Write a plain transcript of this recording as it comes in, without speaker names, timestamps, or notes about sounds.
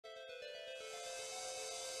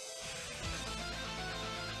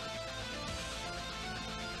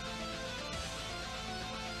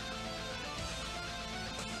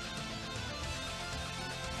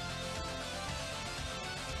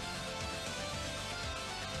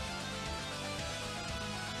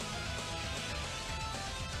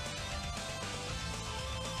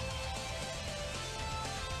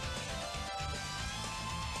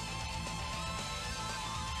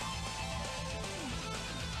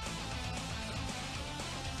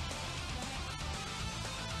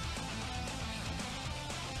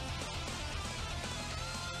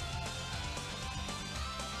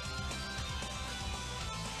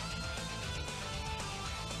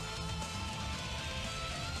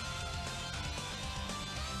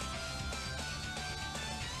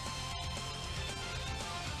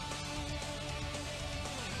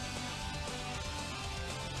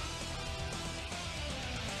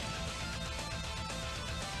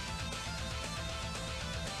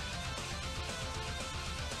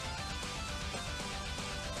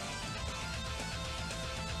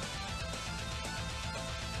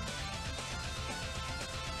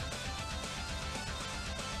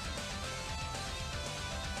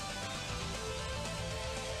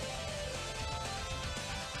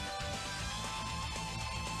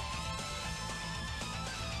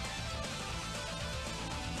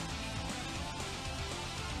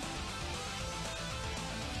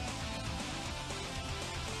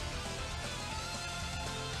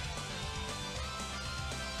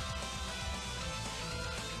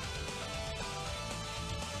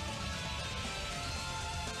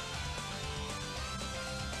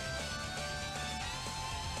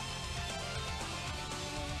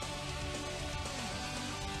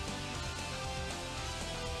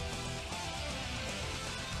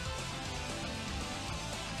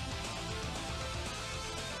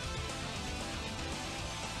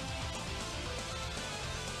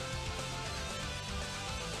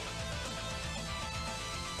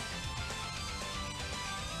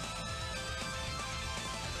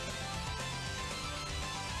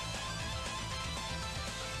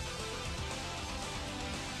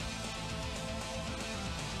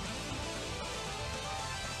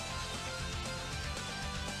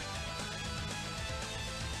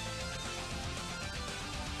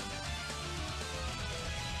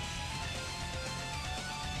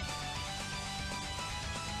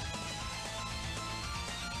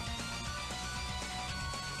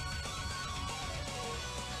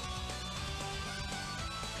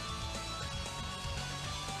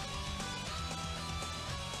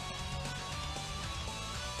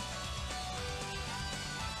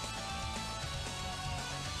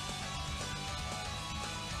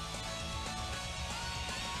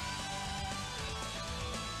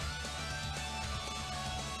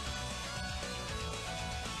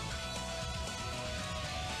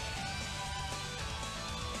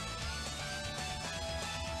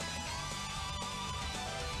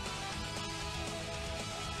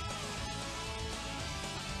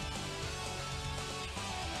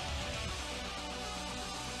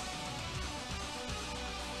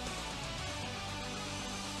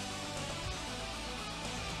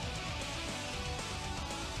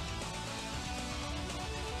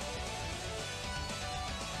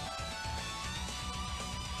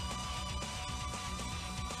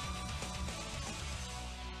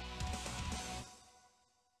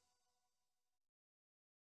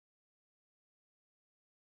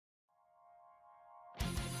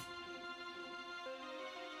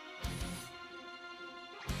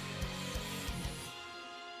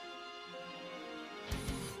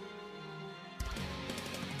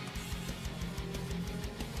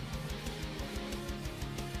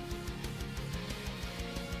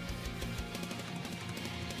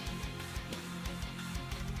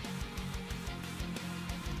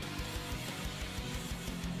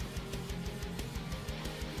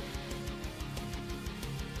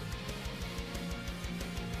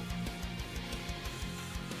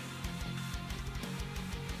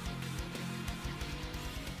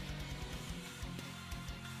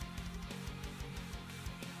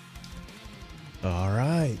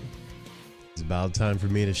about time for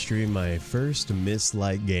me to stream my first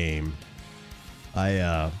Myst-like game.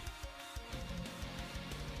 I've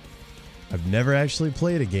never actually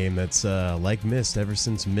played a game that's like Myst ever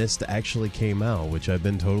since Myst actually came out, which I've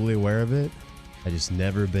been totally aware of it. I just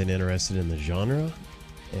never been interested in the genre.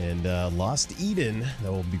 And Lost Eden, that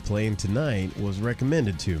we'll be playing tonight, was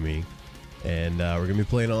recommended to me. And we're going to be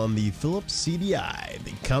playing on the Philips CDI,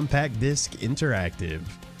 the Compact Disc Interactive.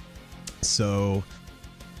 So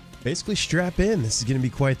basically strap in, this is going to be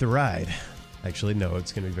quite the ride. Actually, no,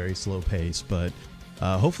 it's going to be very slow paced, but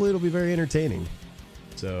hopefully it'll be very entertaining.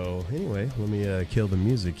 So anyway, let me kill the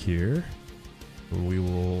music here. And we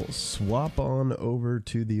will swap on over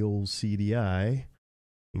to the old CDI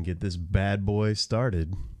and get this bad boy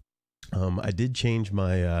started. I did change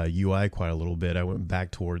my UI quite a little bit. I went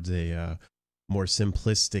back towards a more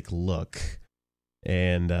simplistic look.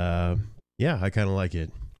 And yeah, I kind of like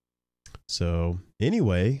it. So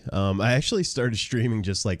anyway, I actually started streaming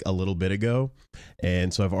just like a little bit ago,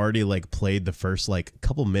 and so I've already like played the first like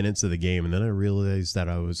couple minutes of the game, and then I realized that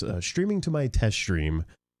I was streaming to my test stream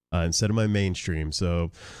instead of my main stream.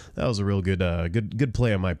 So that was a real good good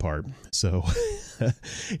play on my part. So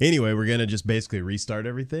anyway, we're gonna just basically restart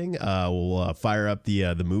everything. We'll fire up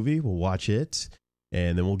the movie, we'll watch it,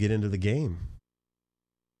 and then we'll get into the game.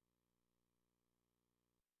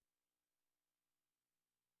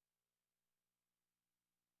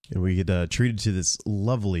 And we get treated to this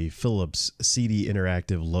lovely Philips CD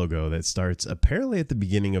Interactive logo that starts apparently at the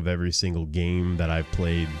beginning of every single game that I've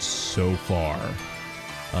played so far.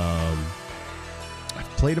 I've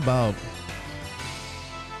played about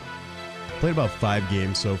 5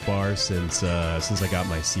 games so far since I got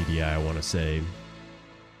my CDI, I want to say.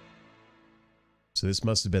 So this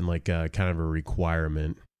must have been like kind of a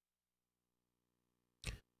requirement.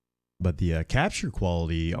 But the capture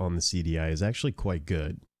quality on the CDI is actually quite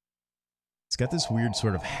good. It's got this weird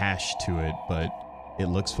sort of hash to it, but it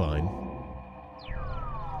looks fine.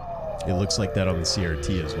 It looks like that on the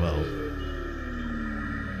CRT as well.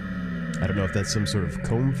 I don't know if that's some sort of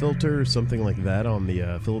comb filter or something like that on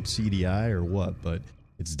the Philips CDI or what, but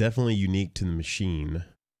it's definitely unique to the machine.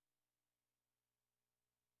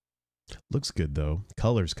 Looks good though.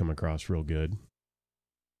 Colors come across real good.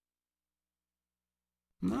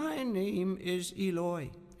 My name is Eloy,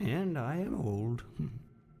 and I am old.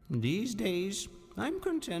 These days, I'm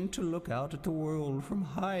content to look out at the world from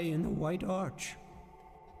high in the White Arch.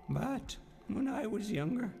 But when I was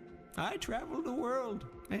younger, I traveled the world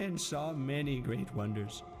and saw many great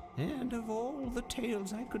wonders. And of all the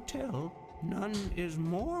tales I could tell, none is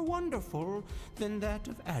more wonderful than that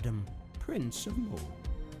of Adam, Prince of Mold.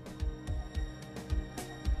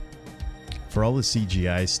 For all the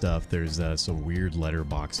CGI stuff, there's some weird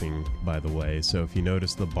letterboxing, by the way. So if you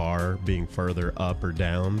notice the bar being further up or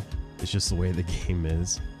down, it's just the way the game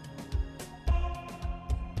is.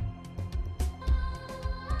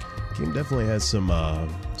 Game definitely has some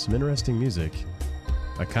interesting music.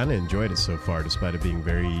 I kind of enjoyed it so far, despite it being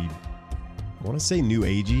very, I want to say new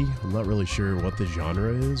agey. I'm not really sure what the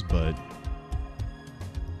genre is, but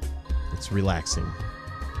it's relaxing.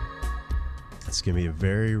 It's going to be a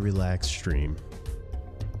very relaxed stream.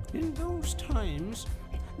 In those times,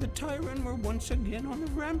 the Tyrant were once again on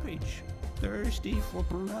the rampage, thirsty for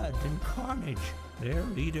blood and carnage. Their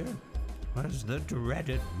leader was the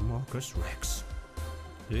dreaded Marcus Rex.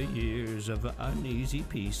 The years of uneasy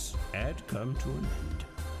peace had come to an end.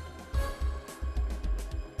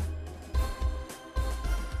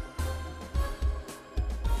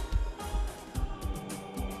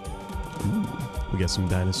 We got some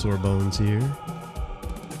dinosaur bones here.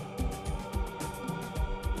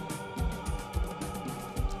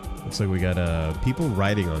 Looks like we got people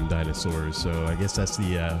riding on dinosaurs, so I guess that's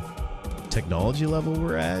the technology level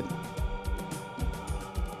we're at.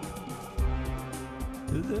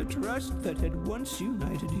 The trust that had once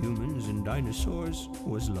united humans and dinosaurs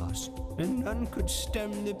was lost, and none could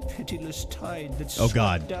stem the pitiless tide that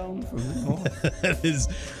swept down from the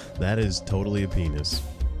north. that is totally a penis.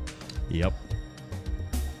 Yep.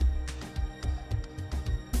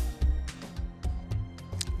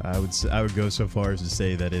 I would go so far as to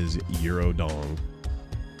say that is Eurodong.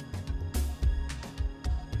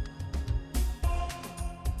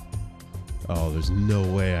 Oh, there's no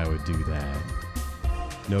way I would do that.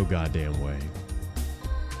 No goddamn way.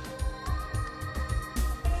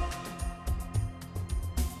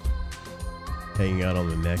 Hanging out on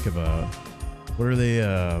the neck of a, what are they?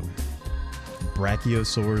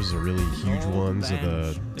 Brachiosaurs, are really huge ones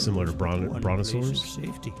of similar to brontosaurs.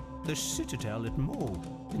 Safety. The citadel at Mold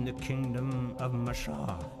in the kingdom of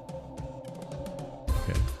Mashar.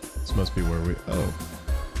 Okay, this must be where we. Oh,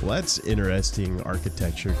 Well, that's interesting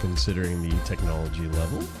architecture considering the technology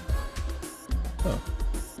level. Huh.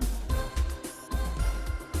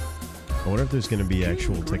 I wonder if there's going to be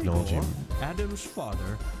actual technology. Adam's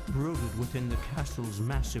father brooded within the castle's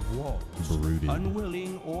massive walls,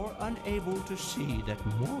 unwilling or unable to see that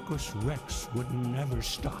Morgus Rex would never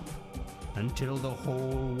stop until the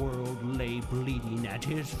whole world lay bleeding at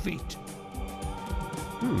his feet.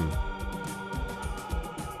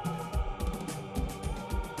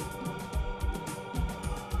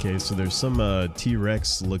 Okay, so there's some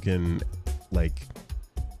T-Rex looking like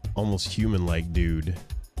almost human-like dude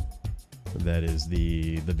that is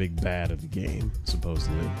the big bad of the game,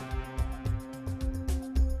 supposedly.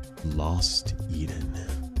 Lost Eden.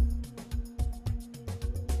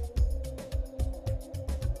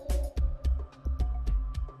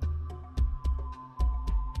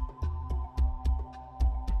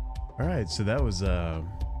 All right, so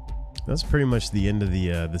that's pretty much the end of the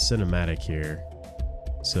cinematic here.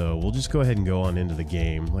 So we'll just go ahead and go on into the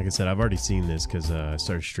game. Like I said, I've already seen this because I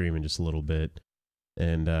started streaming just a little bit.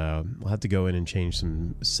 And I'll have to go in and change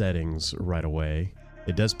some settings right away.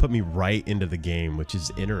 It does put me right into the game, which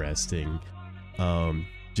is interesting.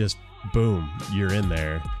 Just boom, you're in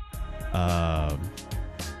there. I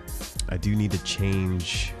do need to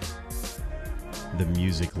change the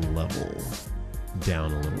music level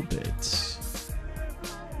down a little bit.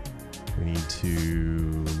 We need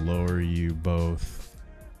to lower you both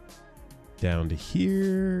down to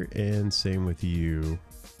here, and same with you.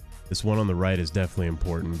 This one on the right is definitely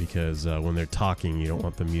important because when they're talking, you don't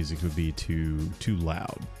want the music to be too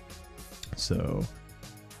loud. So,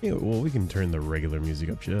 yeah, well, we can turn the regular music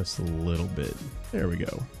up just a little bit. There we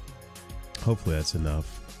go. Hopefully that's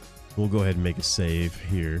enough. We'll go ahead and make a save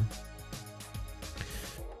here.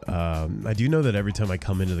 I do know that every time I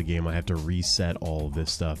come into the game, I have to reset all of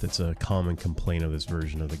this stuff. It's a common complaint of this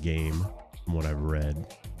version of the game, from what I've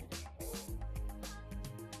read.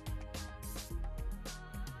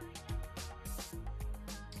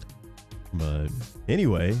 But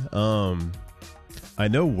anyway, I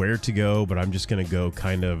know where to go, but I'm just going to go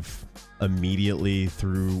kind of immediately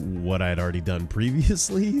through what I'd already done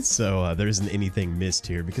previously. So there isn't anything missed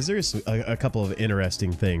here because there's a couple of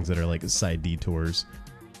interesting things that are like side detours.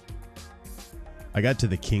 I got to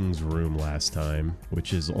the king's room last time,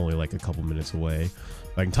 which is only like a couple minutes away.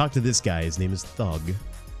 But I can talk to this guy. His name is Thug.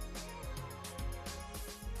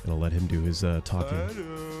 And I'll let him do his talking.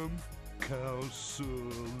 Adam, Counselor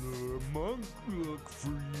Monk look for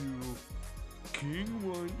you. King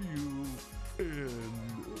want you in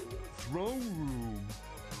throne room.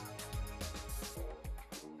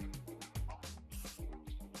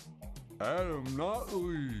 Adam not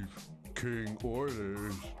leave. King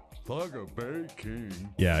orders. Thug obey king.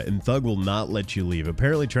 Yeah, and Thug will not let you leave.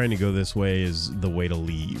 Apparently trying to go this way is the way to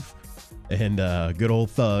leave. And good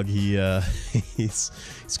old Thug, he's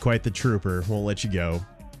quite the trooper. Won't let you go.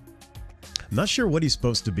 I'm not sure what he's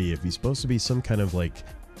supposed to be. If he's supposed to be some kind of like,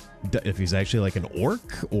 if he's actually like an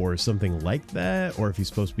orc or something like that, or if he's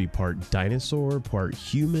supposed to be part dinosaur, part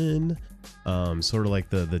human, sort of like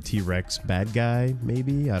the T-Rex bad guy,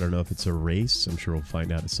 maybe. I don't know if it's a race. I'm sure we'll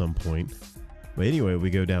find out at some point. But anyway, we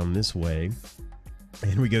go down this way,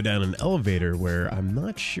 and we go down an elevator where I'm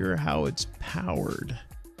not sure how it's powered.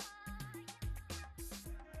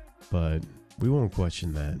 But we won't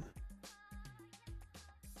question that.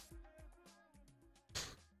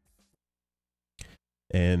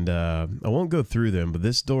 And I won't go through them, but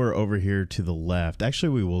this door over here to the left,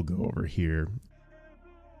 actually we will go over here.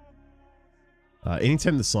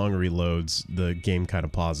 Anytime the song reloads, the game kind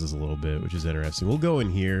of pauses a little bit, which is interesting. We'll go in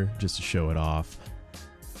here just to show it off.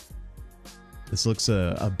 This looks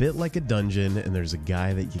a bit like a dungeon, and there's a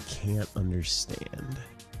guy that you can't understand.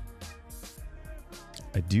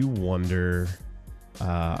 I do wonder...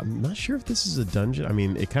 I'm not sure if this is a dungeon. I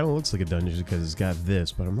mean, it kind of looks like a dungeon because it's got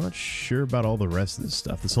this, but I'm not sure about all the rest of this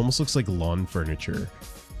stuff. This almost looks like lawn furniture.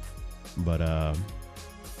 But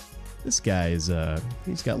this guy is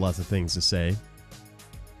he's got lots of things to say.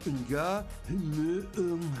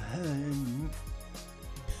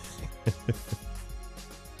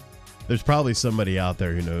 There's probably somebody out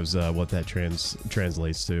there who knows what that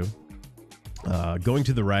translates to. Going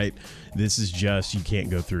to the right, this is just, you can't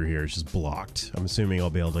go through here. It's just blocked. I'm assuming I'll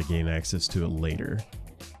be able to gain access to it later.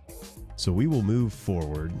 So we will move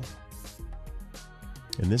forward.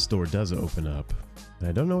 And this door does open up. And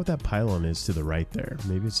I don't know what that pylon is to the right there.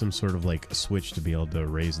 Maybe it's some sort of like a switch to be able to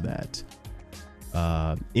raise that.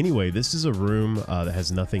 Anyway, this is a room that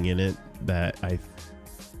has nothing in it that I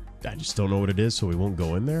just don't know what it is, so we won't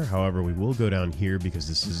go in there. However, we will go down here because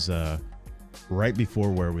this is right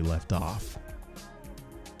before where we left off.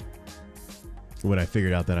 when I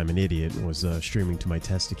figured out that I'm an idiot and was streaming to my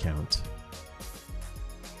test account.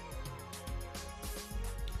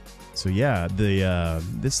 So yeah, the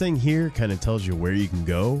this thing here kind of tells you where you can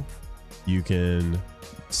go. You can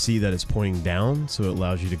see that it's pointing down, so it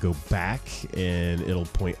allows you to go back, and it'll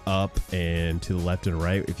point up and to the left and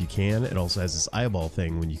right if you can. It also has this eyeball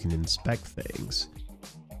thing when you can inspect things.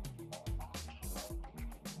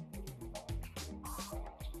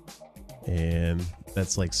 And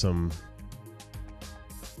that's like some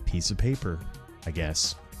piece of paper, I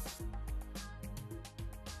guess.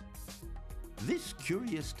 This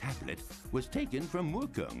curious tablet was taken from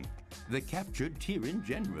Wukong, the captured Tyrian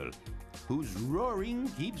general, whose roaring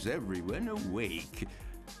keeps everyone awake.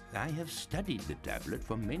 I have studied the tablet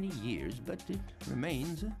for many years, but it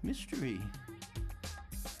remains a mystery.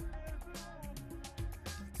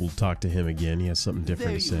 We'll talk to him again. He has something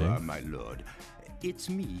different to say. There you are, my lord. It's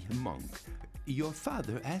me, Monk. Your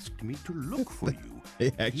father asked me to look for you.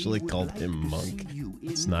 They actually called him Monk.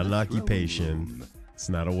 It's not an occupation. It's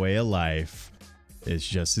not a way of life. It's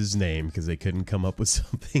just his name because they couldn't come up with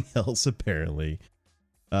something else apparently.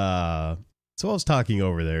 So I was talking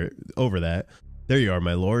over that. There you are,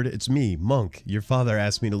 my lord. It's me, Monk. Your father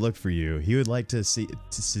asked me to look for you. He would like to see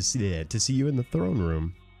you in the throne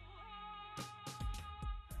room.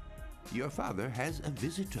 Your father has a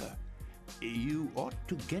visitor. You ought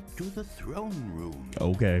to get to the throne room.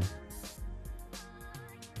 Okay.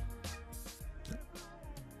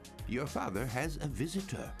 Your father has a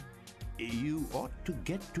visitor. You ought to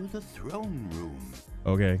get to the throne room.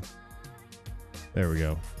 Okay. There we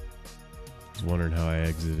go. I was wondering how I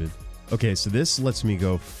exited. Okay, so this lets me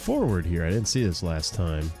go forward here. I didn't see this last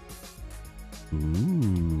time.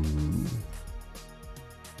 Ooh.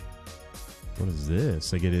 What is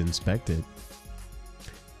this? I get to inspect it.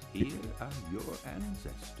 Here are your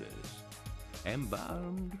ancestors,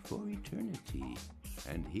 embalmed for eternity,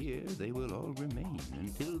 and here they will all remain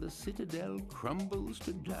until the citadel crumbles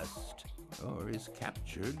to dust or is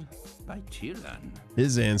captured by Tyrann.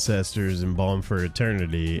 His ancestors embalmed for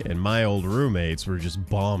eternity, and my old roommates were just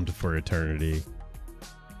bombed for eternity.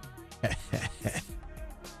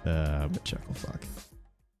 I'm a chuckle fuck.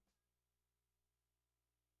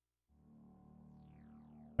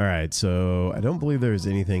 Alright, so I don't believe there's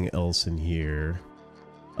anything else in here.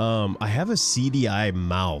 I have a CDI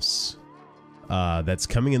mouse that's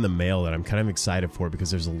coming in the mail that I'm kind of excited for because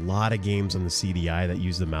there's a lot of games on the CDI that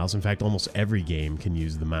use the mouse. In fact, almost every game can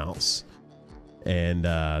use the mouse. And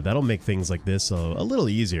that'll make things like this a little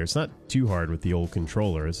easier. It's not too hard with the old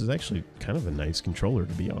controller. This is actually kind of a nice controller,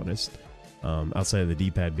 to be honest. Outside of the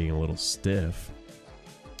D-pad being a little stiff.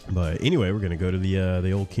 But anyway, we're going to go to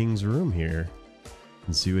the old king's room here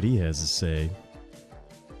and see what he has to say.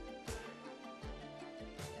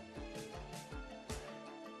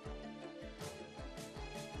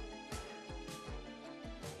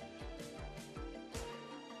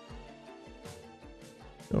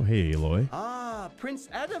 Oh, hey, Aloy. Ah, Prince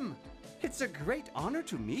Adam. It's a great honor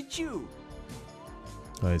to meet you.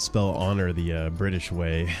 I spell honor the British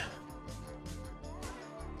way.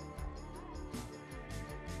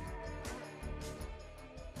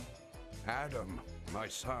 Adam, my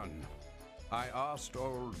son, I asked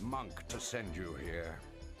old Monk to send you here.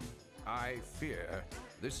 I fear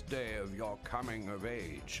this day of your coming of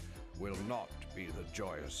age will not be the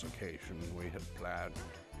joyous occasion we had planned.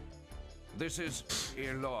 This is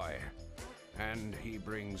Eloy, and he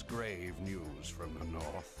brings grave news from the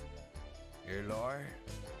north. Eloy?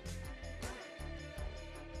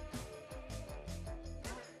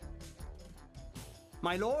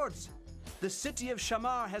 My lords, the city of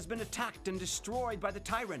Shamar has been attacked and destroyed by the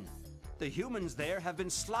Tyrann. The humans there have been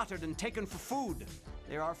slaughtered and taken for food.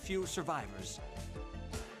 There are few survivors.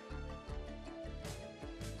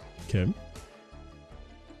 Kim?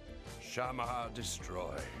 Shamar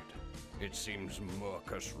destroyed. It seems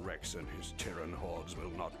Murkus Rex and his Tyrann hordes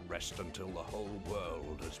will not rest until the whole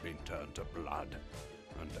world has been turned to blood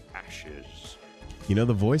and ashes. You know,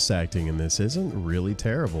 the voice acting in this isn't really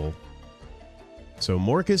terrible. So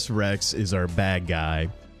Murkus Rex is our bad guy,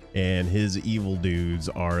 and his evil dudes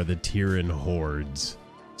are the Tyrann hordes.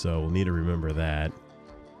 So we'll need to remember that.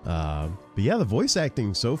 But yeah, the voice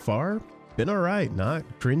acting so far, been alright, not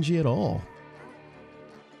cringy at all.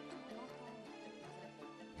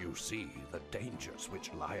 You see the dangers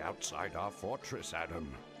which lie outside our fortress, Adam.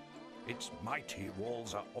 Its mighty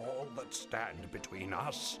walls are all that stand between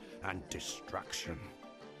us and destruction.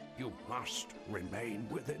 You must remain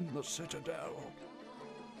within the citadel.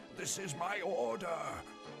 This is my order.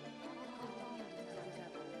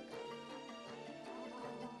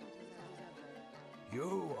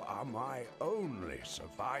 You are my only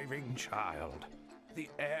surviving child, the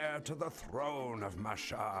heir to the throne of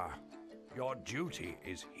Mashar. Your duty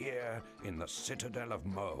is here in the citadel of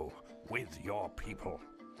Mo, with your people.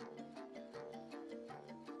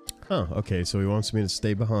 Huh, okay, so he wants me to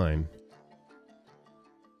stay behind.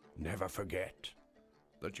 Never forget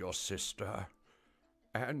that your sister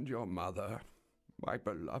and your mother, my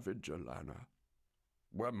beloved Jelana,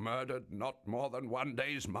 were murdered not more than 1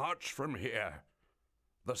 day's march from here.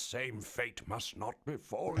 The same fate must not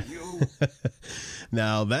befall you.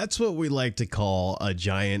 Now, that's what we like to call a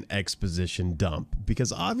giant exposition dump,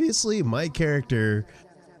 because obviously my character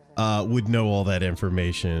would know all that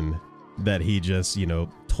information that he just,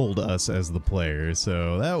 told us as the player.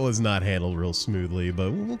 So that was not handled real smoothly,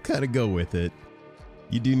 but we'll kind of go with it.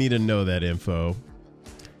 You do need to know that info.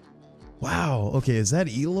 Wow, okay, is that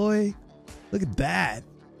Eloy? Look at that.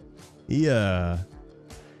 Yeah.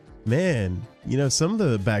 Man, some of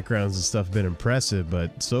the backgrounds and stuff have been impressive,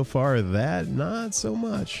 but so far that, not so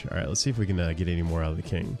much. All right, let's see if we can get any more out of the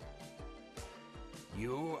king.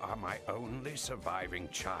 You are my only surviving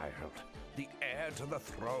child, the heir to the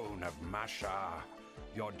throne of Mashar.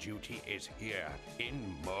 Your duty is here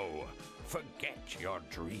in Mo. Forget your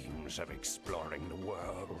dreams of exploring the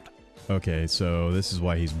world. Okay, so this is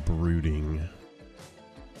why he's brooding.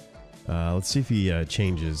 Let's see if he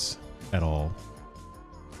changes at all.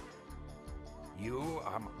 You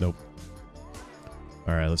are... Nope.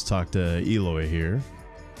 All right, let's talk to Eloy here.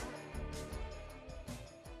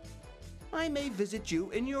 I may visit you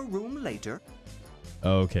in your room later.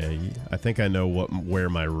 Okay, I think I know where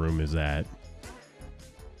my room is at.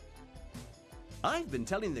 I've been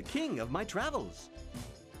telling the king of my travels.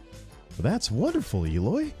 Well, that's wonderful,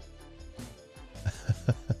 Eloy.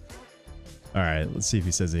 All right, let's see if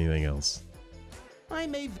he says anything else. I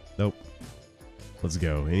may... Nope. Let's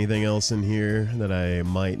go. Anything else in here that I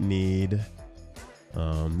might need?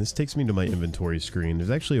 This takes me to my inventory screen. There's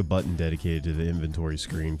actually a button dedicated to the inventory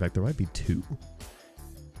screen. In fact, there might be two.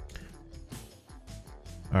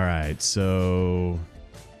 All right, so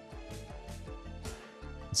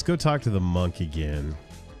let's go talk to the monk again.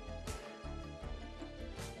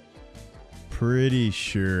 Pretty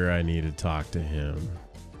sure I need to talk to him.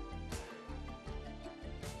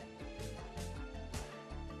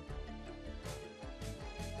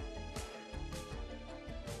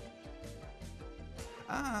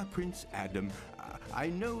 Ah, Prince Adam, I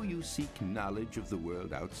know you seek knowledge of the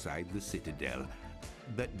world outside the citadel,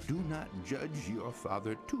 but do not judge your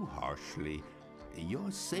father too harshly.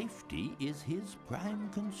 Your safety is his prime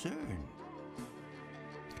concern.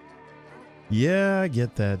 Yeah, I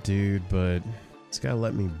get that, dude, but it's gotta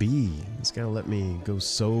let me be. It's gotta let me go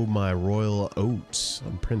sow my royal oats.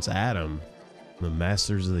 I'm Prince Adam, the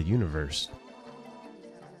masters of the universe.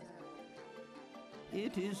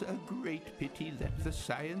 It is a great pity that the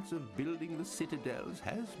science of building the citadels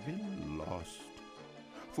has been lost.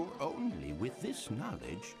 For only with this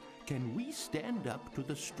knowledge can we stand up to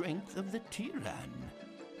the strength of the Tyrann.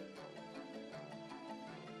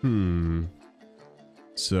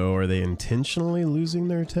 So are they intentionally losing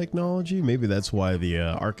their technology? Maybe that's why the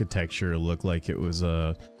architecture looked like it was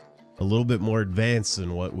a little bit more advanced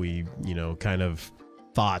than what we, kind of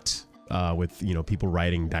thought with, people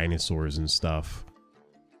riding dinosaurs and stuff.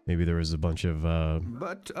 Maybe there was a bunch of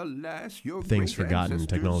but alas, your things great forgotten,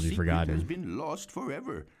 ancestor's technology secret forgotten. has been lost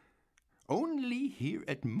forever. Only here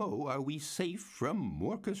at Mo are we safe from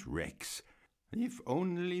Morcus Rex. If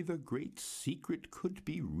only the great secret could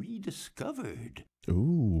be rediscovered.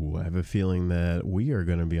 Ooh, I have a feeling that we are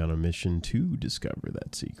going to be on a mission to discover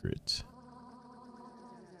that secret.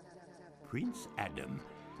 Prince Adam,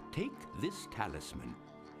 take this talisman.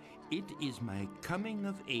 It is my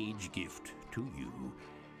coming-of-age gift to you.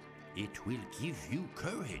 It will give you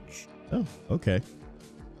courage. Oh, okay.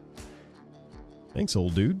 Thanks,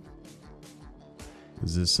 old dude.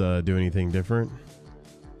 Does this do anything different?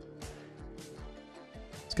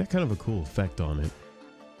 It's got kind of a cool effect on it.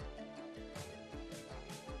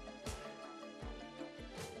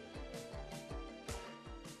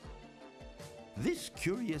 This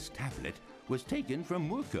curious tablet was taken from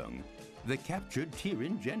Wukong, the captured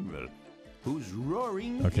Tyrann general, whose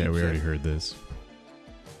roaring... Okay, we already heard this.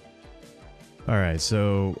 Alright,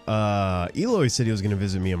 so Eloy said he was going to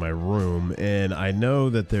visit me in my room, and I know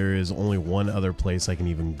that there is only one other place I can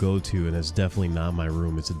even go to, and it's definitely not my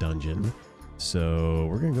room, it's a dungeon. So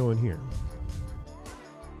we're going to go in here.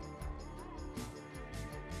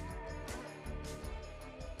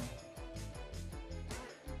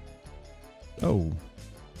 Oh,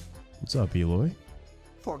 what's up, Eloy?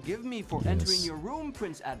 Forgive me for entering your room,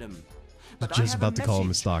 Prince Adam. But Just I have about to call him a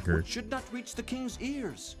message stalker. which should not reach the king's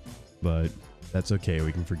ears. But that's okay,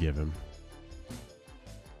 we can forgive him.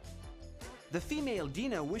 The female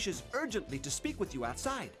Dina wishes urgently to speak with you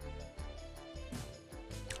outside.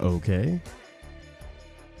 Okay.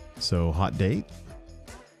 So, hot date?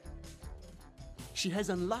 She has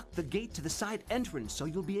unlocked the gate to the side entrance, so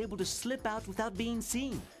you'll be able to slip out without being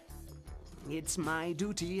seen. It's my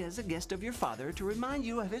duty as a guest of your father to remind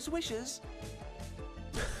you of his wishes.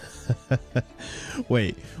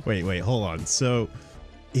 Wait, hold on. So,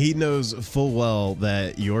 he knows full well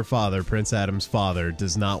that your father, Prince Adam's father,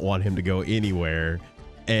 does not want him to go anywhere.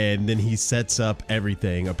 And then he sets up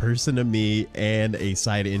everything, a person to meet and a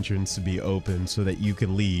side entrance to be open so that you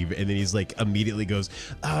can leave. And then he's like, immediately goes,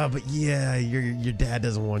 but yeah, your dad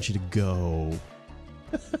doesn't want you to go.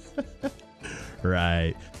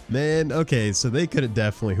 Right. Man, okay, so they could have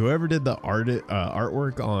definitely, whoever did the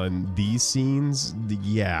artwork on these scenes,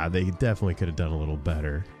 yeah, they definitely could have done a little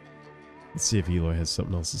better. Let's see if Eloy has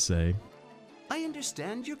something else to say. I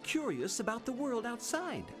understand you're curious about the world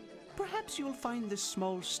outside. Perhaps you'll find this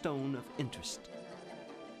small stone of interest.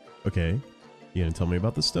 Okay, you gonna tell me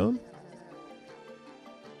about the stone?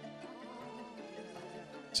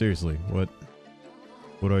 Seriously, what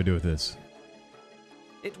do I do with this?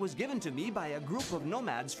 It was given to me by a group of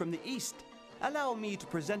nomads from the east. Allow me to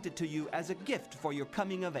present it to you as a gift for your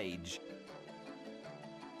coming of age.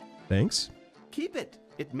 Thanks. Keep it.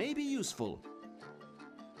 It may be useful.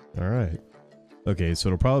 All right. Okay, so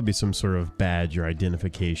it'll probably be some sort of badge or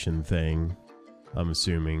identification thing, I'm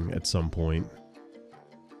assuming, at some point.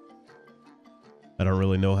 I don't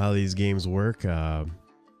really know how these games work.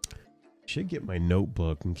 Should get my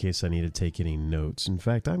notebook in case I need to take any notes. In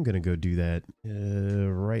fact, I'm going to go do that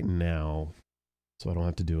right now, so I don't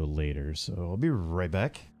have to do it later. So I'll be right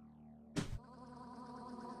back.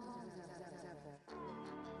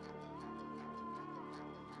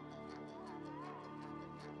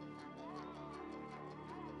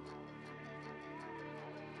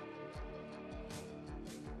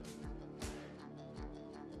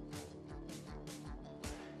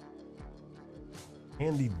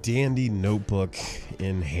 Handy dandy notebook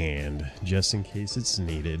in hand, just in case it's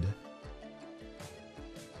needed.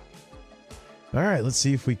 All right, let's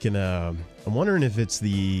see if we can, I'm wondering if it's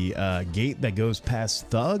the gate that goes past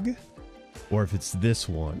Thug, or if it's this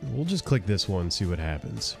one. We'll just click this one and see what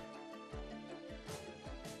happens.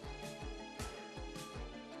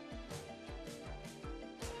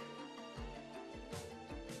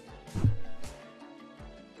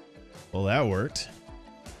 Well, that worked.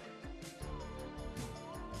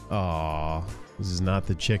 Aw, this is not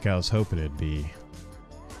the chick I was hoping it'd be.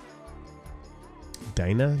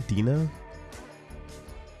 Dina?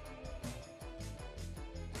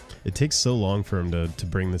 It takes so long for him to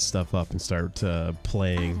bring this stuff up and start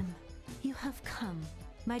playing. Adam, you have come.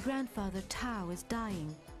 My grandfather Tao is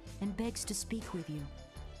dying and begs to speak with you.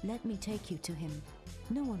 Let me take you to him.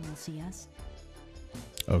 No one will see us.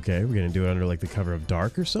 Okay, we're gonna do it under like the cover of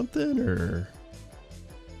dark or something, or...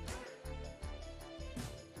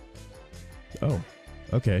 Oh,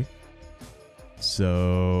 okay.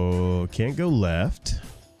 So, can't go left.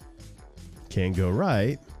 Can't go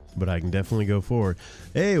right, but I can definitely go forward.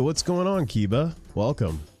 Hey, what's going on, Kiba?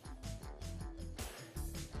 Welcome.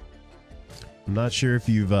 I'm not sure if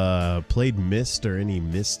you've played Myst or any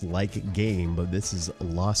Myst-like game, but this is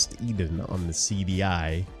Lost Eden on the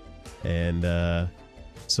CDI. And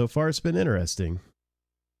so far it's been interesting.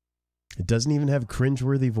 It doesn't even have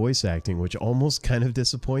cringeworthy voice acting, which almost kind of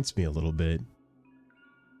disappoints me a little bit.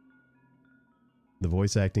 The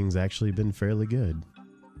voice acting's actually been fairly good.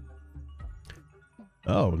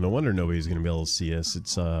 Oh, no wonder nobody's gonna be able to see us.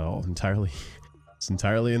 It's entirely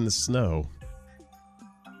in the snow.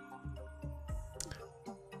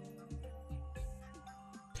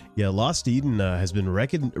 Yeah, Lost Eden has been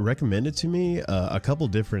recommended to me a couple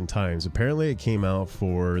different times. Apparently, it came out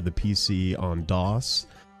for the PC on DOS.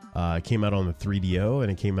 It came out on the 3DO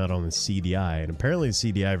and it came out on the CDI, and apparently the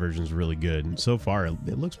CDI version is really good. And so far,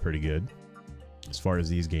 it looks pretty good as far as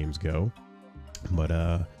these games go. But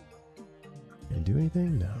can I do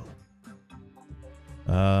anything?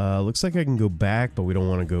 No. Looks like I can go back, but we don't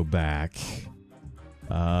want to go back.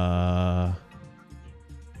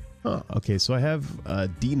 Okay, so I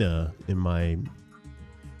have Dina in my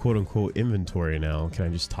quote-unquote inventory now. Can I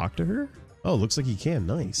just talk to her? Oh, looks like you can.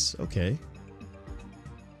 Nice. Okay.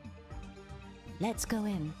 Let's go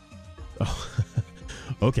in. Oh,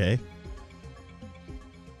 okay.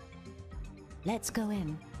 Let's go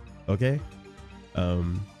in. Okay. How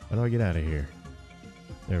do I get out of here?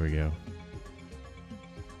 There we go.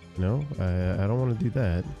 No, I don't want to do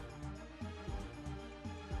that.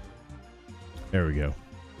 There we go.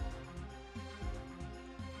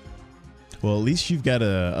 Well, at least you've got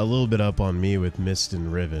a little bit up on me with Myst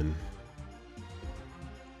and Riven.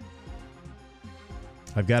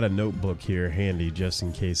 I've got a notebook here handy just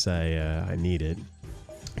in case I need it.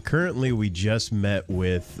 Currently, we just met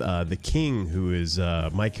with the king, who is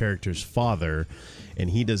my character's father, and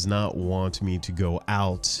he does not want me to go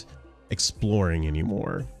out exploring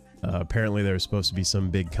anymore. Apparently, there was supposed to be some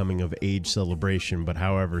big coming-of-age celebration, but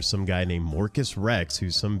however, some guy named Morcus Rex,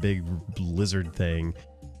 who's some big lizard thing,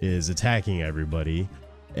 is attacking everybody.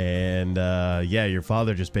 And yeah, your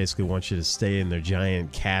father just basically wants you to stay in their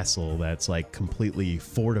giant castle that's like completely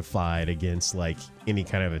fortified against like any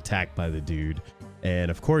kind of attack by the dude. And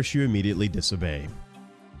of course you immediately disobey.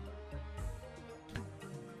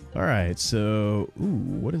 Alright, so ooh,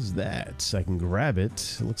 what is that? I can grab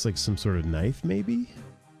it. It looks like some sort of knife maybe?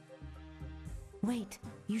 Wait,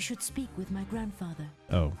 you should speak with my grandfather.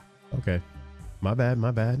 Oh, okay. My bad,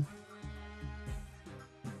 my bad.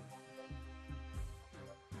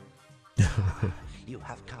 You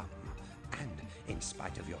have come, and in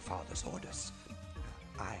spite of your father's orders,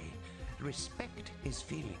 I respect his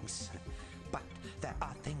feelings, but there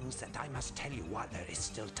are things that I must tell you while there is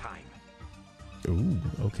still time. Ooh,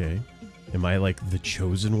 okay. Am I like the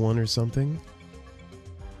chosen one or something?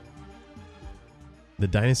 The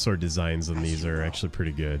dinosaur designs on these are actually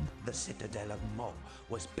pretty good. The Citadel of Mo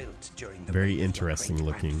was built during the Very reign of your interesting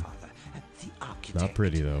looking. great-grandfather, the architect. Not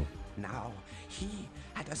pretty though. Now, he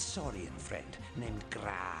had a Saurian friend named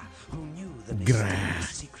Gra, who knew the Gra. mysterious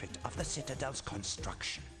secret of the Citadel's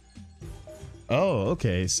construction. Oh,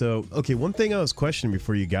 okay. So, okay, one thing I was questioning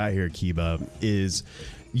before you got here, Kiba, is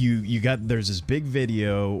there's this big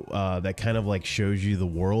video that kind of like shows you the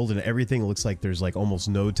world, and everything looks like there's like almost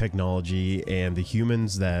no technology, and the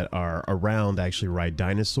humans that are around actually ride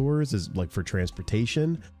dinosaurs as like for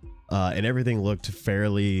transportation. And everything looked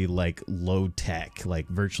fairly like low tech, like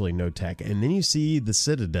virtually no tech. And then you see the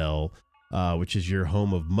Citadel, which is your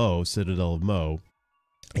home of Mo, Citadel of Mo,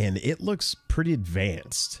 and it looks pretty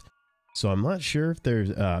advanced. So I'm not sure if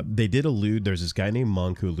there's, they did allude, there's this guy named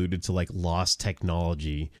Monk who alluded to like lost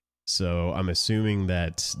technology. So I'm assuming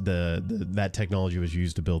that that technology was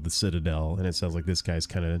used to build the Citadel, and it sounds like this guy's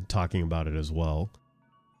kind of talking about it as well.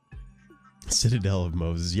 Citadel of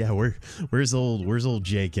Moses. Yeah, where's old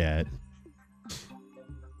Jake at?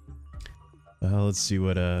 Let's see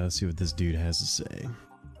what this dude has to say.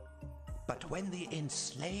 But when the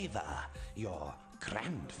enslaver, your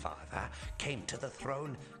grandfather, came to the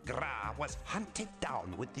throne, Gra was hunted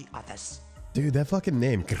down with the others. Dude, that fucking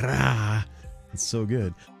name, Gra. It's so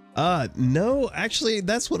good. No, actually,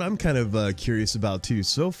 that's what I'm kind of curious about too.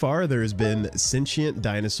 So far, there has been sentient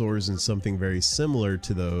dinosaurs and something very similar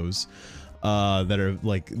to those. That are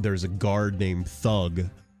like, there's a guard named Thug,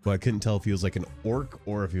 who I couldn't tell if he was like an orc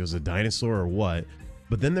or if he was a dinosaur or what.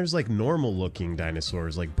 But then there's like normal looking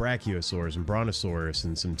dinosaurs like Brachiosaurs and Brontosaurus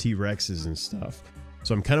and some T-Rexes and stuff.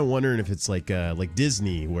 So I'm kind of wondering if it's like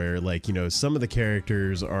Disney, where like, you know, some of the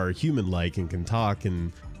characters are human-like and can talk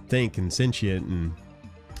and think and sentient, and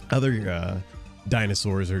other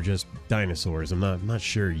dinosaurs are just dinosaurs. I'm not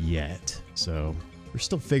sure yet. So we're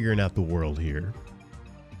still figuring out the world here.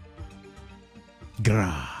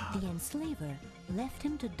 Gra. The enslaver left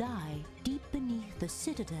him to die deep beneath the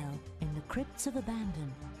citadel in the crypts of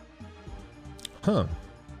Abandon. Huh.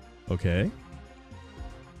 Okay.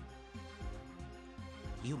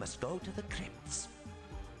 You must go to the crypts.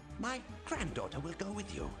 My granddaughter will go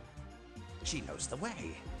with you. She knows the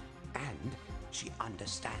way, and she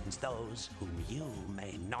understands those whom you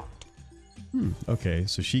may not. Okay,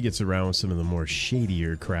 so she gets around with some of the more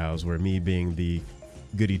shadier crowds, where me being the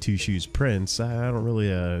goody two-shoes prince, I don't really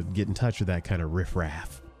get in touch with that kind of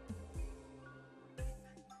riffraff.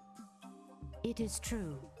 It is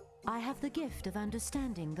true. I have the gift of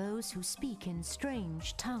understanding those who speak in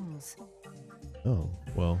strange tongues. Oh,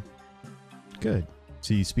 well, good.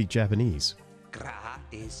 So you speak Japanese. Gra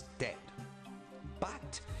is dead,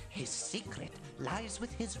 but his secret lies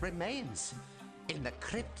with his remains in the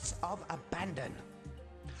crypts of Abandon.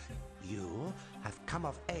 You have come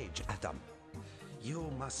of age, Adam.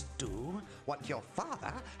 You must do what your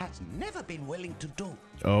father has never been willing to do.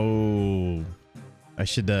 Oh, I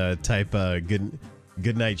should type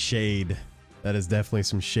good night shade. That is definitely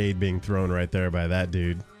some shade being thrown right there by that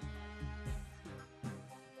dude.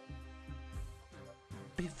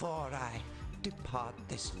 Before I depart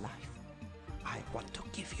this life, I want to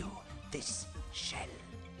give you this shell.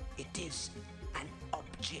 It is an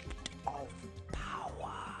object of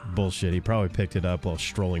power. Bullshit, he probably picked it up while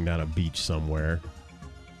strolling down a beach somewhere.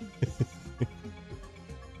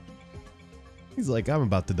 He's like, I'm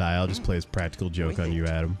about to die. I'll just play his practical joke on you,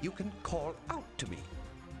 Adam. You can call out to me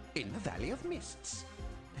in the Valley of Mists.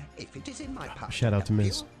 If it is in my power, Shout out to help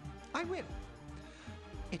Mist. you, I will.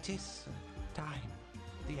 It is time.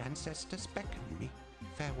 The ancestors beckon me.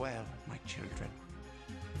 Farewell, my children.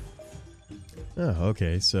 Oh,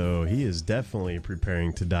 okay. So he is definitely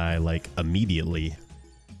preparing to die, like, immediately.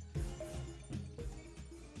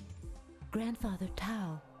 Grandfather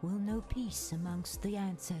Tao will know peace amongst the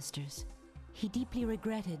ancestors. He deeply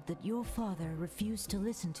regretted that your father refused to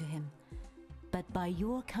listen to him. But by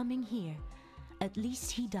your coming here, at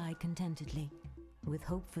least he died contentedly, with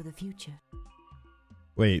hope for the future.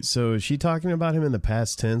 Wait, so is she talking about him in the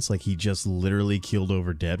past tense, like he just literally keeled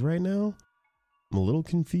over dead right now? I'm a little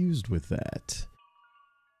confused with that.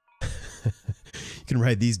 You can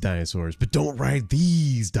ride these dinosaurs, but don't ride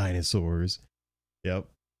these dinosaurs. Yep.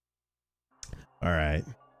 All right.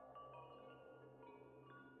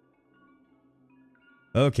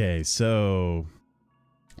 Okay, so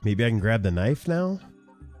maybe I can grab the knife now?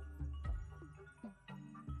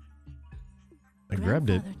 I grabbed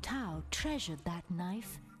it. Grandfather Tao treasured that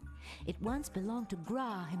knife. It once belonged to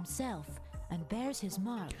Gra himself and bears his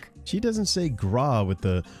mark. She doesn't say gra with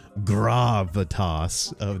the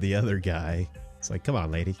gravitas of the other guy. It's like, come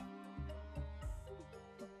on, lady.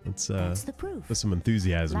 Let's That's the proof. put some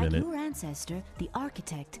enthusiasm Like in it. your ancestor, the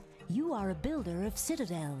architect, you are a builder of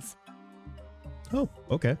citadels. Oh,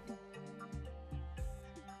 okay.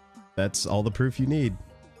 That's all the proof you need.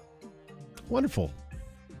 Wonderful.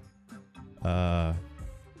 Okay,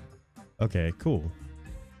 cool.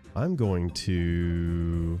 I'm going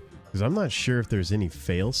to, because I'm not sure if there's any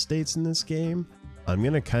fail states in this game. I'm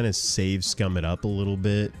going to kind of save scum it up a little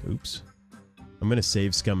bit. Oops. I'm going to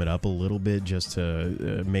save scum it up a little bit just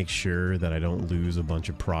to make sure that I don't lose a bunch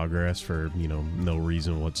of progress for, you know, no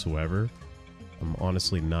reason whatsoever. I'm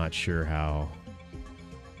honestly not sure how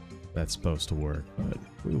that's supposed to work, but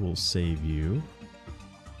we will save you.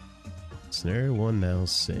 Scenario 1 now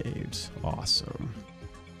saved. Awesome.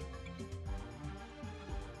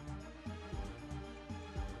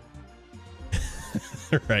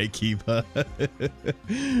 Right, Kiba?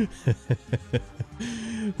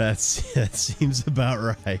 That seems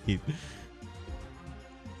about right.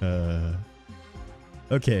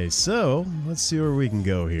 Okay, so let's see where we can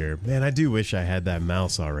go here. Man, I do wish I had that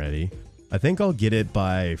mouse already. I think I'll get it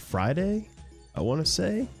by Friday, I want to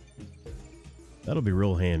say. That'll be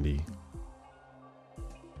real handy.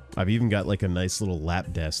 I've even got like a nice little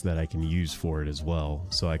lap desk that I can use for it as well.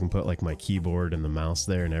 So I can put like my keyboard and the mouse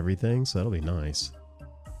there and everything. So that'll be nice.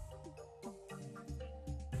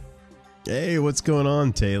 Hey, what's going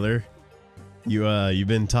on, Taylor? You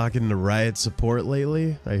been talking to Riot support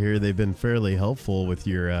lately? I hear they've been fairly helpful with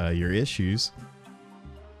your issues.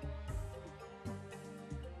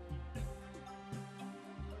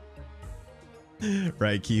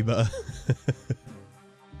 Right, Kiba?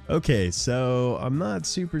 Okay, so I'm not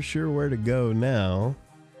super sure where to go now.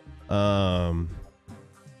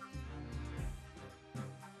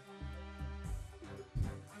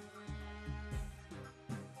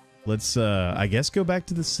 Let's I guess go back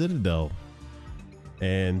to the Citadel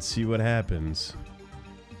and see what happens.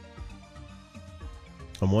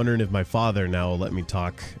 I'm wondering if my father now will let me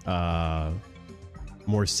talk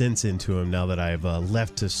more sense into him now that I've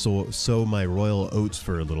left to sow my royal oats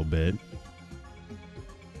for a little bit.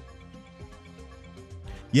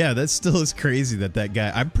 Yeah, that still is crazy that guy,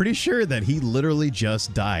 I'm pretty sure that he literally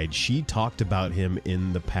just died. She talked about him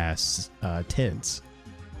in the past tense.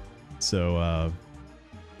 So,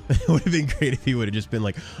 it would have been great if he would have just been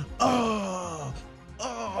like,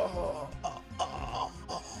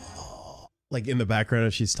 like in the background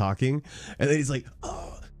as she's talking. And then he's like,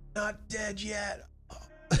 oh, not dead yet.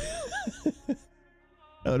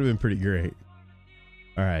 That would have been pretty great.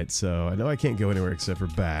 All right, so I know I can't go anywhere except for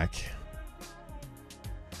back.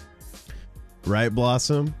 Right,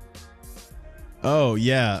 Blossom? Oh,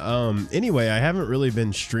 yeah. Anyway, I haven't really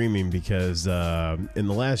been streaming because in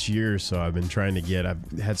the last year or so, I've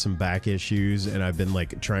had some back issues, and I've been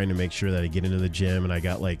like trying to make sure that I get into the gym, and I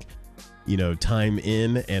got like, you know, time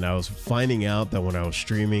in, and I was finding out that when I was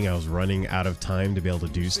streaming, I was running out of time to be able to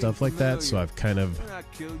do stuff like that, so I've kind of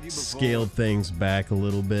scaled things back a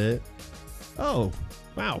little bit. Oh,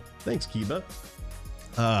 wow. Thanks, Kiba.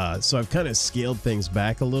 So I've kind of scaled things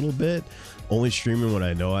back a little bit. Only streaming when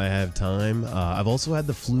I know I have time. I've also had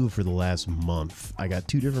the flu for the last month. I got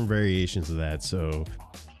 2 different variations of that, so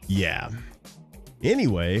yeah.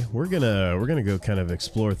 Anyway, we're gonna go kind of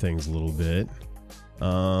explore things a little bit.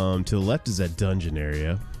 To the left is that dungeon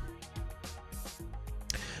area.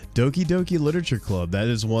 Doki Doki Literature Club. That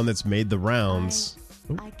is one that's made the rounds.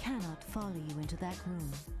 I cannot follow you into that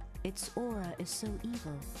room. Its aura is so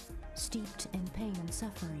evil, steeped in pain and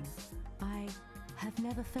suffering. I have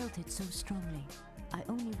never felt it so strongly. I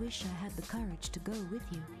only wish I had the courage to go with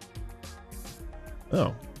you.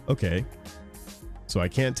 Oh, okay. So I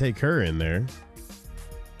can't take her in there.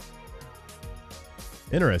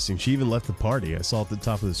 Interesting. She even left the party. I saw at the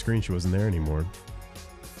top of the screen she wasn't there anymore.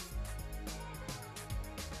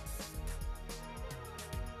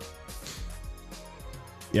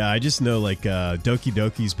 Yeah, I just know like Doki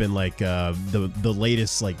Doki's been like the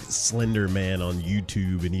latest like Slender Man on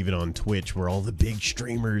YouTube and even on Twitch, where all the big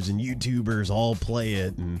streamers and YouTubers all play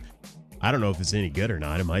it, and I don't know if it's any good or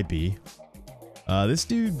not. It might be. This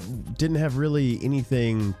dude didn't have really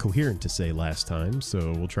anything coherent to say last time,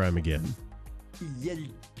 so we'll try him again.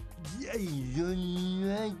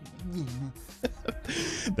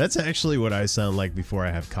 That's actually what I sound like before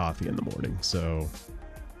I have coffee in the morning, so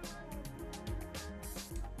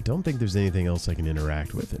I don't think there's anything else I can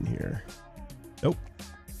interact with in here. Nope.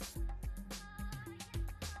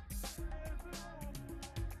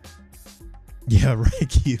 Yeah, right,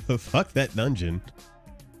 Kiva. Fuck that dungeon.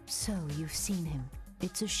 So you've seen him.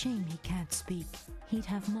 It's a shame he can't speak. He'd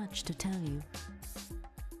have much to tell you.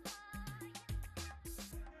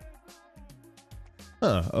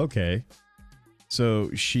 Huh, okay. So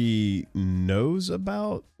she knows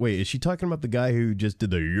about... Wait, is she talking about the guy who just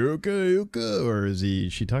did the yucca yucca? Or is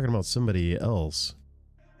she talking about somebody else?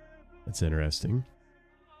 That's interesting.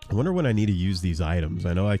 I wonder when I need to use these items.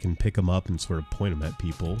 I know I can pick them up and sort of point them at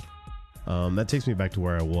people. That takes me back to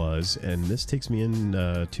where I was. And this takes me in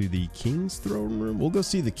to the king's throne room. We'll go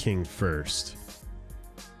see the king first.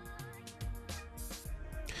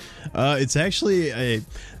 It's actually a...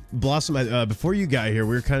 Blossom, before you got here,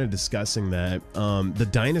 we were kind of discussing that the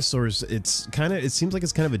dinosaurs, it seems like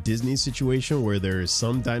it's kind of a Disney situation where there's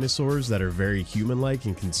some dinosaurs that are very human-like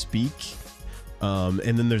and can speak, and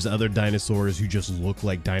then there's other dinosaurs who just look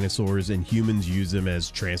like dinosaurs, and humans use them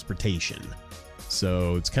as transportation.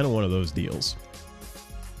 So it's kind of one of those deals.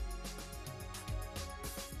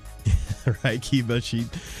 Right, Kiba? She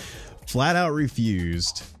flat out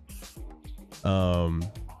refused to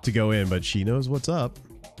go in, but she knows what's up.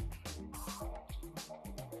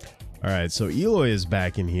 Alright, so Eloy is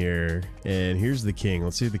back in here, and here's the king.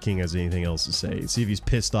 Let's see if the king has anything else to say. See if he's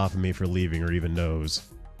pissed off at me for leaving or even knows.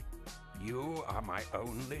 You are my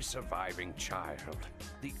only surviving child,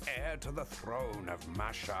 the heir to the throne of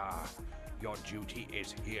Masha. Your duty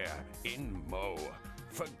is here, in Mo.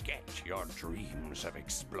 Forget your dreams of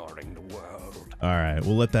exploring the world. Alright,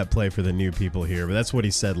 we'll let that play for the new people here, but that's what he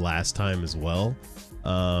said last time as well.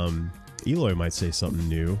 Eloy might say something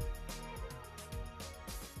new.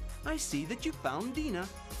 I see that you found Dina.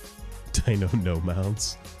 Dino no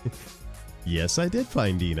mounts. Yes, I did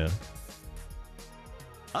find Dina.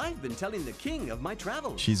 I've been telling the king of my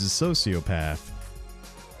travels. She's a sociopath.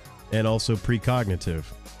 And also precognitive.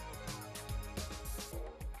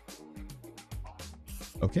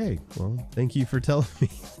 Okay, well, thank you for telling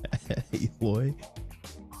me that, Eloy.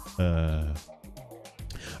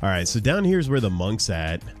 Alright, so down here's where the monk's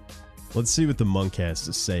at. Let's see what the monk has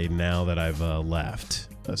to say now that I've left.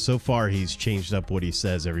 So far, he's changed up what he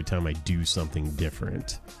says every time I do something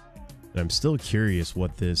different. And I'm still curious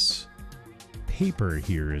what this paper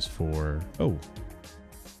here is for. Oh.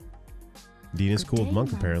 Dina's cool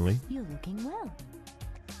monk, apparently. You're looking well.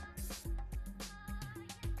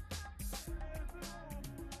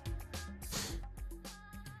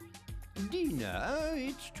 Dina,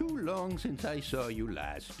 it's too long since I saw you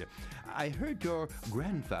last. I heard your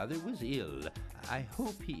grandfather was ill. I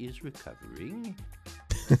hope he is recovering.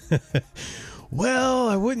 Well,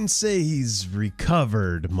 I wouldn't say he's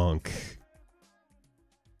recovered, monk.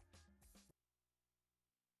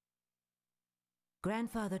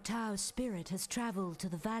 Grandfather Tao's spirit has traveled to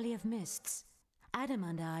the Valley of Mists. Adam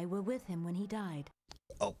and I were with him when he died.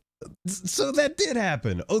 Oh, so that did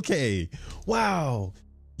happen. Okay. Wow.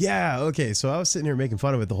 Yeah, okay. So I was sitting here making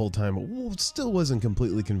fun of it the whole time, but still wasn't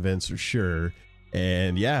completely convinced or sure.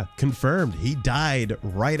 And yeah, confirmed. He died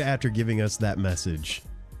right after giving us that message.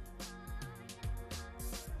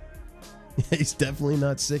 He's definitely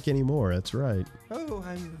not sick anymore. That's right. Oh,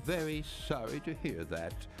 I'm very sorry to hear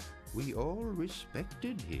that. We all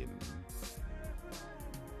respected him.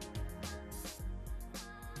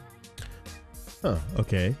 Huh,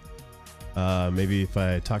 okay. Maybe if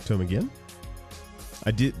I talk to him again?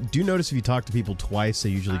 I do notice if you talk to people twice, they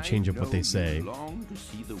usually change up what they say. You long to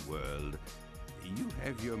see the world. You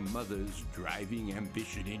have your mother's driving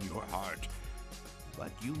ambition in your heart.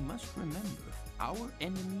 But you must remember, Our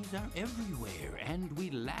enemies are everywhere, and we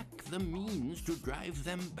lack the means to drive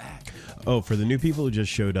them back. Oh, for the new people who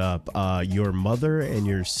just showed up, your mother and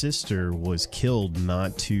your sister was killed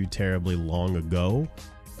not too terribly long ago,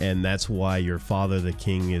 and that's why your father, the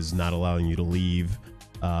king, is not allowing you to leave,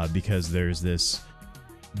 because there's this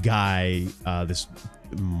guy, this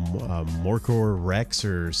Morcor Rex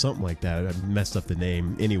or something like that. I messed up the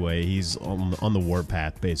name. Anyway, he's on the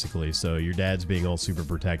warpath, basically. So your dad's being all super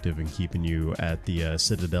protective and keeping you at the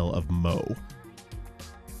Citadel of Mo.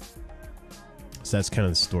 So that's kind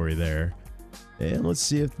of the story there. And let's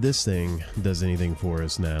see if this thing does anything for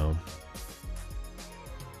us now.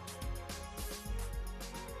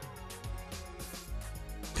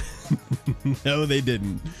 No, they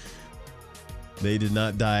didn't. They did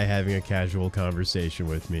not die having a casual conversation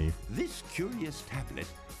with me. This curious tablet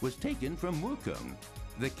was taken from Wukong,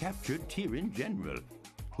 the captured Tyrian general,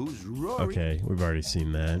 whose roaring... Okay, we've already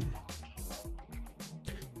seen that.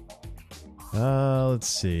 Let's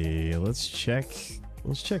see. Let's check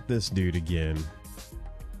this dude again.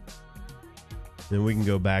 Then we can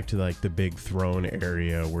go back to like the big throne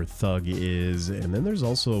area where Thug is, and then there's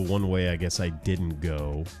also one way I guess I didn't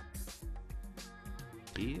go.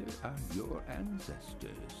 Here are your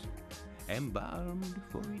ancestors, embalmed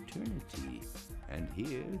for eternity, and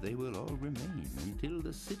here they will all remain until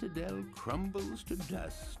the citadel crumbles to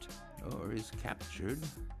dust or is captured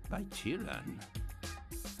by Tyrann.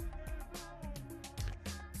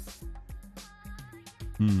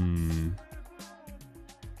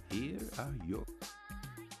 Here are your...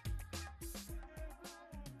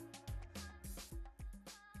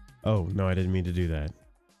 Oh, no, I didn't mean to do that.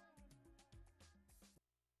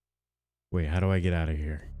 Wait, how do I get out of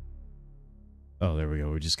here? Oh, there we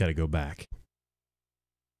go. We just got to go back.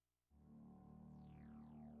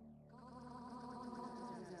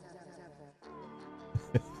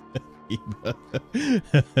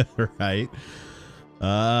 Right.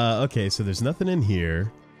 Okay, so there's nothing in here.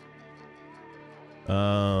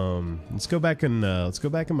 Let's go back in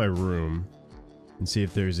my room and see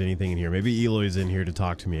if there's anything in here. Maybe Eloy's in here to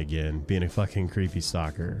talk to me again, being a fucking creepy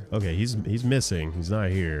stalker. Okay, he's missing. He's not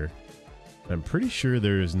here. I'm pretty sure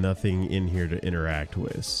there's nothing in here to interact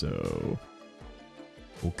with, so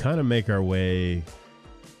we'll kind of make our way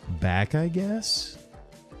back, I guess.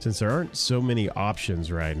 Since there aren't so many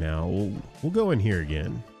options right now, we'll go in here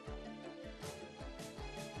again.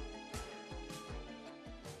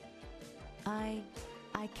 I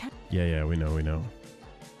can't. Yeah, we know.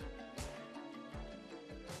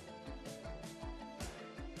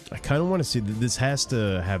 I kind of want to see that this has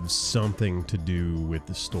to have something to do with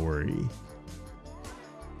the story.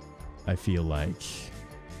 I feel like.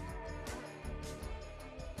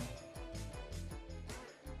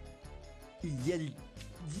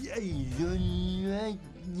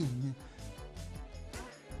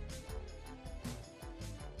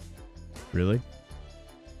 Really?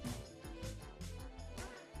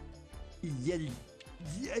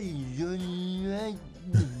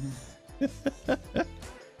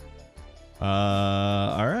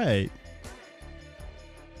 All right.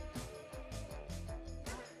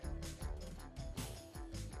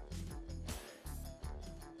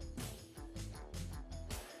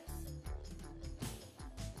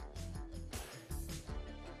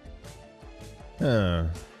 Huh.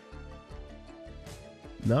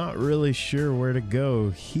 Not really sure where to go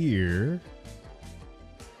here.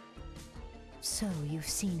 So you've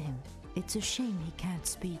seen him. It's a shame he can't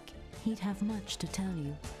speak. He'd have much to tell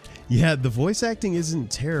you. Yeah, the voice acting isn't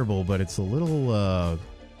terrible, but it's a little,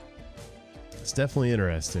 it's definitely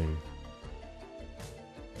interesting.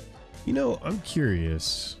 You know, I'm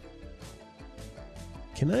curious.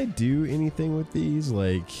 Can I do anything with these?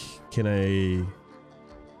 Like, can I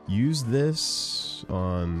use this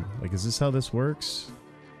on, like, is this how this works?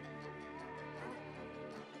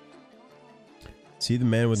 See the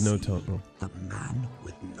man with no tongue. The man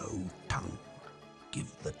with no tongue. Give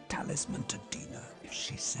the talisman to Dina if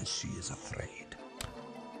she says she is afraid.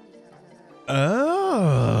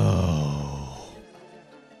 Oh.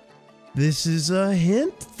 This is a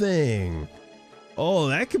hint thing. Oh,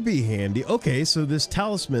 that could be handy. Okay, so this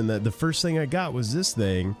talisman, that the first thing I got was this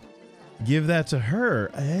thing. Give that to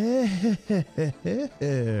her.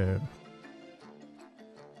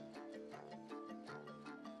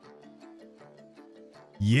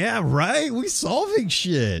 Yeah, right? We solving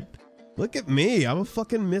shit. Look at me. I'm a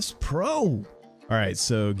fucking Miss Pro. All right,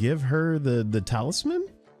 so give her the talisman?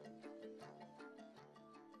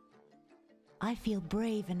 I feel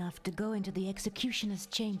brave enough to go into the executioner's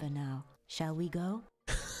chamber now. Shall we go?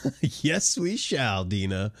 Yes, we shall,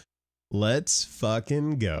 Dina. Let's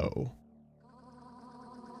fucking go.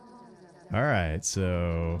 All right,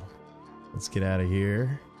 so let's get out of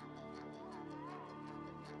here.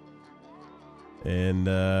 And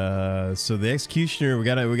so the executioner, we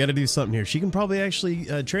gotta do something here. She can probably actually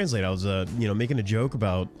translate. I was making a joke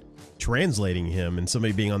about translating him and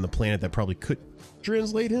somebody being on the planet that probably could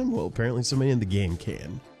translate him. Well, apparently somebody in the game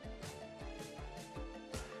can.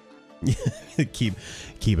 keep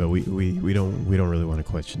it. We don't really want to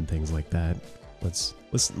question things like that. Let's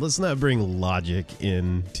not bring logic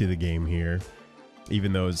into the game here,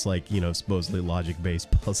 even though it's like, supposedly logic-based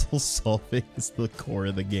puzzle solving is the core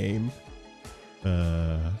of the game.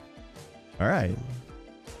 All right,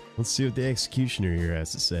 let's see what the executioner here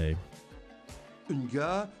has to say.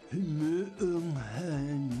 I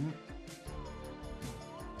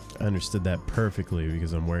understood that perfectly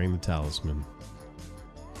because I'm wearing the talisman.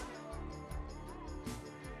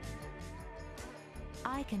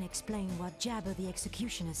 I can explain what Jabber the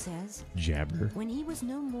Executioner says. Jabber? When he was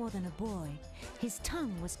no more than a boy, his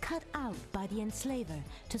tongue was cut out by the enslaver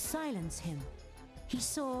to silence him. He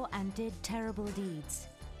saw and did terrible deeds.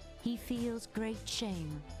 He feels great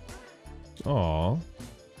shame. Aw.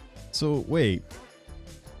 So, wait.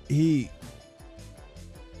 He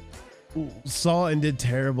saw and did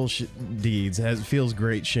terrible deeds, feels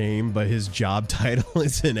great shame, but his job title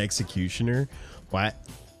is an executioner? What?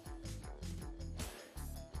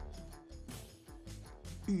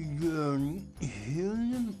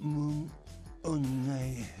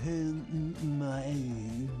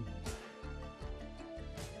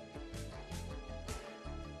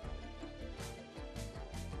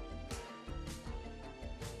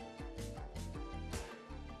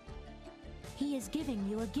 He is giving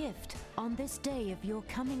you a gift on this day of your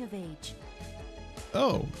coming of age.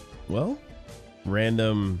 Oh, well,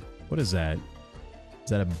 random. What is that?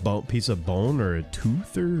 Is that a piece of bone or a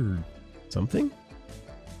tooth or something?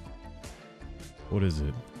 What is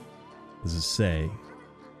it? Does it say?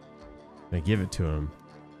 I give it to him.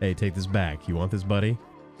 Hey, take this back. You want this, buddy?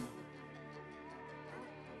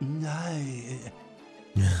 No.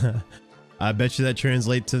 I bet you that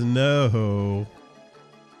translates to no.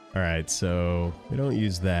 All right, so we don't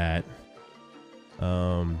use that.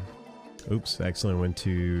 Oops, I accidentally went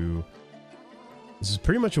to... This is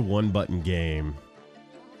pretty much a one-button game.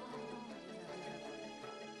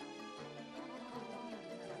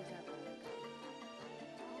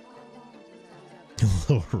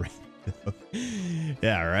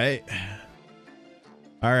 Yeah, right.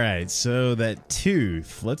 All right, so that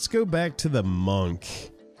tooth. Let's go back to the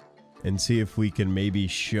monk and see if we can maybe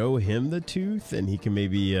show him the tooth and he can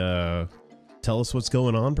maybe tell us what's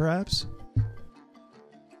going on, perhaps.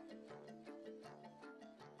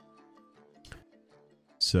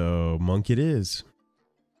 So, monk it is.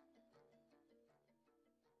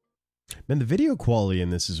 Man, the video quality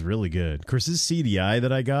in this is really good. Of course, this CDI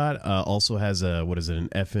that I got also has a, what is it, an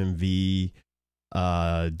FMV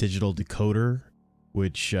digital decoder,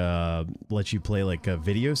 which lets you play like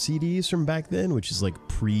video CDs from back then, which is like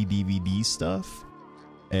pre-DVD stuff.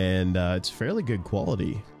 And it's fairly good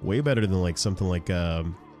quality. Way better than like something like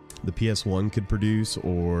the PS1 could produce,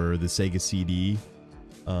 or the Sega CD.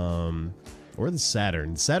 Or the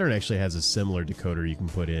Saturn. Saturn actually has a similar decoder you can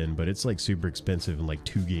put in, but it's like super expensive and like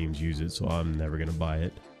 2 games use it, so I'm never gonna buy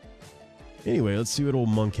it. Anyway, let's see what old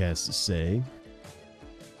monk has to say.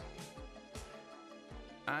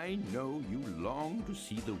 I know you long to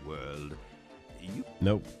see the world.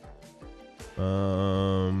 Nope.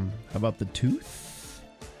 How about the tooth?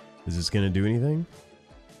 Is this gonna do anything?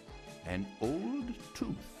 An old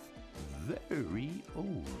tooth. Very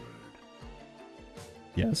old.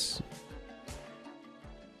 Yes.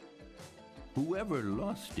 Whoever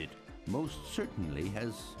lost it most certainly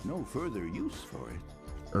has no further use for it.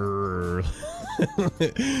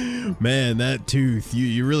 Man, that tooth,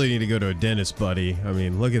 you really need to go to a dentist, buddy. I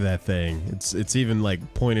mean, look at that thing. It's even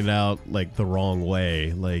like pointed out like the wrong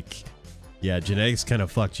way. Like, yeah, genetics kind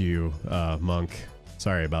of fucked you, monk.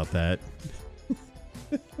 Sorry about that.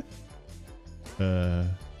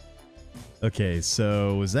 Okay,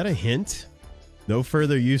 so was that a hint? No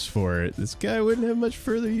further use for it. This guy wouldn't have much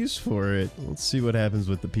further use for it. Let's see what happens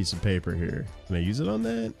with the piece of paper here. Can I use it on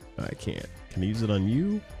that? No, I can't. Can I use it on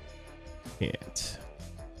you? Can't.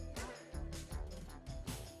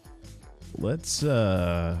 Let's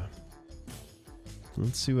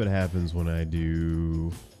see what happens when I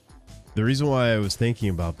do... The reason why I was thinking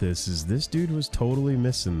about this is this dude was totally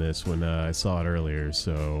missing this when I saw it earlier,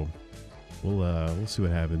 so we'll see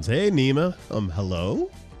what happens. Hey, Nima. Hello?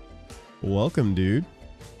 Welcome, dude.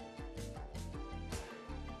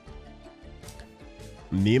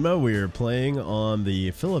 Nima, we're playing on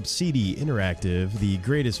the Philips CD Interactive, the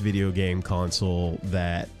greatest video game console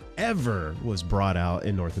that ever was brought out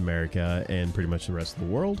in North America and pretty much the rest of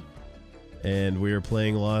the world. And we are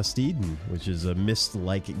playing Lost Eden, which is a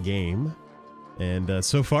Myst-like game. And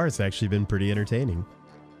so far, it's actually been pretty entertaining.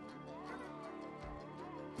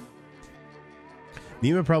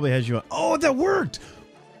 Nima probably has you on. Oh, that worked!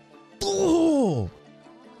 Oh!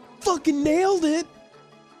 Fucking nailed it!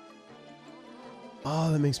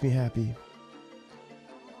 Oh, that makes me happy.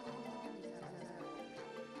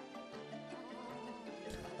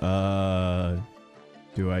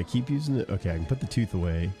 Do I keep using it? Okay, I can put the tooth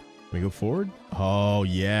away. Can we go forward? Oh,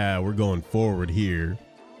 yeah, we're going forward here.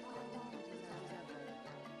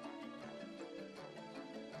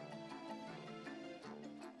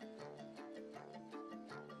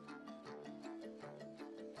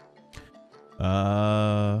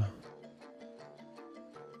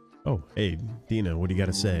 Oh, hey, Dina, what do you got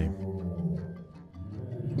to say?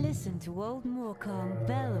 Listen to old Moorkong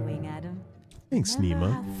bellowing at him. Thanks, Remember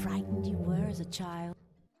Nima. how frightened you were as a child?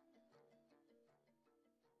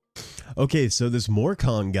 Okay, so this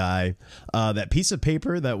Moorkong guy, that piece of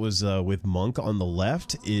paper that was with Monk on the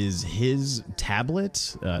left is his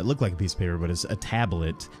tablet. It looked like a piece of paper, but it's a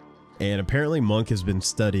tablet. And apparently Monk has been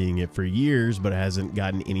studying it for years, but hasn't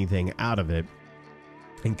gotten anything out of it.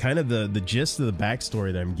 And kind of the gist of the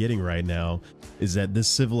backstory that I'm getting right now is that this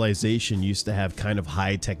civilization used to have kind of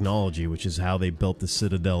high technology, which is how they built the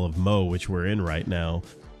Citadel of Mo, which we're in right now.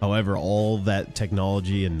 However, all that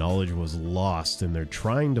technology and knowledge was lost, and they're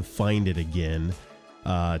trying to find it again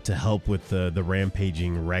to help with the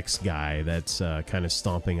rampaging Rex guy that's kind of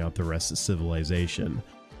stomping out the rest of civilization.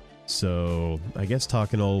 So I guess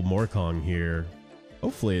talking to old Moorkong here,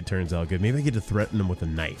 hopefully it turns out good. Maybe I get to threaten him with a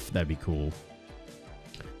knife. That'd be cool.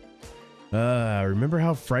 Remember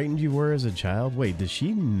how frightened you were as a child? Wait, does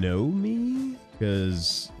she know me?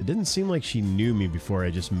 Because it didn't seem like she knew me before I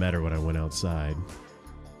just met her when I went outside.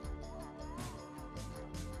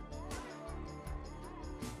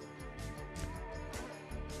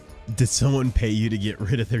 Did someone pay you to get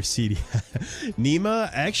rid of their CD? Nima,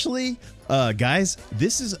 actually, guys,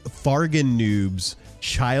 this is Fargan Noob's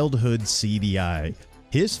childhood CDI.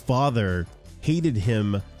 His father hated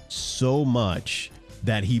him so much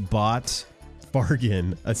that he bought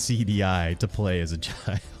Fargan a CDI to play as a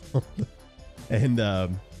child. And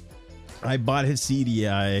I bought his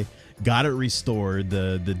CDI, got it restored.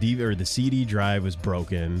 The CD drive was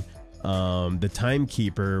broken. The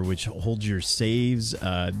timekeeper, which holds your saves,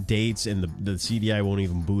 dates, and the CDI won't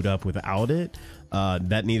even boot up without it.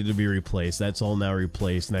 That needed to be replaced. That's all now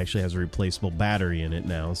replaced and actually has a replaceable battery in it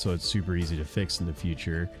now, so it's super easy to fix in the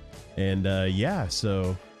future. And yeah,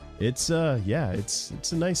 so it's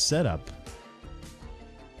it's a nice setup.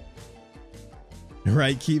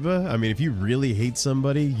 Right, Kiba? I mean, if you really hate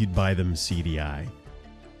somebody, you'd buy them CDI.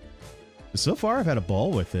 So far, I've had a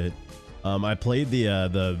ball with it. I played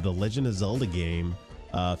the Legend of Zelda game,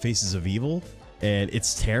 Faces of Evil, and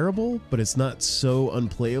it's terrible, but it's not so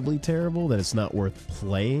unplayably terrible that it's not worth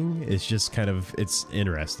playing. It's just kind of, it's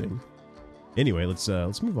interesting. Anyway, let's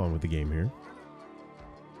move on with the game here.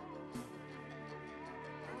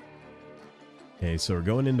 Okay, so we're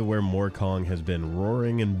going into where Moorkong has been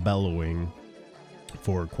roaring and bellowing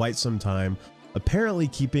for quite some time, apparently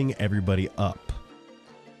keeping everybody up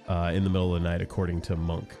in the middle of the night, according to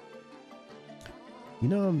Monk. You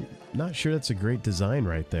know, I'm not sure that's a great design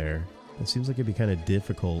right there. It seems like it'd be kind of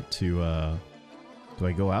difficult to, do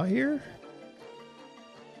I go out here?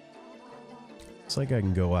 It's like I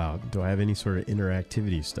can go out. Do I have any sort of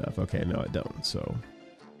interactivity stuff? Okay, no, I don't, so.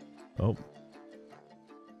 Oh.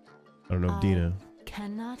 I don't know if Dina.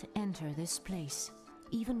 Cannot enter this place.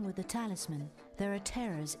 Even with the talisman, there are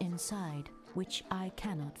terrors inside, which I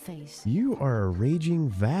cannot face. You are a raging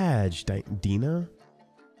vag, Dina.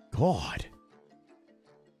 God.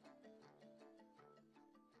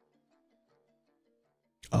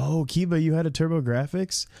 Oh, Kiba, you had a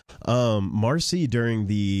TurboGrafx? Marcy, during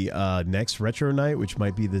the next Retro Night, which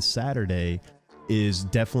might be this Saturday, is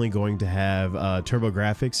definitely going to have a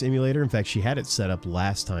TurboGrafx emulator. In fact, she had it set up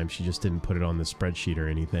last time. She just didn't put it on the spreadsheet or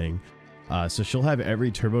anything. So she'll have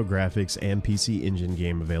every TurboGrafx and PC Engine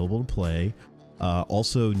game available to play.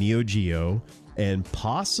 Also Neo Geo, and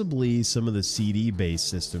possibly some of the CD-based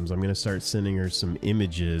systems. I'm going to start sending her some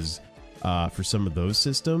images for some of those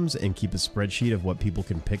systems and keep a spreadsheet of what people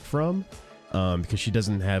can pick from, because she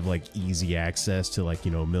doesn't have like easy access to, like,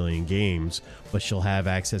 you know, a million games, but she'll have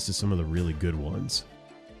access to some of the really good ones.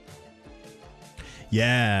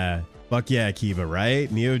 Yeah, fuck yeah, Kiva, right?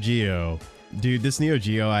 Neo Geo. Dude, this Neo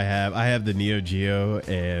Geo I have the Neo Geo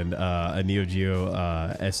and a Neo Geo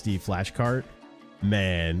SD flash cart.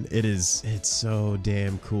 Man, it's so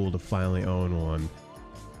damn cool to finally own one.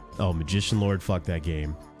 Oh, Magician Lord, fuck that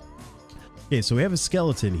game. Okay, so we have a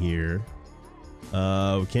skeleton here.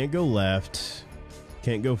 We can't go left.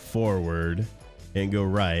 Can't go forward. Can't go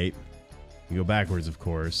right. You go backwards, of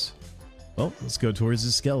course. Well, let's go towards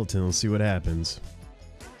the skeleton. Let's see what happens.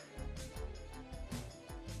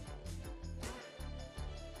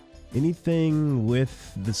 Anything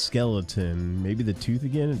with the skeleton? Maybe the tooth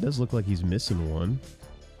again? It does look like he's missing one.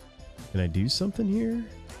 Can I do something here?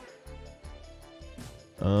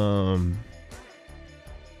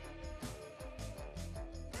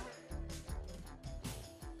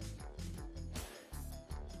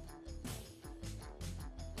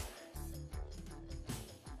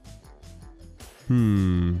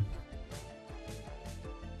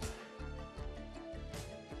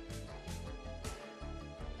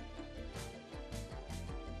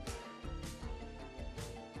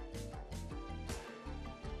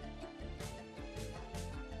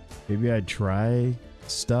 Maybe I'd try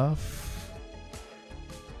stuff.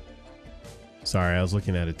 Sorry, I was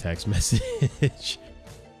looking at a text message.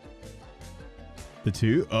 The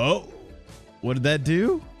two? Oh, what did that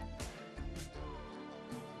do?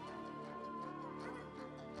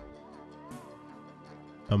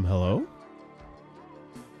 Hello?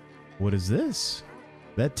 What is this?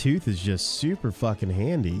 That tooth is just super fucking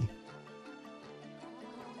handy.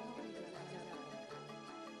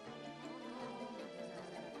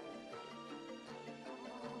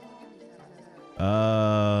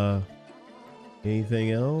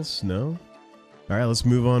 Anything else? No? Alright, let's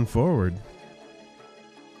move on forward.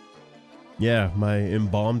 Yeah, my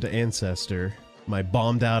embalmed ancestor. My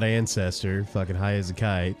bombed out ancestor. Fucking high as a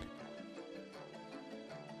kite.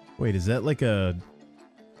 Wait, is that like a...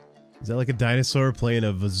 Is that like a dinosaur playing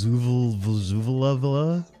a Vazuvala?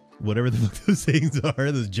 Whatever the fuck those things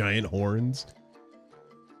are, those giant horns.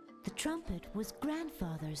 The trumpet was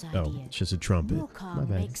grandfather's idea. Oh, it's just a trumpet. Murkong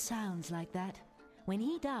makes sounds like that. When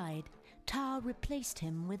he died, Tao replaced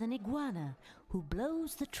him with an iguana who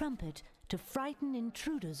blows the trumpet to frighten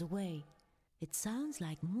intruders away. It sounds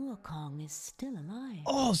like Murkong is still alive.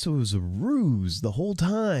 Oh, so it was a ruse the whole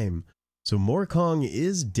time. So Murkong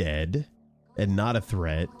is dead and not a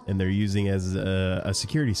threat, and they're using it as a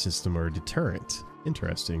security system or a deterrent.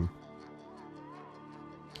 Interesting.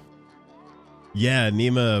 Yeah,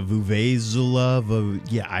 Nima Vuvezula.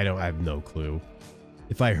 Yeah, I have no clue.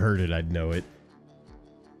 If I heard it, I'd know it.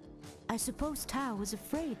 I suppose Tao was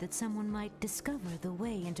afraid that someone might discover the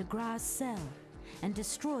way into Gra's cell and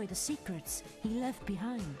destroy the secrets he left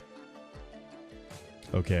behind.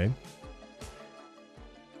 Okay.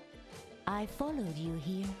 I followed you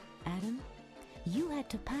here, Adam. You had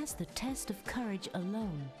to pass the test of courage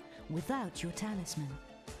alone, without your talisman.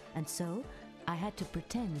 And so, I had to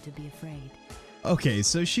pretend to be afraid. Okay,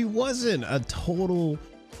 so she wasn't a total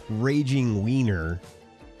raging wiener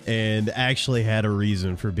and actually had a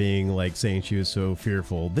reason for being, like, saying she was so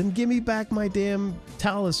fearful. Then give me back my damn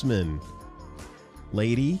talisman,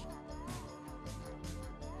 lady.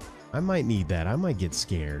 I might need that. I might get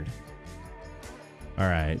scared.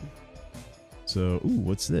 Alright. So, ooh,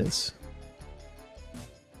 what's this?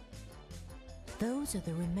 Those are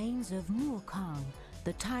the remains of Murkong,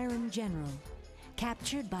 the Tyrant General,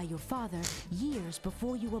 captured by your father years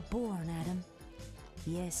before you were born, Adam.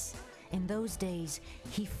 Yes, in those days,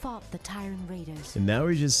 he fought the Tyrant Raiders. And now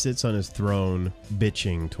he just sits on his throne,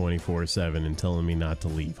 bitching 24/7 and telling me not to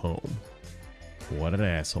leave home. What an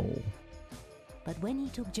asshole. But when he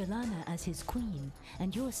took Jelana as his queen,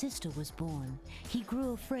 and your sister was born, he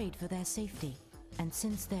grew afraid for their safety. And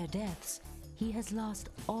since their deaths, he has lost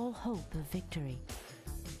all hope of victory.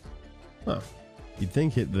 Huh. You'd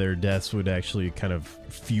think their deaths would actually kind of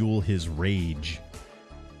fuel his rage.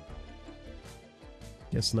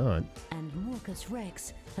 Guess not. And Murkus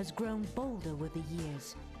Rex has grown bolder with the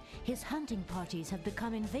years. His hunting parties have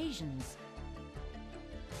become invasions.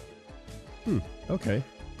 Okay.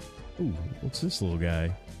 Ooh, what's this little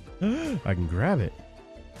guy? I can grab it.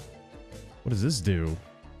 What does this do?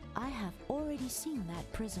 I have already seen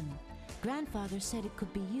that prism. Grandfather said it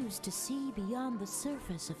could be used to see beyond the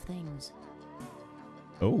surface of things.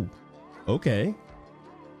 Oh, okay.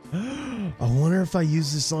 I wonder if I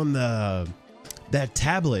use this on that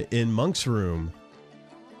tablet in Monk's room.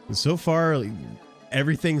 So far,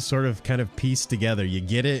 everything's sort of kind of pieced together. You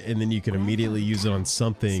get it, and then you can immediately use it on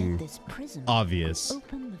something this prism obvious.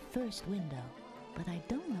 Open the first window, but I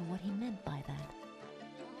don't know what he meant by that.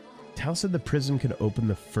 Tao said the prism could open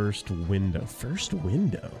the first window. First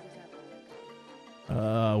window?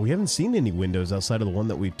 We haven't seen any windows outside of the one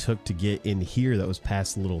that we took to get in here that was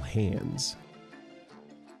past the little hands.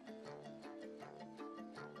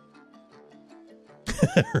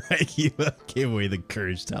 Right? You gave away the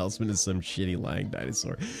courage talisman to some shitty lying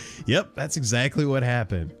dinosaur. Yep, that's exactly what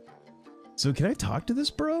happened. So can I talk to this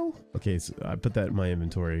bro? Okay, so I put that in my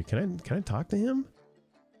inventory. Can I talk to him?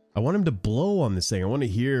 I want him to blow on this thing. I want to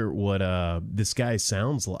hear what this guy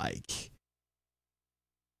sounds like.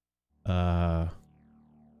 Can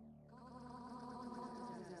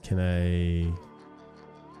I...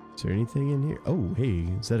 Is there anything in here? Oh, hey,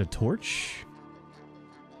 is that a torch?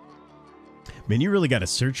 Man, you really got to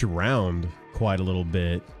search around quite a little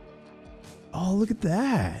bit. Oh, look at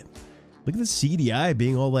that. Look at the CDI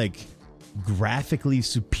being all like graphically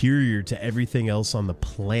superior to everything else on the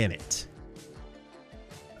planet.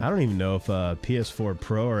 I don't even know if PS4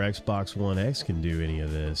 Pro or Xbox One X can do any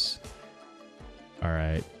of this. All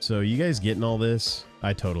right, so you guys getting all this?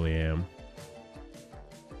 I totally am.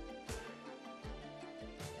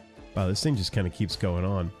 Wow, this thing just kind of keeps going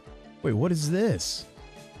on. Wait, what is this?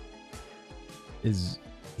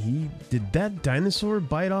 Did that dinosaur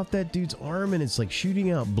bite off that dude's arm and it's like shooting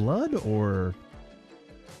out blood, or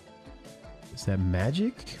is that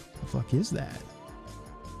magic? What the fuck is that?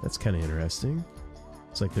 That's kind of interesting.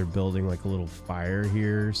 It's like they're building like a little fire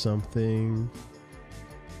here or something.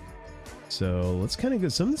 So let's kind of go.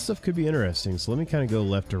 Some of this stuff could be interesting. So let me kind of go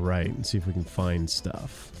left to right and see if we can find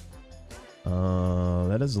stuff.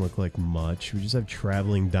 That doesn't look like much. We just have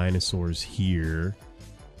traveling dinosaurs here.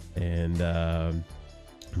 And that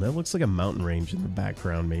looks like a mountain range in the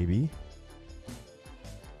background, maybe.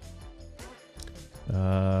 We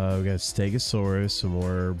got Stegosaurus, some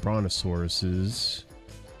more Brontosauruses.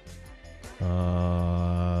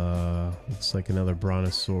 Looks like another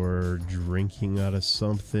Brontosaur drinking out of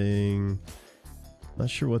something. Not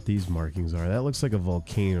sure what these markings are. That looks like a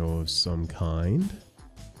volcano of some kind.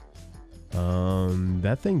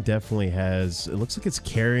 That thing definitely has, it looks like it's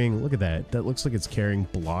carrying, look at that. That looks like it's carrying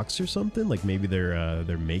blocks or something. Like maybe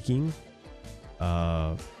they're making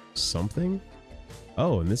something.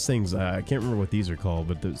 Oh, and this thing's, I can't remember what these are called,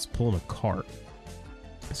 but it's pulling a cart.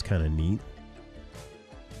 It's kind of neat.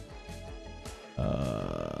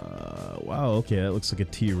 Wow, okay, that looks like a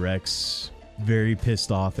T-Rex. Very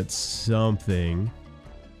pissed off at something.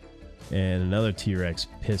 And another T-Rex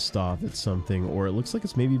pissed off at something, or it looks like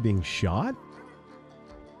it's maybe being shot.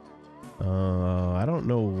 I don't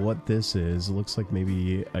know what this is. It looks like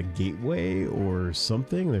maybe a gateway or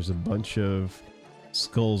something. There's a bunch of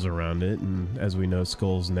skulls around it, and as we know,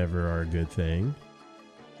 skulls never are a good thing.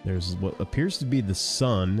 There's what appears to be the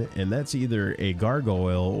sun, and that's either a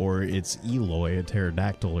gargoyle or it's Eloy, a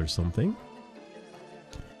pterodactyl or something.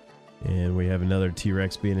 And we have another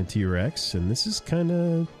T-Rex being a T-Rex, and this is kind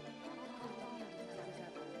of...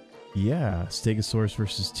 Yeah, Stegosaurus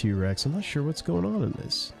versus T-Rex. I'm not sure what's going on in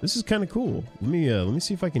this. This is kind of cool. Let me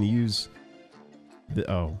see if I can use the...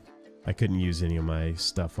 Oh, I couldn't use any of my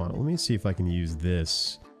stuff on it. Let me see if I can use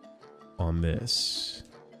this on this.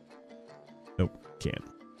 Nope, can't.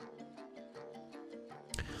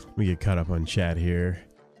 Let me get caught up on chat here.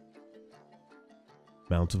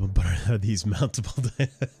 Mountable, but are these mountable?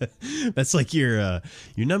 That's like your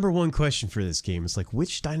number one question for this game. It's like,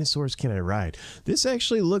 which dinosaurs can I ride? This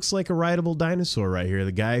actually looks like a rideable dinosaur right here.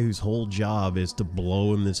 The guy whose whole job is to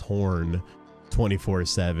blow in this horn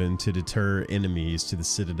 24/7 to deter enemies to the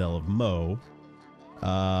Citadel of Mo.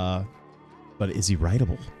 But is he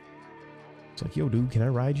rideable? It's like, yo, dude, can I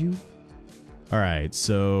ride you? All right,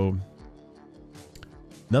 so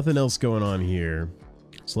nothing else going on here.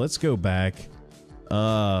 So let's go back.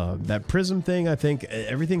 That prism thing, I think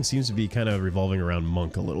everything seems to be kind of revolving around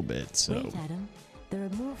Monk a little bit, so... Wait, Adam. There are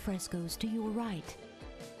more frescoes to your right.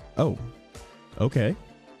 Oh, okay.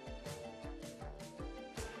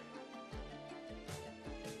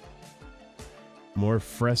 More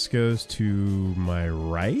frescoes to my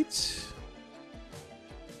right?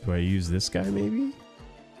 Do I use this guy, maybe?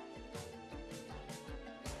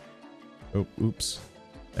 Oh, oops.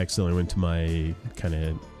 Accidentally went to my kind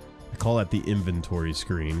of... I call that the inventory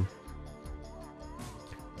screen.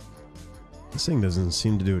 This thing doesn't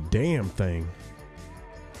seem to do a damn thing.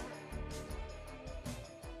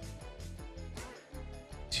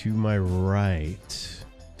 To my right.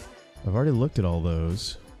 I've already looked at all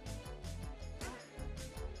those.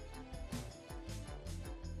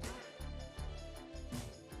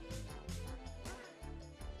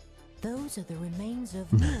 Those are the remains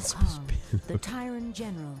of Myst-like, the tyrant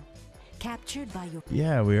general, captured by your...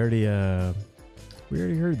 Yeah, we already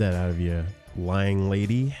heard that out of you, lying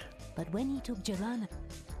lady. But when he took Jelana...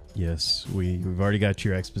 Yes, we've already got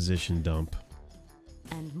your exposition dump.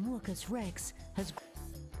 And Murcus Rex has...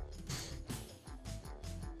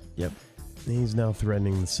 Yep. He's now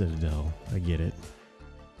threatening the Citadel. I get it.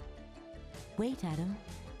 Wait, Adam.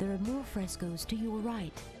 There are more frescoes to your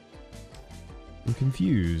right. I'm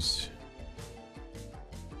confused.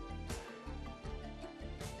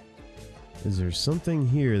 Is there something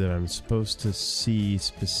here that I'm supposed to see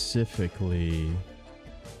specifically?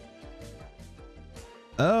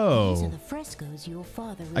 Oh. These are the frescoes your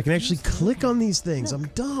father I can actually refused to click look on at. these things. Look, I'm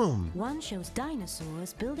dumb. one shows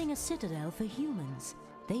dinosaurs building a citadel for humans.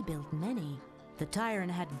 They built many. The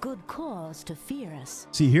Tyrant had good cause to fear us.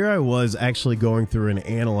 See, here I was actually going through and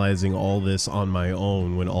analyzing all this on my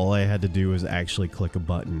own when all I had to do was actually click a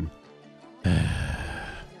button.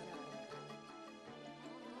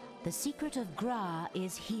 The secret of Gra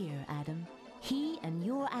is here, Adam. He and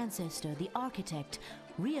your ancestor, the architect,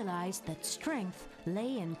 realized that strength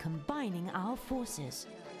lay in combining our forces.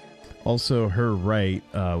 Also, her right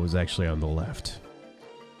was actually on the left.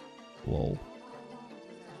 Lol.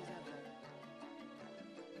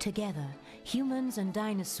 Together, humans and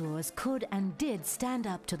dinosaurs could and did stand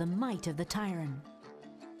up to the might of the Tyrant.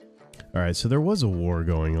 Alright, so there was a war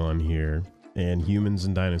going on here, and humans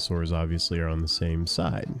and dinosaurs obviously are on the same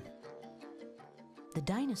side. The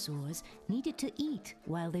dinosaurs needed to eat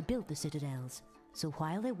while they built the citadels, so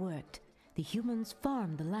while they worked, the humans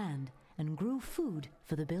farmed the land and grew food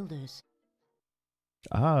for the builders.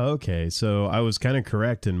 Ah, okay, so I was kind of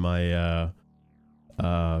correct in my,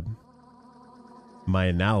 my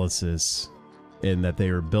analysis in that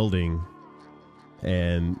they were building,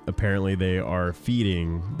 and apparently they are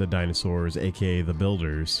feeding the dinosaurs, aka the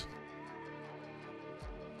builders.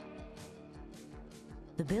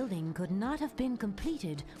 The building could not have been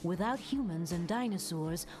completed without humans and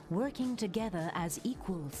dinosaurs working together as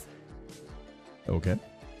equals. Okay.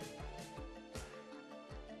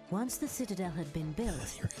 Once the citadel had been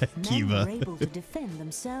built, men Kiva. were able to defend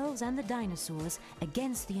themselves and the dinosaurs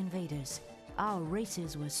against the invaders. Our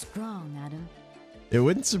races were strong, Adam. It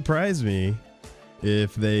wouldn't surprise me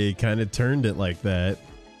if they kind of turned it like that.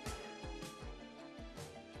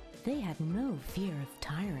 They had no fear of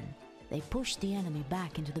Tyrant. They pushed the enemy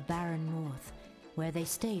back into the barren north, where they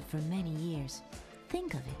stayed for many years.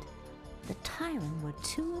 Think of it. The Tyrant were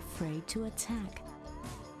too afraid to attack.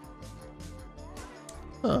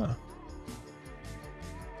 Huh.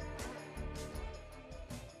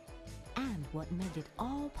 And what made it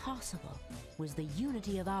all possible was the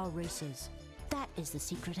unity of our races. That is the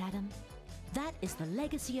secret, Adam. That is the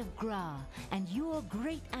legacy of Gra and your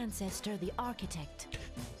great ancestor, the architect.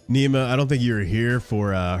 Nima, I don't think you were here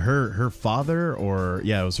for her father, or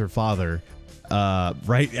yeah, it was her father.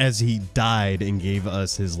 Right as he died and gave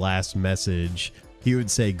us his last message, he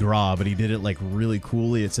would say Gra, but he did it like really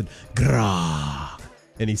coolly. It said Gra,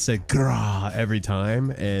 and he said Gra every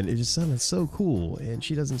time, and it just sounded so cool. And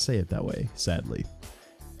she doesn't say it that way, sadly.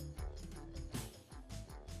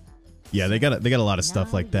 Yeah, they got a lot of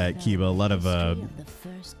stuff like that, Kiva. A lot of the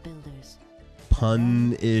first builders.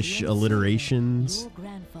 pun-ish alliterations. Your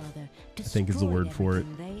grandfather I think is the word destroyed for it.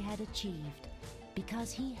 everything they had achieved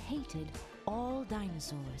because he hated all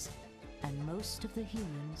dinosaurs and most of the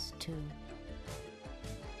humans too.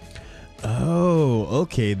 Oh,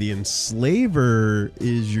 okay. The enslaver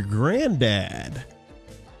is your granddad.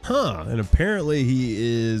 Huh. And apparently he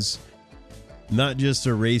is not just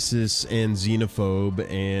a racist and xenophobe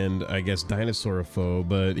and I guess dinosaurophobe,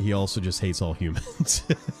 but he also just hates all humans.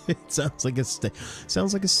 It sounds like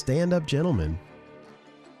a stand-up gentleman.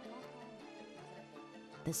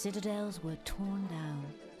 The citadels were torn down.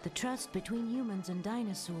 The trust between humans and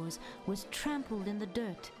dinosaurs was trampled in the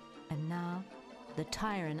dirt. And now, the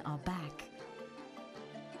Tyrant are back.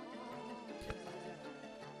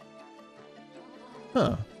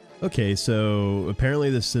 Huh. Okay, so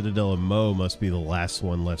apparently the Citadel of Mo must be the last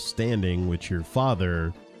one left standing, which your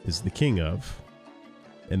father is the king of.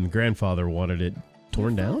 And the grandfather wanted it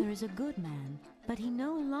torn Your down? father is a good man, but he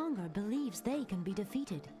no longer believes they can be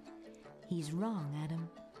defeated. He's wrong, Adam.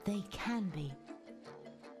 They can be.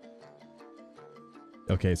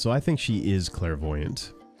 Okay, so I think she is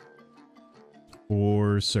clairvoyant.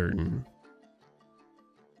 For certain.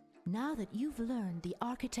 Now that you've learned the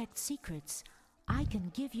architect's secrets, I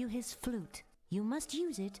can give you his flute. You must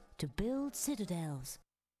use it to build citadels.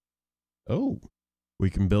 Oh, we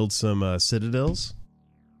can build some citadels?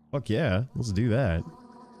 Fuck yeah, let's do that.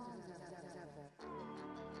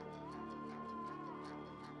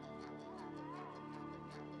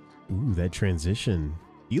 Ooh, that transition.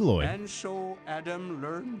 Eloy. And so Adam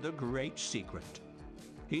learned the great secret.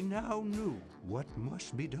 He now knew what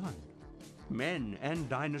must be done. Men and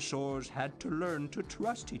dinosaurs had to learn to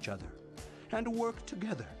trust each other and work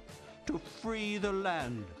together to free the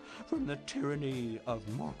land from the tyranny of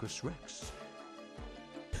Marcus Rex.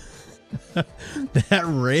 That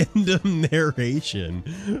random narration.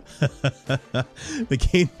 The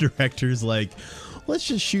game director's like, let's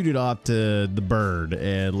just shoot it off to the bird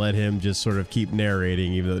and let him just sort of keep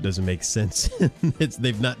narrating, even though it doesn't make sense.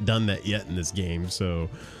 They've not done that yet in this game, so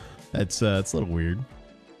it's a little weird.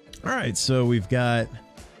 All right, so we've got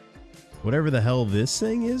whatever the hell this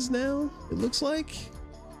thing is now, it looks like.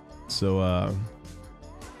 So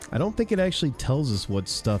I don't think it actually tells us what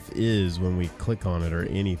stuff is when we click on it or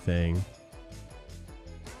anything.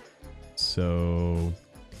 So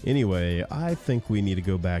anyway, I think we need to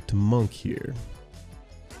go back to Monk here.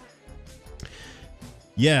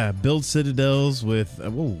 Yeah, build citadels with...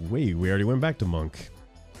 whoa, wait, we already went back to Monk.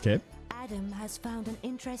 Okay. Adam has found an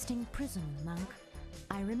interesting prism, Monk.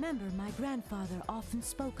 I remember my grandfather often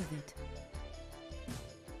spoke of it.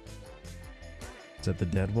 Is that the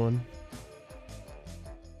dead one?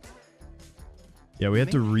 Yeah, we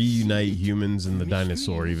have to reunite humans and the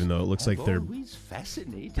dinosaur, even though it looks like they're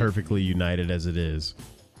perfectly united as it is.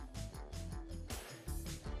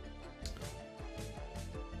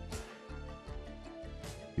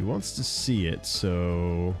 He wants to see it,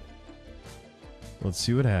 so let's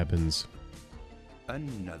see what happens.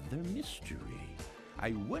 Another mystery.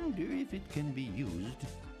 I wonder if it can be used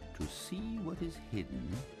to see what is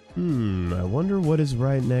hidden. I wonder what is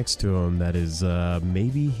right next to him that is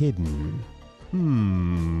maybe hidden.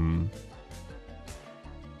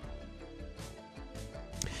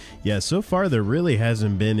 Yeah, so far there really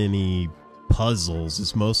hasn't been any puzzles.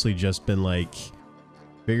 It's mostly just been like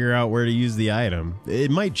figure out where to use the item.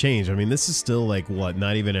 It might change. I mean, this is still like what,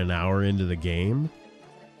 not even an hour into the game.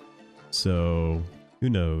 So, who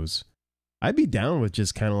knows? I'd be down with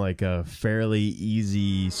just kind of like a fairly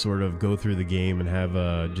easy sort of go through the game and have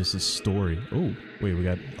just a story. Oh, wait, we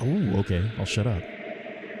got... Oh, okay. I'll shut up.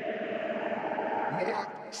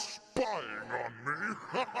 Spying on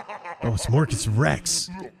me? Oh, it's Marcus Rex.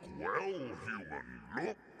 Look well, human,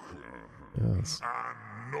 look. Yes.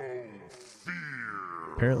 And no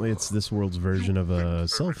fear. Apparently it's this world's version of a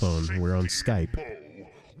cell phone. We're on Skype.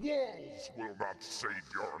 Walls will not save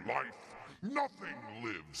your life. Nothing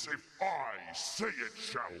lives if I say it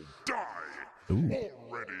shall die. Ooh.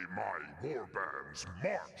 Already my warbands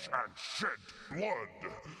march and shed blood.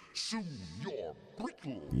 Soon your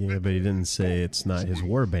brittle... Yeah, but he didn't say it's not his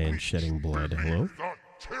warband shedding blood. Hello? The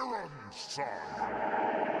Tyrant's son.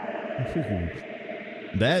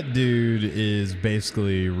 That dude is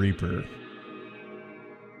basically Reaper.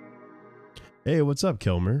 Hey, what's up,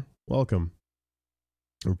 Kilmer? Welcome.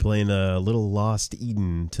 We're playing a little Lost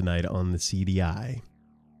Eden tonight on the CDI.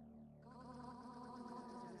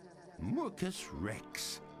 Marcus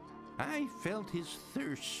Rex. I felt his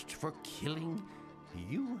thirst for killing.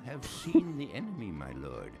 You have seen the enemy, my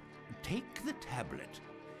lord. Take the tablet.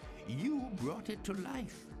 You brought it to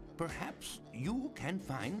life. Perhaps you can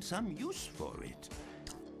find some use for it.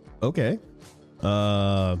 Okay.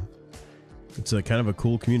 It's a kind of a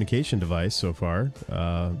cool communication device so far.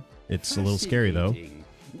 It's a little scary, though.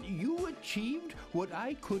 You achieved what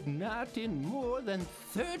I could not in more than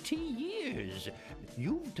 30 years.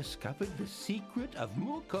 You've discovered the secret of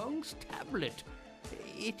Mukong's tablet.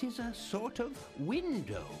 It is a sort of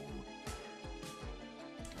window.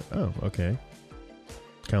 Oh, okay.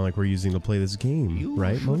 Kind of like we're using to play this game,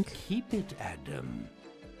 right, Monk? Keep it, Adam.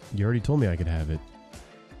 You already told me I could have it.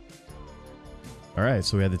 Alright,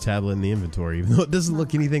 so we had the tablet in the inventory, even though it doesn't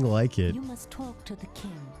look anything like it. You must talk to the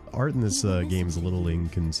king. Art in this game is a little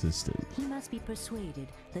inconsistent. He must be persuaded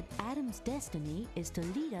that Adam's destiny is to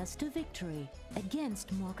lead us to victory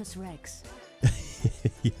against Marcus Rex.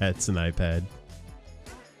 Yeah, it's an iPad.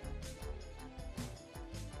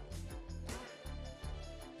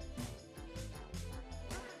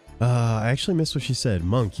 I actually missed what she said.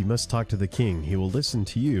 Monk, you must talk to the king. He will listen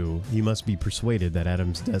to you. He must be persuaded that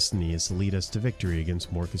Adam's destiny is to lead us to victory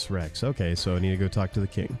against Marcus Rex. Okay, so I need to go talk to the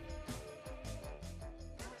king.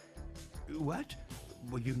 What?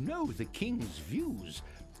 Well, you know the king's views.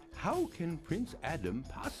 How can Prince Adam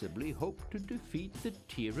possibly hope to defeat the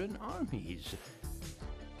Tyran armies?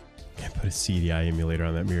 Can't put a CDI emulator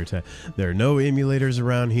on that mirror tab. There are no emulators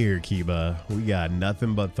around here, Kiba. We got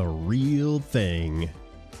nothing but the real thing.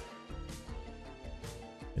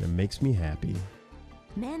 And it makes me happy.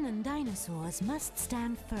 Men and dinosaurs must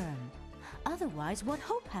stand firm. Otherwise, what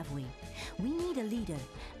hope have we? We need a leader,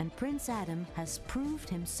 and Prince Adam has proved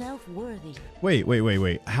himself worthy.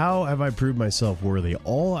 Wait. How have I proved myself worthy?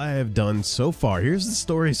 All I have done so far, here's the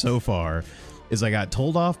story so far, is I got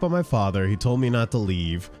told off by my father. He told me not to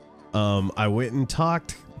leave. I went and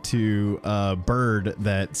talked to a bird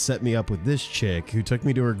that set me up with this chick who took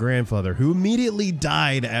me to her grandfather, who immediately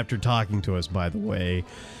died after talking to us, by the way.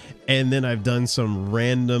 And then I've done some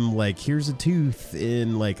random, like, here's a tooth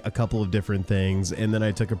in like a couple of different things. And then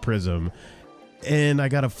I took a prism and I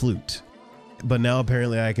got a flute. But now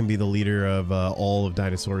apparently I can be the leader of all of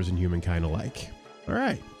dinosaurs and humankind alike. All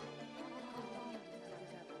right.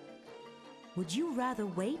 Would you rather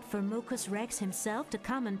wait for Mucus Rex himself to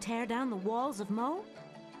come and tear down the walls of Mo?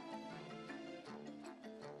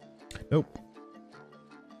 Nope.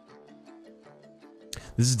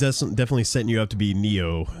 This is definitely setting you up to be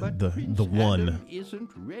Neo, But the Prince one. Adam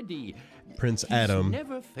isn't ready. Prince He's Adam.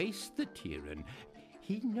 never faced the Tyrann.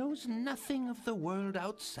 He knows nothing of the world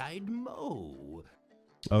outside Mo.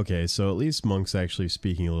 Okay, so at least Monk's actually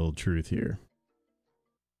speaking a little truth here.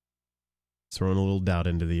 Throwing a little doubt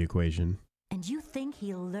into the equation. And you think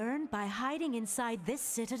he'll learn by hiding inside this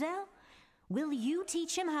citadel? Will you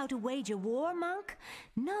teach him how to wage a war, Monk?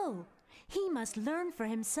 No, he must learn for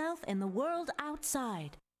himself in the world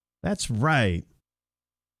outside. That's right.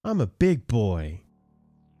 I'm a big boy.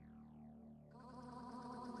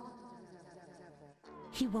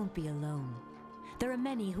 He won't be alone. There are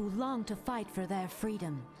many who long to fight for their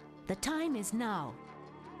freedom. The time is now.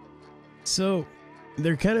 So,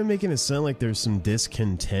 they're kind of making it sound like there's some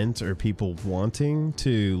discontent or people wanting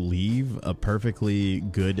to leave a perfectly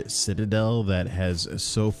good citadel that has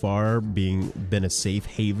so far been a safe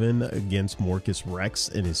haven against Morcus Rex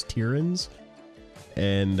and his Tyrans.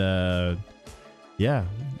 And, yeah,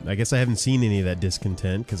 I guess I haven't seen any of that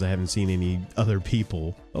discontent because I haven't seen any other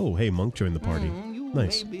people. Oh, hey, Monk joined the party. You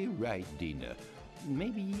Nice. may be right, Dina.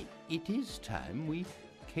 Maybe it is time we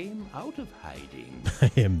came out of hiding. I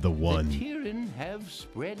am the one. The Tyrann have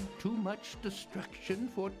spread too much destruction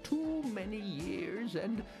for too many years,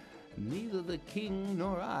 and neither the king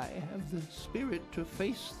nor I have the spirit to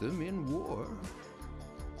face them in war.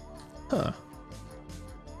 Huh.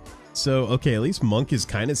 So, okay, at least Monk is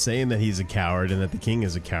kind of saying that he's a coward and that the king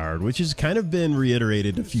is a coward, which has kind of been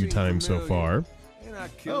reiterated a few times so far. And I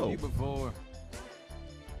killed you before.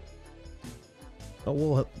 Oh,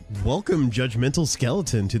 well, welcome, Judgmental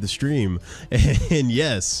Skeleton, to the stream. And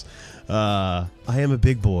yes, I am a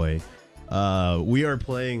big boy. We are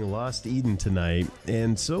playing Lost Eden tonight,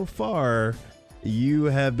 and so far, you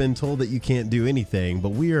have been told that you can't do anything, but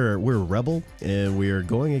we're a rebel, and we are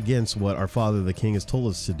going against what our father, the king, has told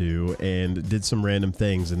us to do, and did some random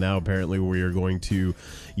things, and now apparently we are going to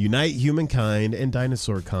unite humankind and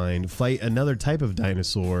dinosaur kind, fight another type of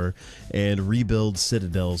dinosaur, and rebuild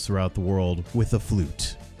citadels throughout the world with a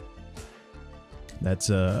flute. That's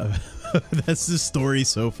that's the story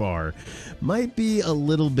so far. Might be a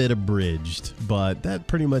little bit abridged, but that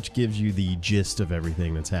pretty much gives you the gist of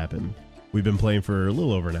everything that's happened. We've been playing for a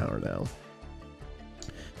little over an hour now.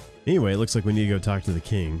 Anyway, it looks like we need to go talk to the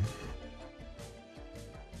king.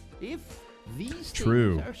 If these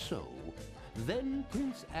True. things are so, then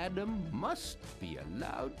Prince Adam must be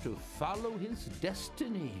allowed to follow his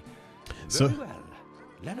destiny. Very well.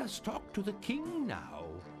 Let us talk to the king now.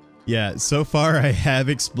 Yeah, so far I have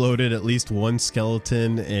exploded at least one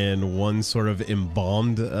skeleton and one sort of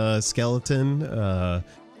embalmed skeleton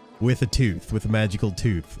with a tooth, with a magical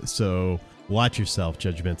tooth. So watch yourself,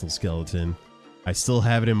 Judgmental Skeleton. I still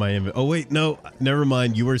have it in my inventory. Oh wait, no, never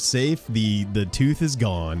mind. You are safe. The tooth is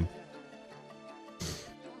gone.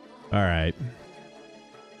 All right.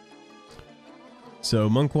 So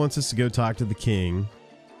Monk wants us to go talk to the king,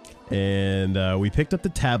 and we picked up the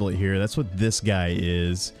tablet here. That's what this guy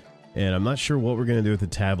is. And I'm not sure what we're going to do with the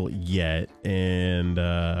tablet yet. And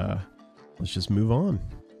let's just move on.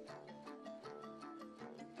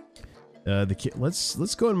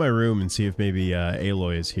 Let's go in my room and see if maybe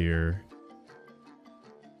Aloy is here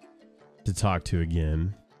to talk to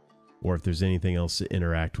again. Or if there's anything else to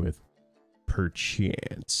interact with.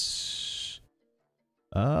 Perchance.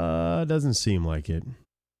 Doesn't seem like it.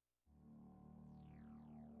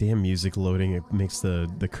 Damn music loading. It makes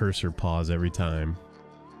the cursor pause every time.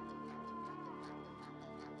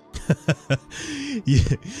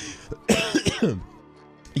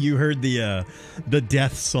 You heard the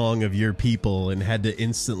death song of your people and had to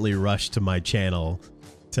instantly rush to my channel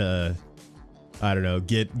to, I don't know,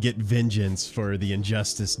 get vengeance for the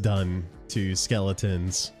injustice done to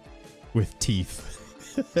skeletons with teeth.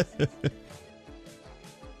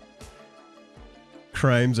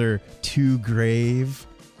 Crimes are too grave.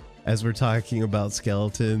 As we're talking about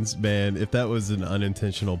skeletons, man, if that was an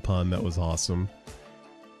unintentional pun, that was awesome.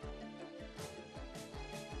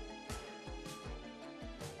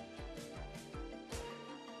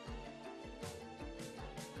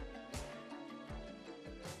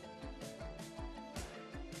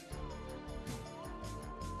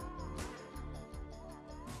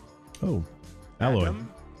 Oh, Alloy.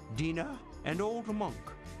 Adam, Dina, and old Monk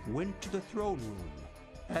went to the throne room.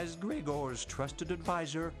 As Gregor's trusted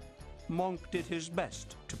advisor, Monk did his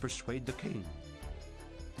best to persuade the king.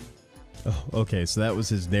 Oh, okay, so that was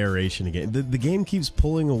his narration again. The game keeps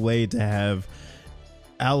pulling away to have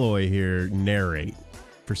Alloy here narrate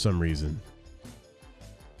for some reason.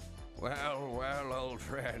 Well, well, old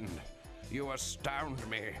friend, you astound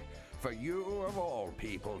me. For you of all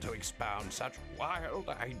people to expound such wild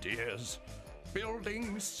ideas.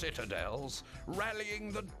 Building citadels,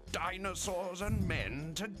 rallying the dinosaurs and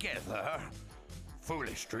men together.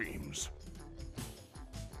 Foolish dreams.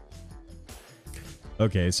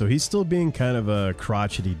 Okay, so he's still being kind of a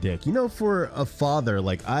crotchety dick. You know, for a father,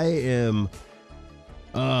 like, I am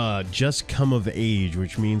just come of age,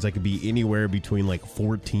 which means I could be anywhere between like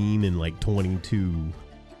 14 and like 22.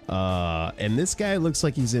 And this guy looks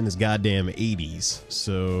like he's in his goddamn 80s.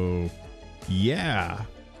 So, yeah.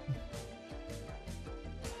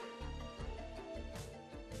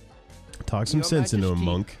 Talk some sense into him,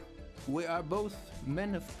 Monk. We are both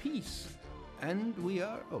men of peace, and we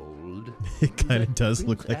are old. It kind of does Prince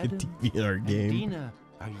look like Adam a DeviantArt game. and Dina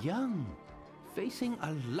are young, facing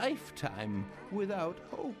a lifetime without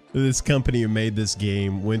hope. This company who made this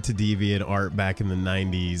game went to DeviantArt back in the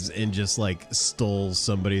 90s and just like stole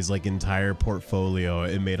somebody's like entire portfolio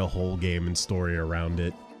and made a whole game and story around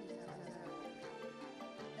it.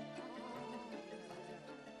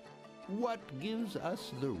 What gives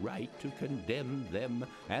us the right to condemn them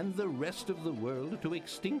and the rest of the world to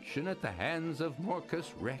extinction at the hands of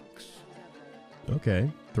Morcus Rex?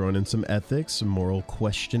 Okay, throwing in some ethics, some moral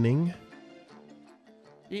questioning.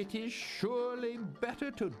 It is surely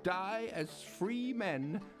better to die as free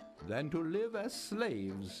men than to live as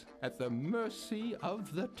slaves at the mercy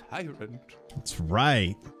of the tyrant. That's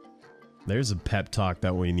right. There's a pep talk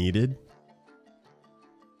that we needed.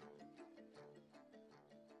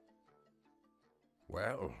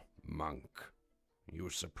 Well, Monk, you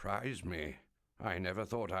surprise me. I never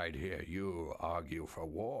thought I'd hear you argue for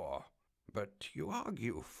war. But you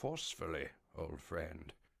argue forcefully, old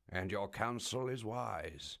friend, and your counsel is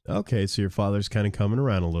wise. Okay, so your father's kind of coming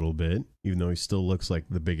around a little bit, even though he still looks like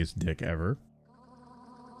the biggest dick ever.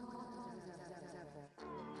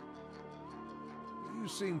 You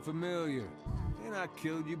seem familiar. Ain't I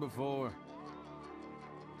killed you before?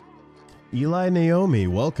 Eli Naomi,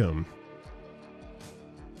 welcome.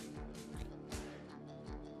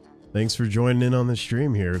 Thanks for joining in on the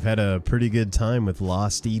stream here. We've had a pretty good time with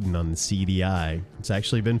Lost Eden on the CDI. It's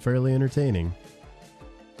actually been fairly entertaining.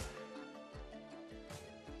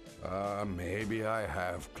 Maybe I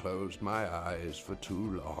have closed my eyes for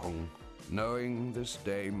too long, knowing this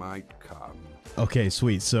day might come. Okay,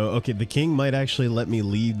 sweet. So, okay, the king might actually let me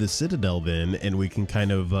leave the Citadel then, and we can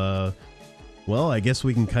kind of, well, I guess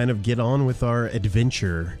we can kind of get on with our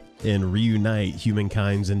adventure and reunite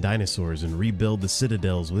humankinds and dinosaurs and rebuild the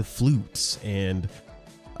citadels with flutes and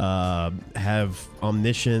have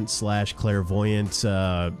omniscient / clairvoyant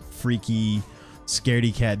freaky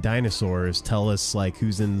scaredy cat dinosaurs tell us like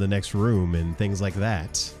who's in the next room and things like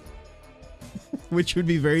that. Which would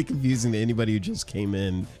be very confusing to anybody who just came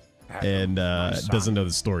in and doesn't know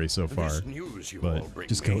the story so far. This news you but all bring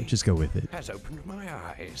just go with it. Has opened my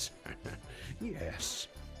eyes. Yes.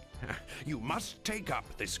 You must take up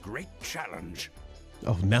this great challenge.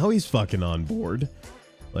 Oh, now he's fucking on board.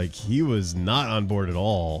 Like, he was not on board at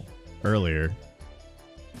all earlier.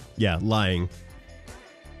 Yeah, lying.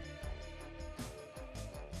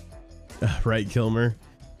 Right, Kilmer?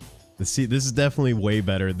 This is definitely way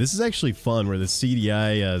better. This is actually fun, where the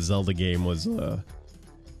CDI Zelda game was, it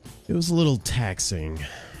was a little taxing.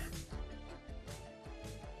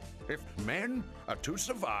 If men are to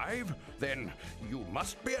survive, then you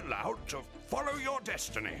must be allowed to follow your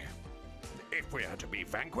destiny. If we are to be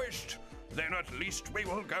vanquished, then at least we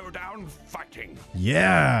will go down fighting.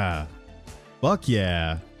 Yeah! Fuck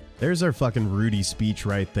yeah. There's our fucking Rudy speech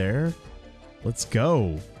right there. Let's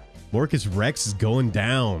go. Morcus Rex is going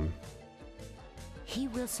down. He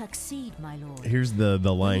will succeed, my lord. Here's the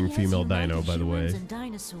lying female dino, by the way. And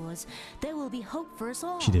dinosaurs, there will be hope for us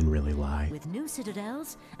all. She didn't really lie. With new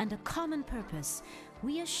citadels and a common purpose,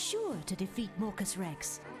 we are sure to defeat Morcus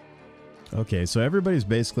Rex. Okay, so everybody's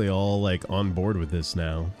basically all like on board with this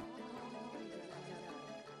now.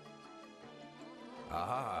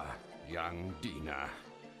 Ah, young Dina.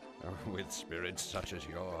 With spirits such as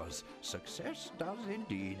yours, success does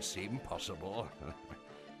indeed seem possible.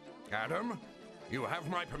 Adam, you have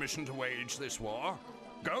my permission to wage this war.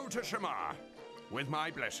 Go to Shamar with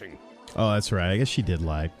my blessing. Oh, that's right. I guess she did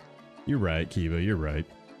lie. You're right, Kiva. You're right.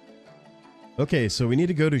 Okay, so we need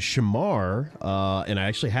to go to Shamar, and I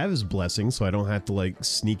actually have his blessing, so I don't have to like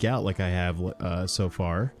sneak out like I have so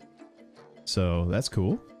far. So that's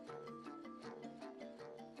cool.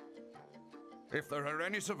 If there are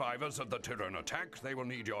any survivors of the Tyran attack, they will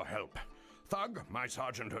need your help. Thug, my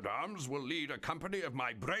sergeant-at-arms, will lead a company of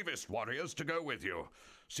my bravest warriors to go with you.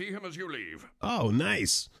 See him as you leave. Oh,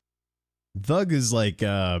 nice. Thug is like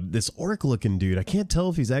this orc-looking dude. I can't tell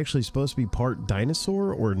if he's actually supposed to be part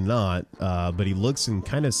dinosaur or not, but he looks and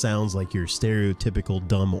kind of sounds like your stereotypical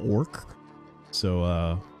dumb orc.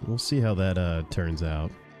 So we'll see how that turns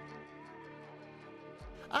out.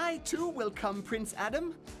 I too will come, Prince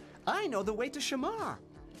Adam. I know the way to Shamar,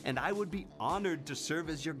 and I would be honored to serve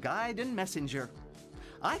as your guide and messenger.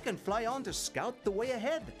 I can fly on to scout the way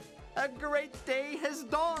ahead. A great day has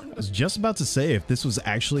dawned. I was just about to say, if this was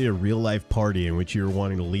actually a real-life party in which you were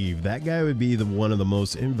wanting to leave, that guy would be one of the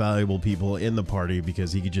most invaluable people in the party,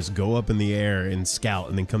 because he could just go up in the air and scout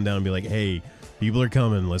and then come down and be like, hey, people are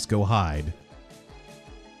coming, let's go hide.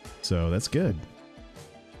 So that's good.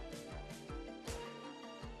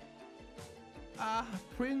 Ah,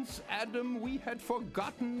 Prince Adam, we had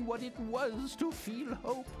forgotten what it was to feel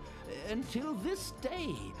hope until this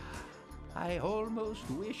day. I almost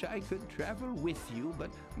wish I could travel with you, but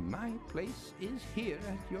my place is here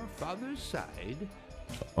at your father's side.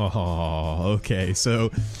 Oh, okay. So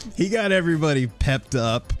he got everybody pepped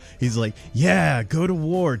up. He's like, yeah, go to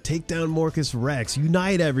war, take down Morcus Rex,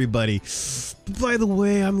 unite everybody. But by the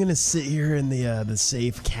way, I'm going to sit here in the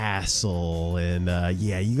safe castle, and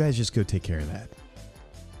yeah, you guys just go take care of that.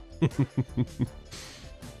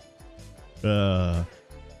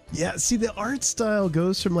 Yeah, see, the art style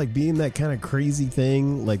goes from like being that kind of crazy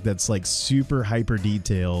thing, like that's like super hyper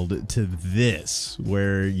detailed, to this,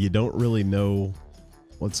 where you don't really know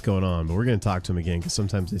what's going on. But we're going to talk to him again, because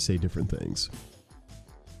sometimes they say different things.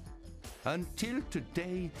 Until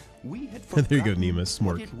today, we had forgotten there you go, Nima,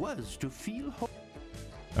 smork. what it was to feel hope.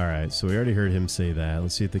 All right, so we already heard him say that.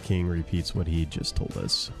 Let's see if the king repeats what he just told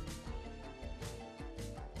us.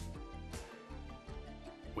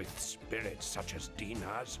 With spirits such as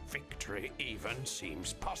Dina's, victory even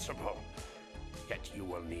seems possible. Yet you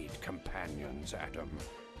will need companions, Adam.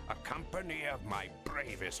 A company of my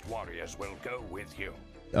bravest warriors will go with you.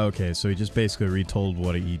 Okay, so he just basically retold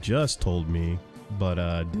what he just told me,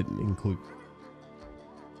 but didn't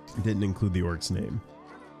include the orc's name.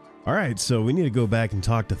 All right, so we need to go back and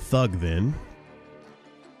talk to Thug then.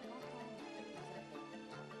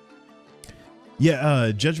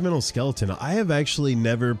 Yeah, Judgmental Skeleton. I have actually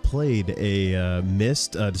never played a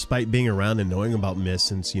Myst, despite being around and knowing about Myst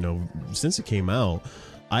since it came out.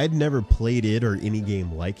 I had never played it or any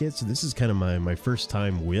game like it, so this is kind of my first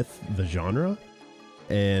time with the genre,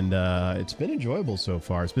 and it's been enjoyable so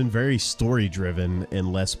far. It's been very story-driven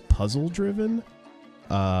and less puzzle-driven,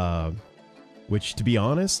 which, to be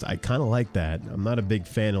honest, I kind of like that. I'm not a big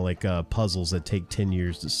fan of like puzzles that take 10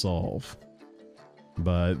 years to solve.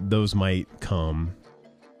 But those might come.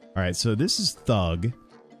 Alright, so this is Thug.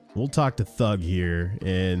 We'll talk to Thug here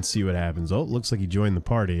and see what happens. Oh, it looks like he joined the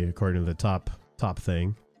party, according to the top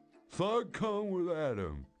thing. Thug come with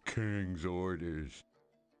Adam. King's orders.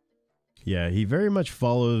 Yeah, he very much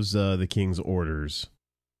follows the king's orders.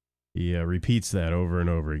 He repeats that over and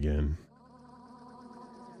over again.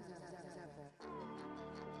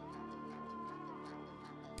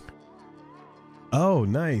 Oh,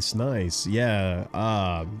 nice, nice. Yeah,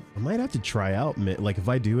 I might have to try out Myst. Like, if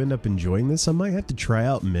I do end up enjoying this, I might have to try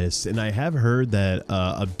out Myst. And I have heard that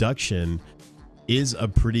Abduction is a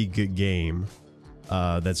pretty good game.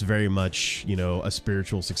 That's very much, a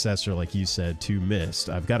spiritual successor, like you said, to Myst.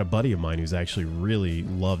 I've got a buddy of mine who's actually really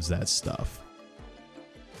loves that stuff.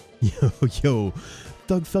 Yo,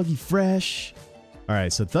 Thuggy Fresh. All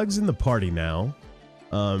right, so Thug's in the party now.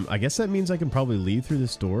 I guess that means I can probably leave through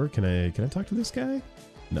this door. Can I talk to this guy?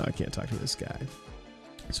 No, I can't talk to this guy.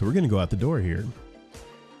 So we're gonna go out the door here.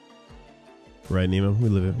 Right, Nemo? We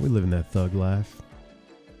live in that thug life.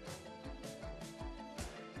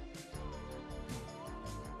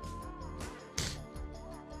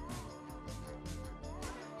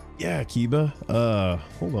 Yeah, Kiba.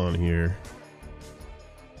 Hold on here.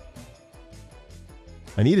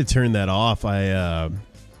 I need to turn that off. I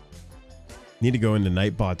need to go into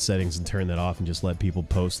Nightbot settings and turn that off and just let people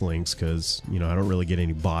post links, because, I don't really get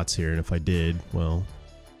any bots here. And if I did, well,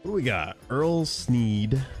 what do we got? Earl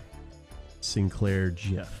Sneed, Sinclair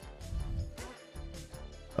Jeff.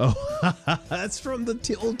 Oh, that's from the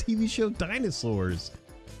old TV show Dinosaurs.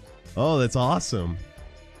 Oh, that's awesome.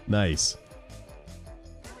 Nice.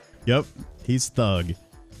 Yep, he's Thug.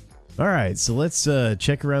 Alright, so let's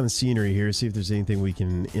check around the scenery here, see if there's anything we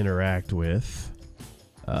can interact with.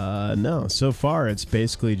 No, so far it's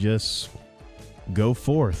basically just go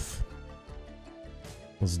forth.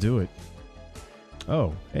 Let's do it.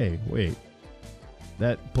 Oh, hey, wait.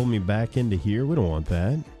 That pulled me back into here? We don't want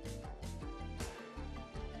that.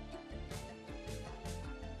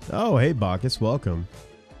 Oh, hey, Bacchus, welcome.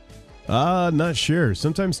 Not sure.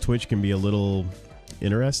 Sometimes Twitch can be a little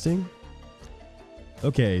interesting.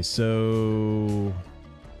 Okay, so...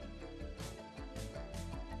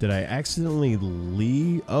 Did I accidentally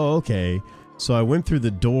leave? Oh, okay. So I went through the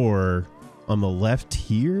door on the left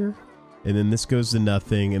here, and then this goes to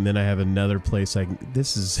nothing, and then I have another place I can...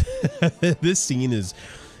 This is... this scene is...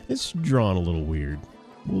 It's drawn a little weird.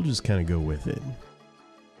 We'll just kind of go with it.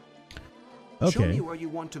 Okay. Show me where you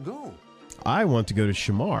want to go. I want to go to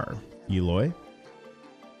Shamar, Eloy.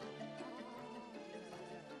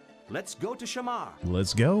 Let's go to Shamar.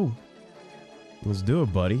 Let's go. Let's do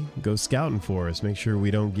it, buddy. Go scouting for us. Make sure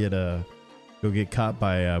we don't get caught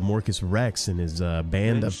by Morcus Rex and his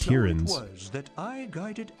band of Tyrants. So it was that I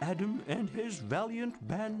guided Adam and his valiant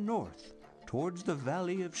band north towards the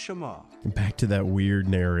valley of Shamar. Back to that weird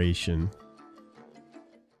narration.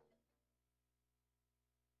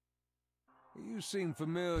 You seem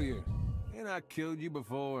familiar. Ain't I killed you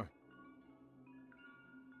before?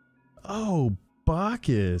 Oh,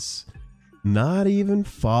 Bacchus. Not even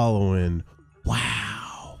following.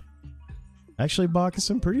 Wow. Actually, Bacchus,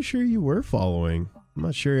 I'm pretty sure you were following. I'm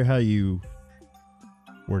not sure how you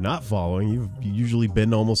were not following. You've usually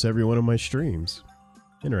been to almost every one of my streams.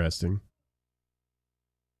 Interesting.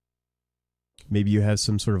 Maybe you have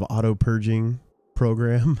some sort of auto-purging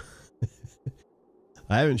program.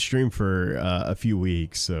 I haven't streamed for a few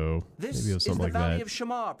weeks, so this maybe it was something like that. This is the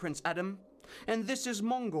Valley of Shamar, Prince Adam, and this is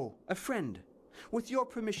Mongo, a friend. With your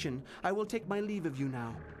permission, I will take my leave of you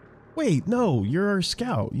now. Wait, no, you're our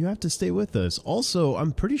scout. You have to stay with us. Also,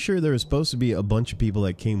 I'm pretty sure there was supposed to be a bunch of people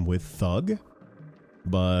that came with Thug,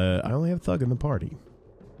 but I only have Thug in the party.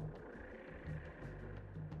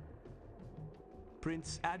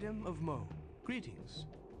 Prince Adam of Mo, greetings.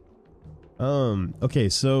 Okay,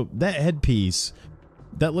 so that headpiece,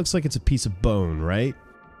 that looks like it's a piece of bone, right?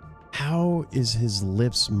 How is his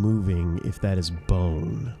lips moving if that is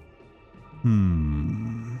bone?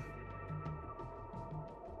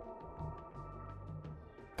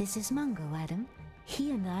 This is Mungo, Adam. He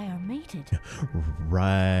and I are mated.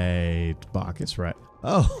 Right, Bacchus, right.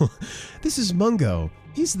 Oh, this is Mungo.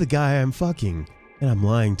 He's the guy I'm fucking, and I'm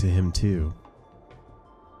lying to him too.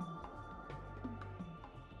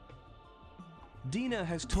 Dina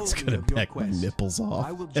has told It's me gonna of your peck my quest. nipples off.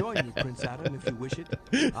 I will join you, Prince Adam, if you wish it.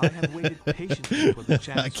 I have waited patiently for the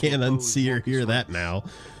chance. I can't unsee or hear that now.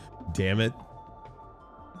 Damn it.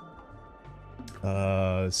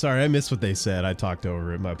 Sorry, I missed what they said. I talked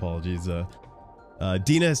over it. My apologies.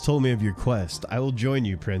 Dina has told me of your quest. I will join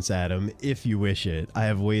you, Prince Adam, if you wish it. I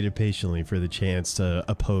have waited patiently for the chance to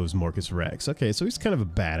oppose Morcus Rex. Okay, so he's kind of a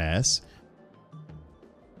badass.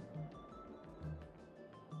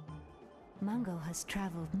 Mungo has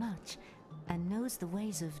traveled much and knows the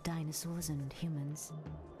ways of dinosaurs and humans.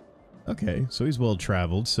 Okay, so he's well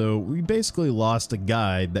traveled. So we basically lost a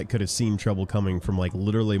guide that could have seen trouble coming from like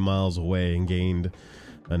literally miles away and gained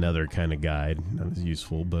another kind of guide. Not as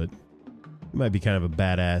useful, but he might be kind of a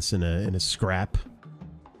badass in a scrap.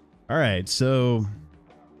 All right, so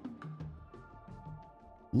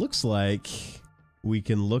looks like we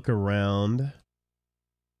can look around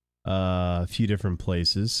a few different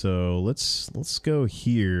places. So let's go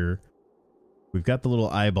here. We've got the little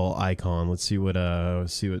eyeball icon. Let's see what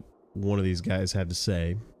one of these guys had to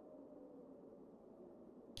say.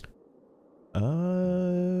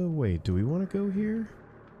 Wait, do we want to go here?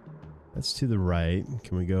 That's to the right.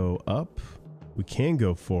 Can we go up? We can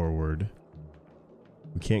go forward.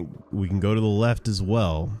 We can go to the left as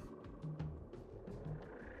well.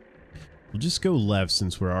 We'll just go left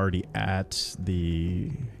since we're already at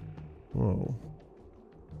the... Whoa.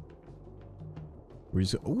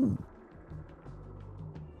 Ooh.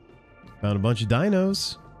 Found a bunch of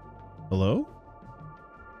dinos. Hello?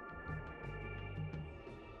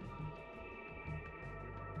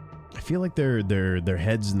 I feel like their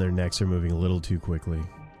heads and their necks are moving a little too quickly.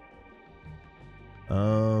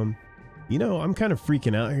 You know, I'm kind of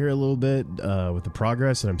freaking out here a little bit with the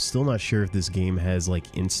progress, and I'm still not sure if this game has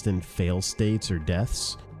like instant fail states or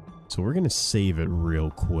deaths. So we're gonna save it real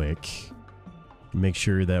quick. Make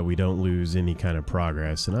sure that we don't lose any kind of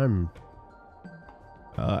progress. And I'm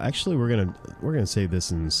actually we're gonna save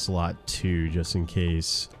this in slot 2 just in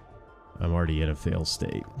case I'm already in a fail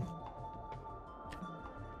state.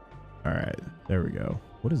 All right, there we go.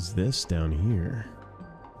 What is this down here?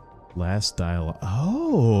 Last dialogue.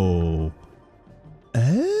 Oh!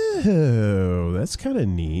 Oh, that's kind of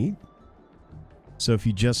neat. So if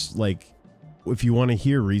you just, like, if you want to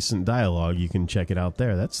hear recent dialogue, you can check it out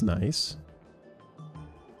there. That's nice.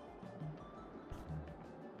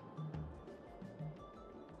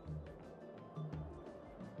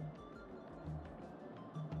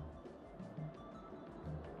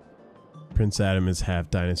 Prince Adam is half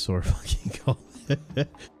dinosaur fucking call.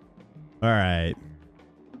 Alright.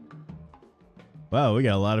 Wow, we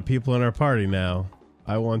got a lot of people in our party now.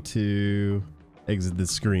 I want to exit the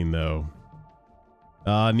screen though.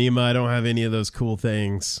 Nima, I don't have any of those cool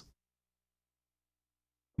things.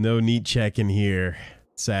 No neat check in here,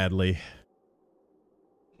 sadly.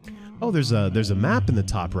 Oh, there's a map in the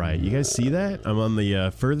top right. You guys see that? I'm on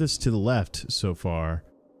the furthest to the left so far.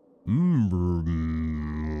 I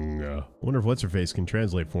wonder if what's-her-face can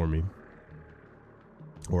translate for me.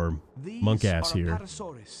 Or monk-ass here.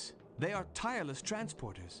 Apatosaurus. They are tireless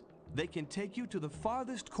transporters. They can take you to the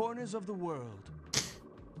farthest corners of the world.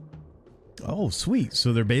 Oh, sweet.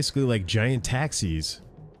 So they're basically like giant taxis.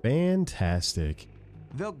 Fantastic.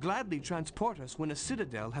 They'll gladly transport us when a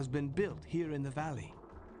citadel has been built here in the valley.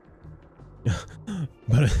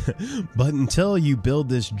 but until you build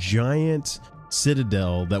this giant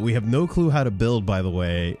citadel that we have no clue how to build, by the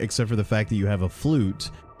way, except for the fact that you have a flute,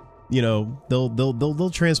 you know, they'll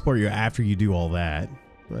transport you after you do all that.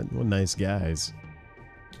 What nice guys.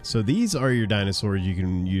 So these are your dinosaurs you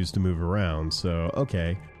can use to move around. So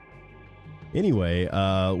okay. Anyway,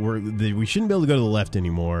 we shouldn't be able to go to the left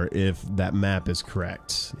anymore if that map is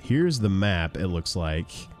correct. Here's the map, it looks like.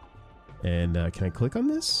 And can I click on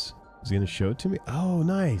this? Is it going to show it to me? Oh,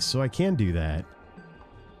 nice. So I can do that.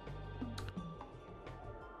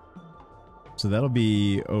 So that'll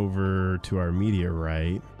be over to our media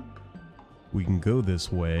right. We can go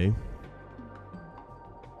this way.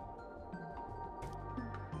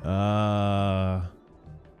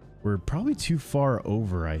 We're probably too far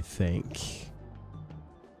over, I think.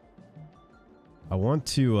 I want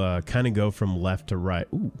to kind of go from left to right.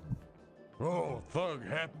 Ooh. Oh, Thug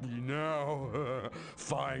happy now.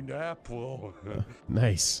 Find apple.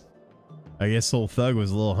 Nice. I guess old Thug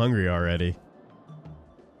was a little hungry already.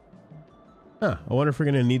 Huh, I wonder if we're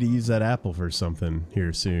going to need to use that apple for something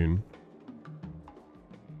here soon.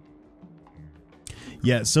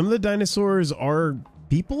 Yeah, some of the dinosaurs are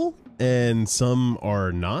people and some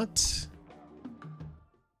are not.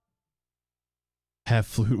 Half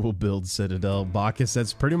flute will build citadel. Bacchus,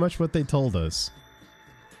 that's pretty much what they told us.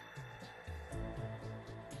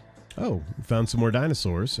 Oh, we found some more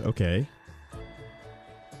dinosaurs. Okay.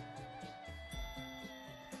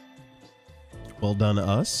 Well done to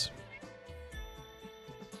us.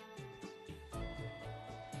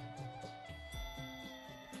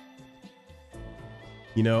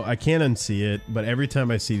 You know, I can't unsee it, but every time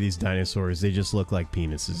I see these dinosaurs, they just look like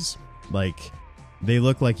penises. Like, they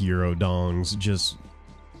look like Eurodongs just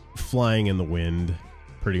flying in the wind,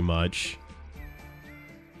 pretty much.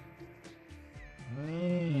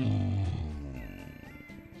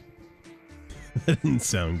 That didn't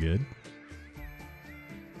sound good.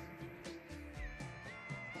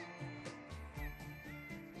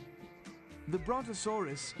 The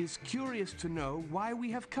Brontosaurus is curious to know why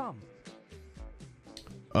we have come.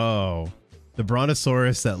 Oh, the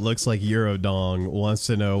Brontosaurus that looks like Eurodong wants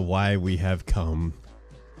to know why we have come.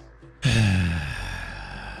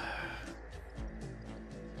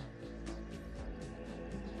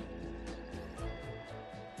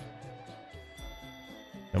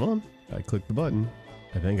 Come on. I clicked the button.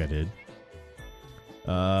 I think I did.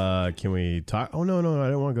 Can we talk? Oh, no, I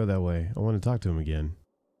don't want to go that way. I want to talk to him again.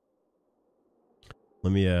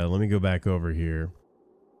 Let me go back over here.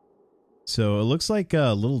 So it looks like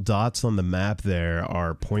little dots on the map there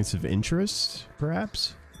are points of interest,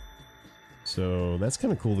 perhaps. So that's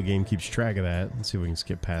kind of cool. The game keeps track of that. Let's see if we can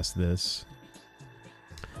skip past this.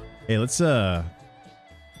 Hey, let's try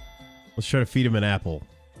to feed him an apple.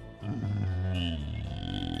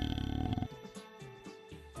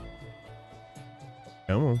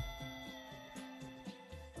 Come on.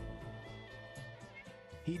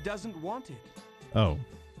 He doesn't want it. Oh.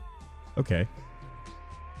 Okay.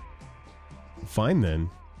 Fine then.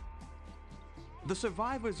 The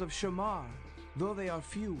survivors of Shamar, though they are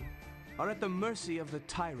few, are at the mercy of the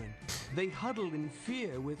tyrant. They huddle in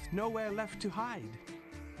fear with nowhere left to hide.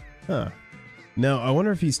 Huh. Now, I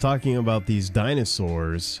wonder if he's talking about these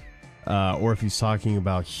dinosaurs, or if he's talking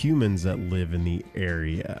about humans that live in the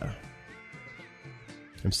area.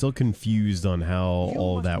 I'm still confused on how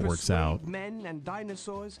all of that works out. Men and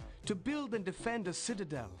dinosaurs to build and defend a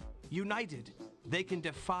citadel. United, they can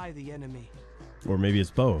defy the enemy. Or maybe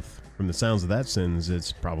it's both. From the sounds of that sentence,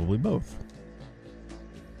 it's probably both.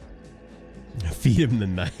 Feed him the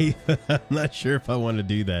knife. I'm not sure if I want to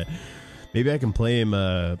do that. Maybe I can play him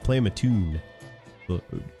a tune.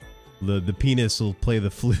 The penis will play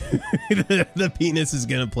the flute. The penis is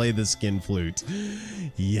gonna play the skin flute.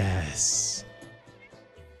 Yes.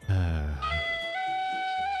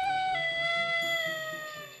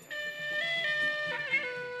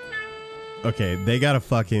 Okay, they got a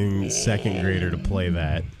fucking second grader to play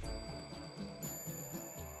that.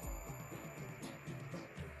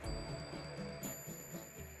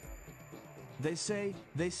 They say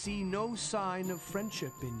they see no sign of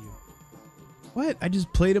friendship in you. What? I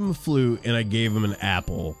just played him a flute and I gave him an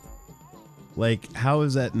apple. Like, how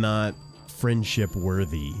is that not friendship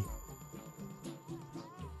worthy?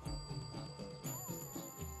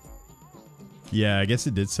 Yeah, I guess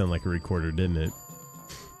it did sound like a recorder, didn't it?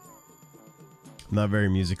 I'm not very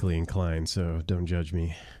musically inclined, so don't judge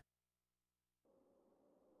me.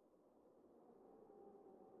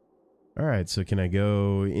 Alright, so can I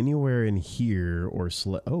go anywhere in here or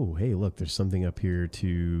oh, hey, look, there's something up here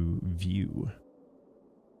to view.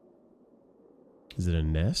 Is it a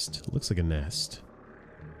nest? It looks like a nest.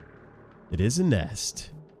 It is a nest.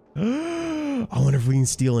 I wonder if we can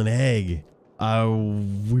steal an egg.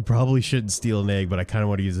 We probably shouldn't steal an egg, but I kind of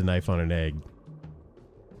want to use a knife on an egg.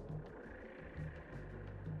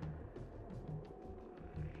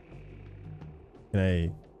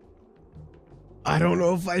 Can I don't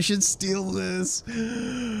know if I should steal this.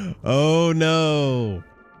 Oh no.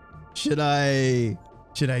 Should I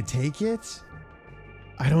take it?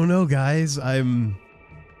 I don't know, guys. I'm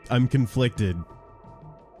conflicted.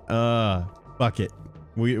 Fuck it.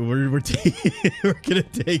 We're we're gonna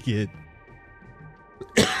take it.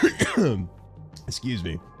 Excuse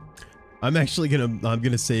me. I'm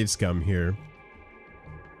gonna save scum here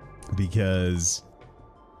because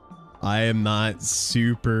I am not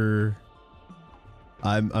super.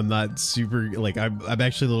 I'm not super, like, I'm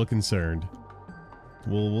actually a little concerned.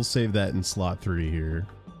 We'll save that in slot 3 here.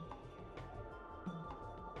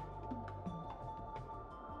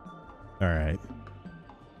 All right.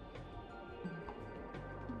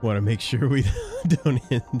 Want to make sure we don't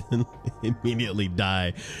immediately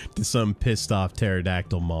die to some pissed off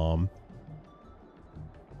pterodactyl mom.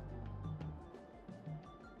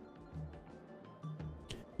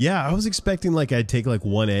 Yeah, I was expecting like I'd take like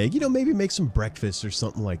one egg, you know, maybe make some breakfast or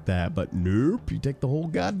something like that, but nope, you take the whole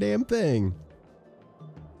goddamn thing.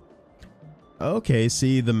 Okay,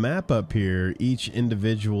 see the map up here, each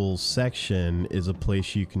individual section is a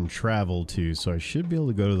place you can travel to, so I should be able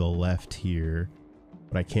to go to the left here,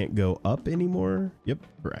 but I can't go up anymore. Yep,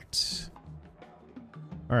 correct.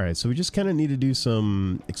 All right, so we just kind of need to do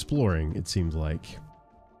some exploring, it seems like.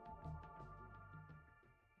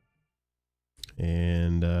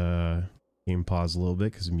 And game pause a little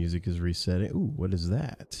bit because the music is resetting. Ooh, what is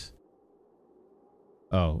that?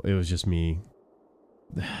 Oh, it was just me.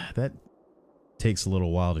 That takes a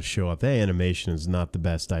little while to show up. That animation is not the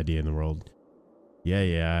best idea in the world. Yeah,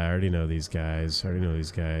 I already know these guys.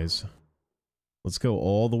 Let's go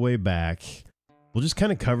all the way back. We'll just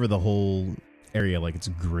kind of cover the whole area like it's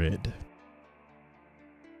a grid.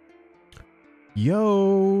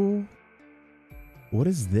 Yo! What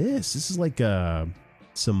is this? This is like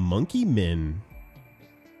some monkey men.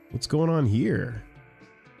 What's going on here?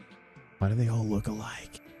 Why do they all look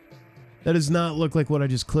alike? That does not look like what I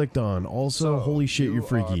just clicked on. Also, holy shit, you're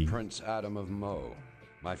freaky. You are Prince Adam of Mo.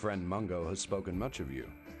 My friend Mungo has spoken much of you.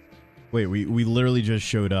 Wait, we literally just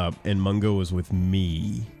showed up and Mungo was with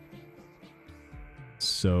me.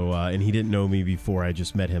 So, and he didn't know me before. I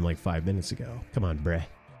just met him like 5 minutes ago. Come on, bruh.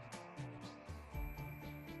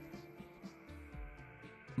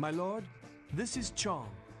 My lord, this is Chong.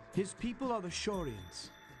 His people are the Shorians.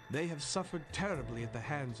 They have suffered terribly at the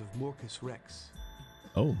hands of Morcus Rex.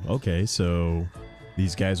 Oh, okay, so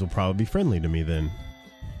these guys will probably be friendly to me then.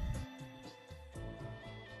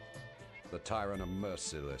 The Tyrant are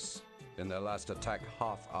merciless. In their last attack,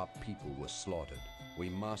 half our people were slaughtered. We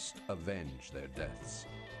must avenge their deaths.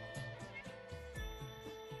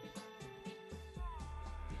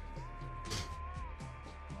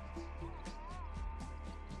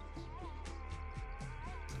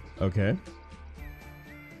 Okay.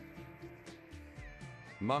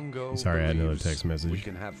 Mungo, sorry, I had another text message. We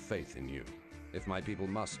can have faith in you. If my people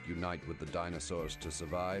must unite with the dinosaurs to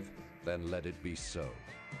survive, then let it be so.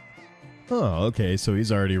 Oh, okay, so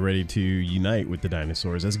he's already ready to unite with the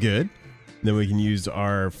dinosaurs. That's good. Then we can use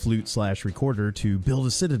our flute/recorder to build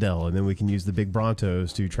a citadel, and then we can use the big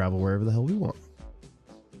Brontos to travel wherever the hell we want.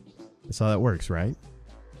 That's how that works, right?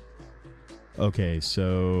 Okay,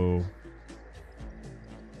 so...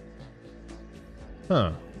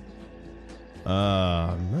 Huh.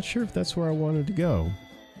 I'm not sure if that's where I wanted to go.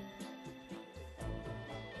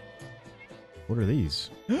 What are these?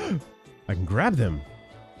 I can grab them.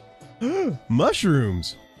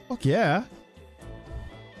 Mushrooms! Fuck yeah!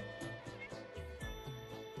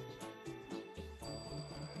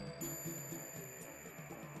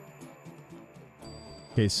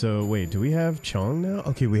 Okay, so wait, do we have Chong now?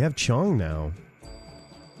 Okay, we have Chong now.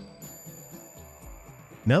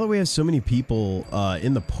 Now that we have so many people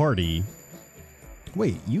in the party...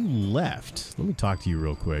 Wait, you left. Let me talk to you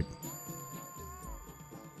real quick.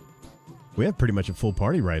 We have pretty much a full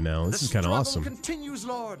party right now. This is kind of awesome. The struggle continues,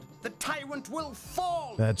 Lord. The tyrant will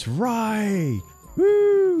fall. That's right.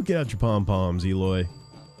 Woo! Get out your pom-poms, Eloy.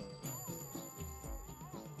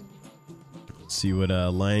 Let's see what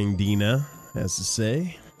Lying Dina has to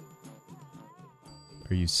say.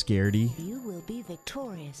 Are you scaredy? You will be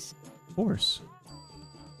victorious. Of course.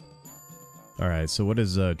 Alright, so what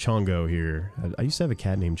is Chongo here? I used to have a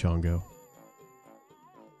cat named Chongo.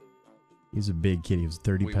 He's a big kitty. He was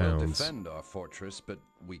 30 pounds. We will defend our fortress, but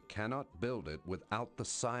we cannot build it without the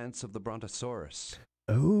science of the Brontosaurus.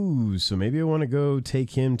 Oh, so maybe I want to go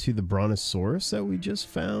take him to the Brontosaurus that we just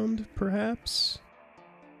found, perhaps?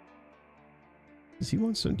 Does he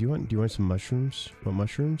want some? Do you want some mushrooms? Want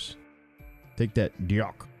mushrooms? Take that,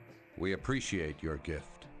 Diok. We appreciate your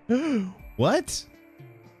gift. What?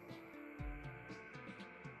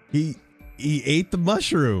 He ate the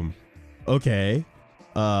mushroom. Okay.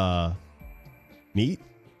 Neat.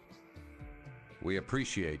 We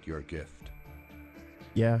appreciate your gift.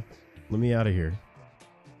 Yeah. Let me out of here.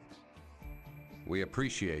 We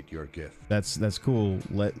appreciate your gift. That's cool.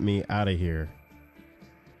 Let me out of here.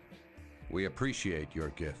 We appreciate your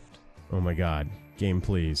gift. Oh my god. Game,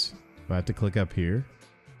 please. Do I have to click up here?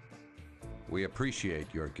 We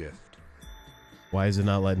appreciate your gift. Why is it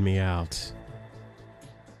not letting me out?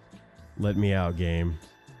 Let me out, game.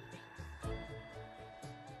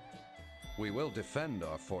 We will defend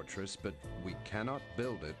our fortress, but we cannot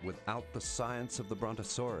build it without the science of the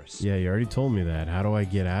Brontosaurus. Yeah, you already told me that. How do I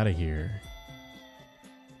get out of here?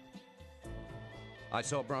 I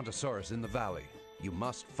saw Brontosaurus in the valley. You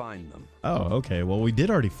must find them. Oh, okay. Well, we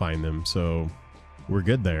did already find them, so we're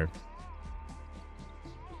good there.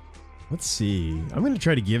 Let's see. I'm going to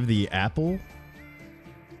try to give the apple.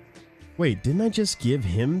 Wait, didn't I just give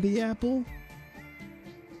him the apple?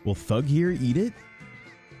 Will Thug here eat it?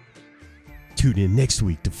 Tune in next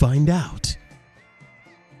week to find out.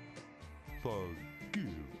 Thug, give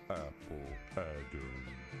apple, Adam.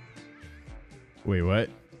 Wait, what?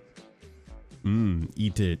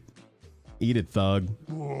 Eat it. Eat it, Thug.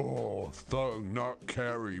 Oh, Thug not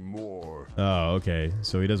carry more. Oh, okay.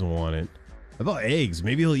 So he doesn't want it. How about eggs?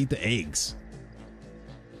 Maybe he'll eat the eggs.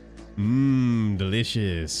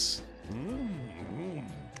 Delicious.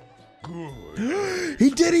 Good. He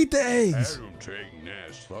did eat the eggs! Adam take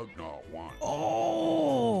nest, Thug not want.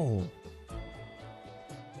 Oh!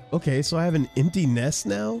 Okay, so I have an empty nest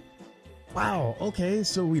now? Wow, okay,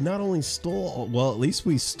 so we not only stole... Well, at least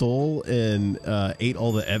we stole and ate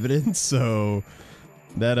all the evidence, so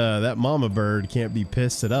that mama bird can't be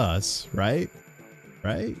pissed at us, right?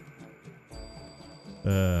 Right?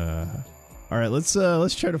 Alright, let's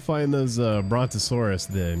try to find those Brontosaurus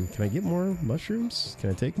then. Can I get more mushrooms? Can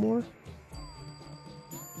I take more?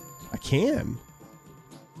 I can.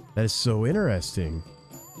 That is so interesting.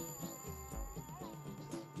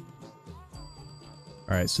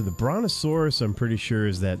 Alright, so the Brontosaurus, I'm pretty sure,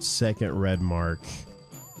 is that second red mark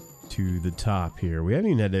to the top here. We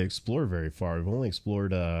haven't even had to explore very far. We've only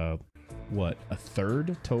explored, what, a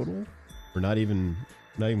third total? Or not even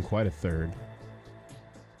quite a third.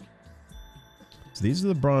 So these are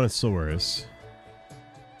the Brontosaurus.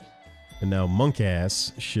 And now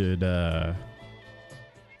Monkass should,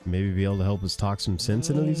 maybe be able to help us talk some sense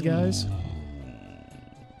into these guys.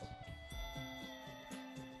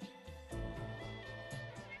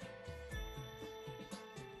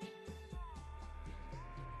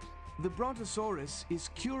 The Brontosaurus is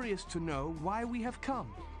curious to know why we have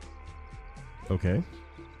come. Okay.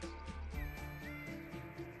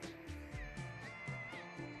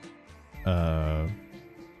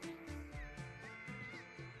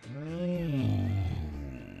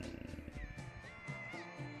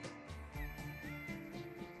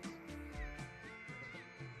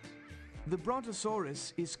 The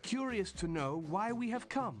Brontosaurus is curious to know why we have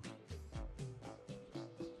come.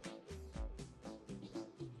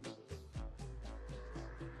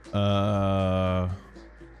 I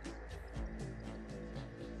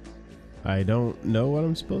don't know what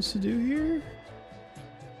I'm supposed to do here.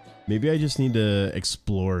 Maybe I just need to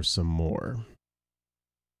explore some more.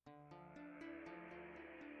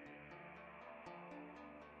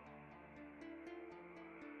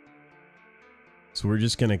 So we're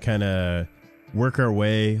just gonna kind of work our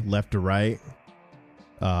way left to right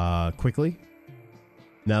quickly.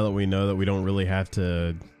 Now that we know that we don't really have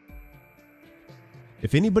to...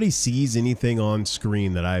 If anybody sees anything on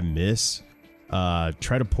screen that I miss,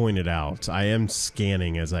 try to point it out. I am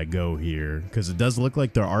scanning as I go here, because it does look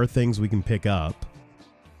like there are things we can pick up,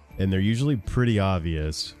 and they're usually pretty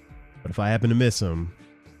obvious. But if I happen to miss them,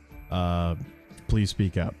 please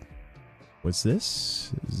speak up. What's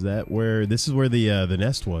this? Is that where... This is where the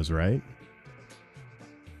nest was, right?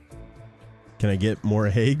 Can I get more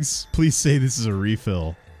eggs? Please say this is a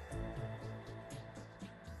refill.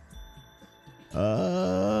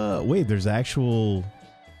 Wait, there's actual...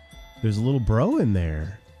 There's a little bro in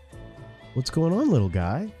there. What's going on, little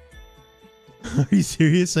guy? Are you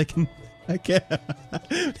serious? I can't.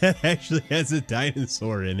 That actually has a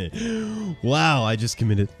dinosaur in it. Wow, I just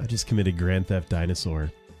committed Grand Theft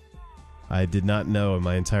Dinosaur. I did not know in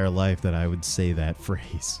my entire life that I would say that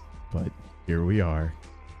phrase, but here we are.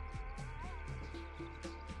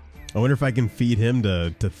 I wonder if I can feed him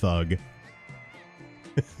to Thug.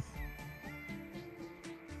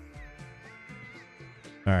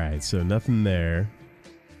 Alright, so nothing there.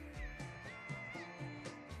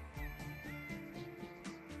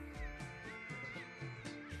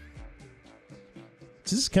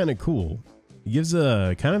 This is kind of cool. It gives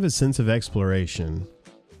a kind of a sense of exploration.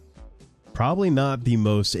 Probably not the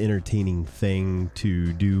most entertaining thing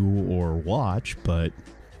to do or watch, but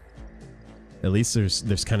at least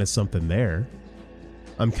there's kind of something there.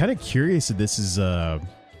 I'm kind of curious if this is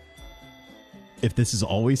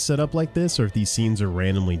always set up like this, or if these scenes are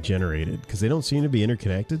randomly generated, because they don't seem to be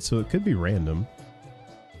interconnected, so it could be random.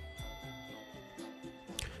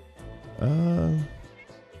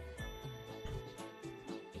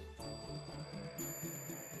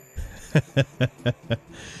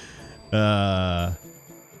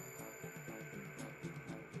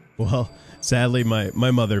 Well, sadly,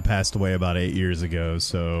 my mother passed away about 8 years ago,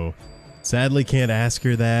 so sadly can't ask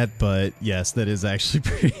her that, but yes, that is actually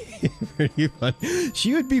pretty fun.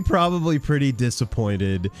 She would be probably pretty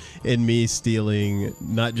disappointed in me stealing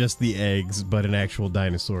not just the eggs, but an actual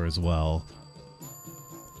dinosaur as well.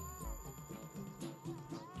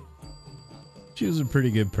 She was a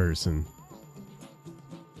pretty good person.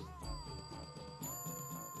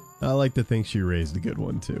 I like to think she raised a good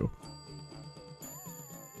one too.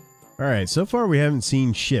 Alright, so far we haven't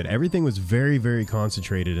seen shit. Everything was very, very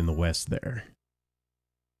concentrated in the west there.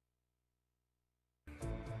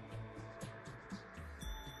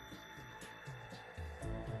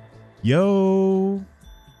 Yo!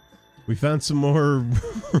 We found some more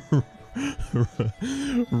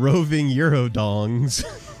roving Eurodongs.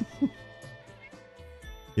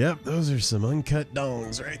 Yep, those are some uncut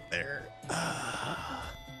dongs right there.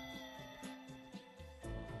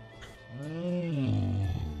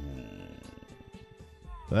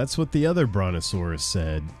 That's what the other brontosaurus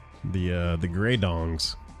said. The gray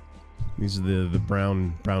dongs. These are the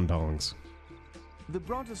brown dongs. The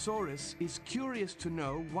brontosaurus is curious to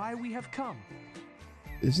know why we have come.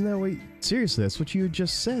 Isn't that what... Seriously, that's what you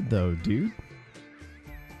just said, though, dude.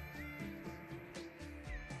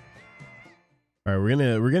 All right,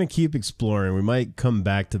 we're gonna keep exploring. We might come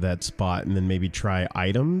back to that spot and then maybe try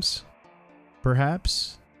items,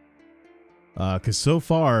 perhaps. Because so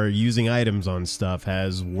far, using items on stuff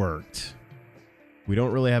has worked. We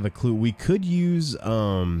don't really have a clue. We could use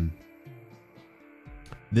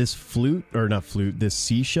this flute, or not flute, this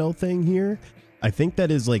seashell thing here. I think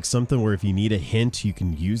that is like something where if you need a hint, you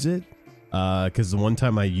can use it. Because the one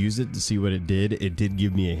time I used it to see what it did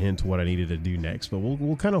give me a hint what I needed to do next. But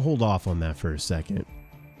we'll kind of hold off on that for a second.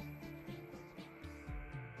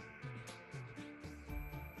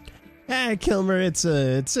 Ah, Kilmer, it's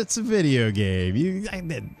a video game.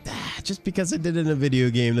 Just because I did it in a video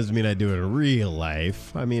game doesn't mean I do it in real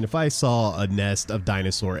life. I mean, if I saw a nest of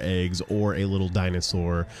dinosaur eggs or a little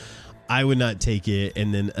dinosaur, I would not take it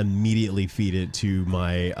and then immediately feed it to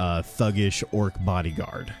my thuggish orc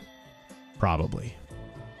bodyguard. Probably.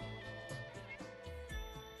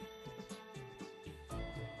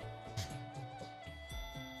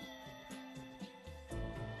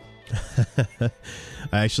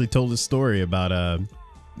 I actually told a story about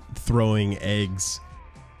throwing eggs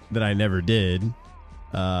that I never did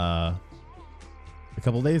a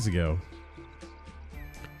couple days ago.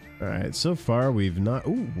 All right, so far we've not...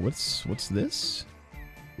 Ooh, what's this?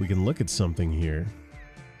 we can look at something here.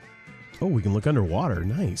 Oh, we can look underwater.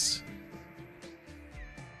 Nice.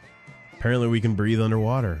 Apparently we can breathe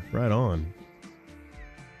underwater. Right on.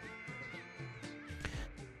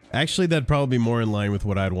 Actually, that'd probably be more in line with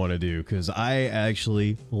what I'd want to do, because I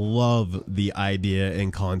actually love the idea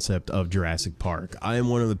and concept of Jurassic Park. I am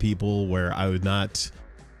one of the people where I would not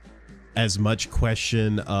as much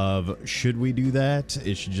question of, should we do that?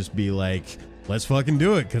 It should just be like, let's fucking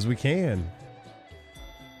do it, because we can.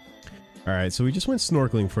 Alright, so we just went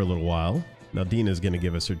snorkeling for a little while. Now Dina's going to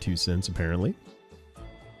give us her 2 cents, apparently.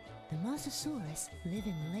 The Mosasaurus live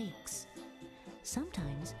in lakes.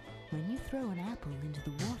 Sometimes, when you throw an apple into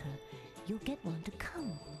the water, you'll get one to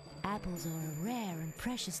come. Apples are a rare and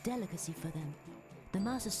precious delicacy for them. The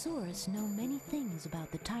Mosasaurus know many things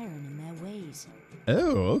about the Tyrant and their ways.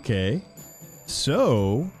 Oh, okay.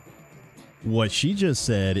 So, what she just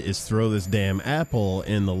said is throw this damn apple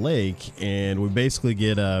in the lake, and we basically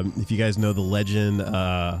get, if you guys know the legend,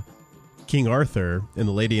 King Arthur and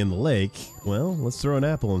the Lady in the Lake, well, let's throw an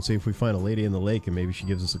apple and see if we find a lady in the lake, and maybe she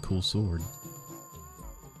gives us a cool sword.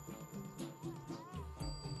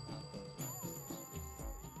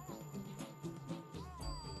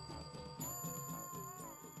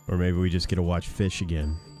 Or maybe we just get to watch fish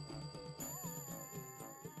again.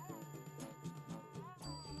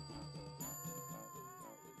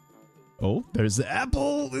 Oh, there's the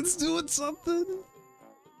apple! It's doing something!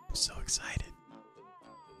 I'm so excited.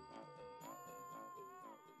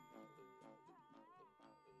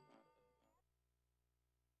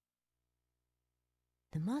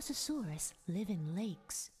 The Mosasaurus live in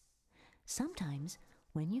lakes. Sometimes,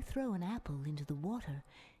 when you throw an apple into the water,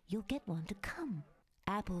 you'll get one to come.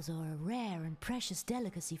 Apples are a rare and precious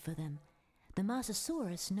delicacy for them. The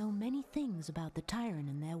Mosasaurus know many things about the Tyrant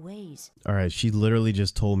and their ways. Alright, she literally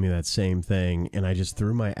just told me that same thing, and I just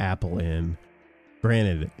threw my apple in.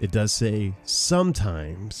 Granted, it does say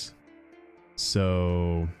sometimes.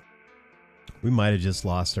 So, we might have just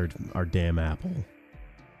lost our damn apple.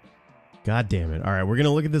 God damn it. Alright, we're going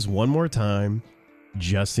to look at this one more time,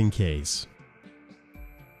 just in case.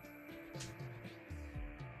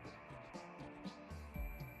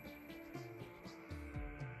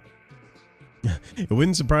 It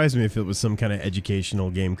wouldn't surprise me if it was some kind of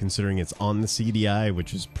educational game, considering it's on the CDI,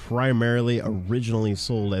 which is primarily originally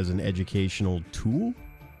sold as an educational tool.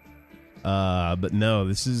 But no,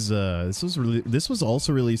 this was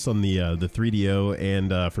also released on the 3DO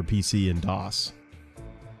and for PC and DOS.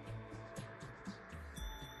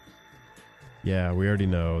 Yeah, we already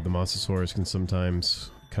know the Mosasaurus can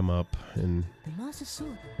sometimes come up and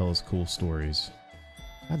tell us cool stories.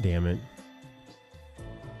 God damn it.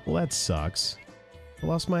 Well, that sucks. I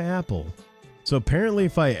lost my apple. So apparently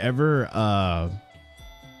if I ever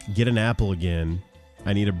get an apple again,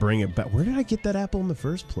 I need to bring it back. Where did I get that apple in the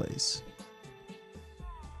first place?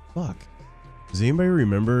 Fuck. Does anybody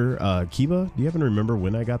remember, Kiba, do you happen to remember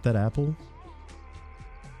when I got that apple?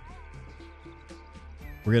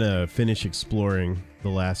 We're gonna finish exploring the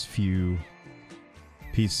last few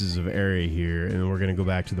pieces of area here, and then we're gonna go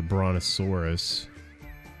back to the Brontosaurus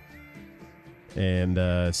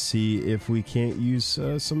and see if we can't use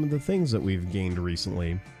some of the things that we've gained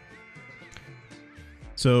recently.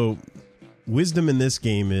 So, wisdom in this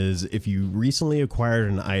game is if you recently acquired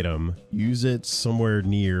an item, use it somewhere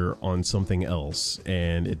near on something else,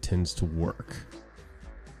 and it tends to work.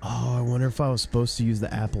 Oh, I wonder if I was supposed to use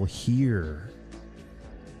the apple here.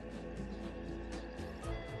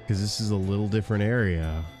 Because this is a little different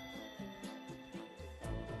area.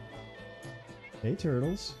 Hey,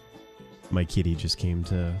 turtles. My kitty just came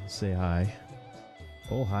to say hi.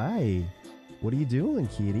 Oh, hi. What are you doing,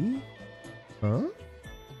 kitty? Huh?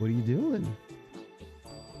 What are you doing?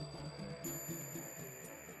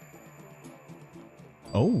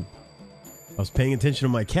 Oh. I was paying attention to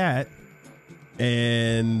my cat,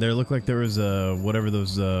 and there looked like there was whatever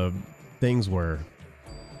those things were.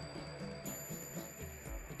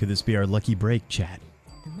 Could this be our lucky break, chat?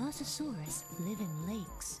 The Mosasaurus live in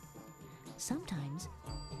lakes. Sometimes.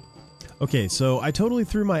 Okay, so I totally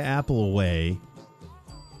threw my apple away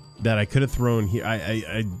that I could have thrown here.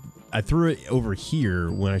 I threw it over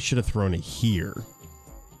here when I should have thrown it here.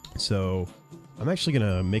 So I'm actually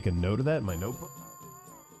going to make a note of that in my notebook.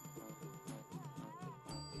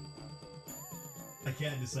 I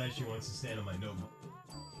can't decide she wants to stand on my notebook.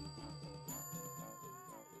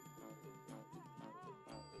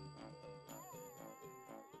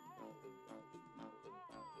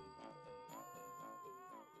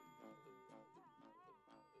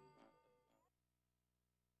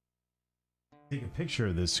 Take a picture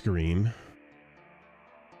of this screen,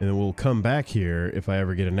 and then we'll come back here if I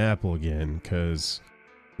ever get an apple again, because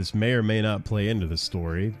This may or may not play into the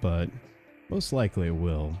story, but most likely it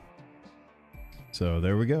will. So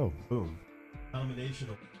there we go. Boom. Combination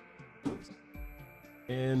of...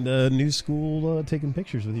 And new school taking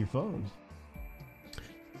pictures with your phone.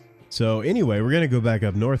 So anyway, we're going to go back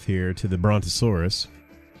up north here to the Brontosaurus.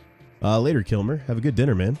 Later, Kilmer. Have a good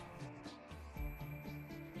dinner, man.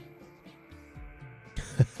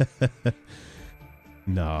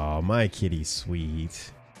 No, my kitty's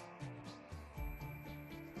sweet.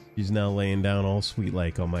 She's now laying down all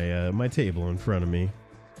sweet-like on my my table in front of me,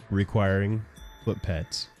 requiring foot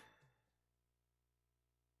pets.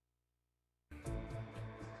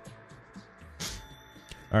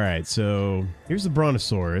 All right, so here's the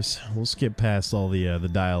Brontosaurus. We'll skip past all the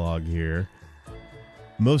dialogue here.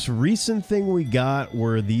 Most recent thing we got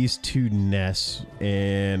were these two nests,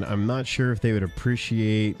 and I'm not sure if they would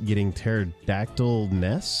appreciate getting pterodactyl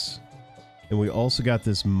nests. And we also got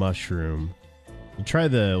this mushroom. We'll try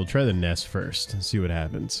the nest first and see what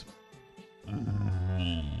happens.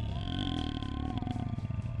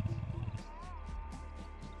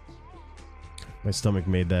 My stomach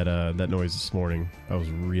made that noise this morning. I was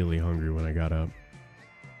really hungry when I got up.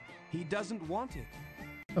 He doesn't want it.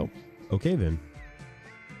 Oh, okay then.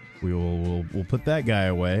 We'll put that guy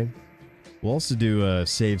away. We'll also do a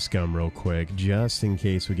save scum real quick, just in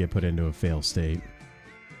case we get put into a fail state.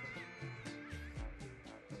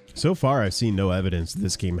 So far, I've seen no evidence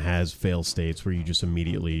this game has fail states where you just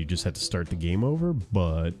immediately have to start the game over,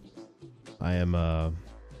 but I am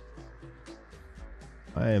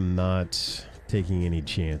not taking any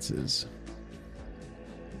chances.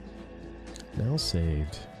 Now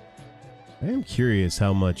saved. I am curious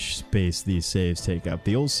how much space these saves take up.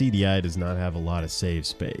 The old CDI does not have a lot of save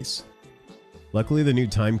space. Luckily, the new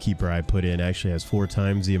timekeeper I put in actually has 4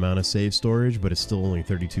 times the amount of save storage, but it's still only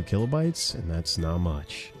 32 kilobytes, and that's not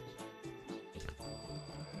much.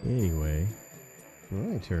 Anyway,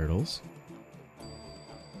 alright, turtles.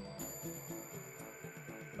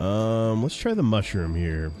 Let's try the mushroom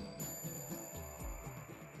here.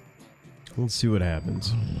 Let's see what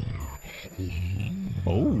happens.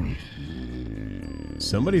 Oh,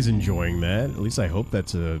 somebody's enjoying that. At least I hope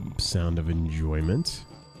that's a sound of enjoyment.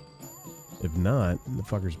 If not, the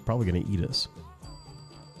fucker's probably gonna eat us.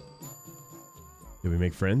 Did we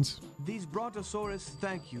make friends? These Brontosaurus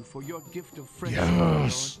thank you for your gift of friendship, Yes! my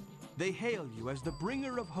lord. They hail you as the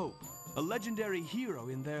bringer of hope, a legendary hero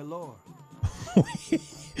in their lore.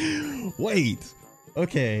 Wait.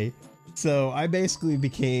 Okay. So I basically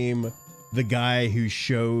became the guy who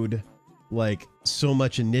showed like so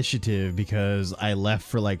much initiative because I left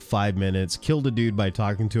for like 5 minutes, killed a dude by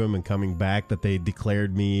talking to him and coming back, that they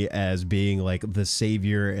declared me as being like the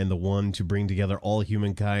savior and the one to bring together all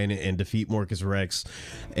humankind and defeat Morcus Rex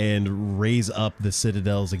and raise up the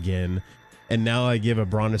citadels again. And now I give a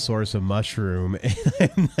Brontosaurus a mushroom, and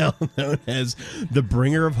I'm now known as the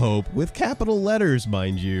bringer of hope, with capital letters,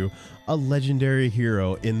 mind you, a legendary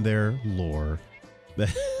hero in their lore.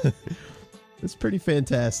 That's pretty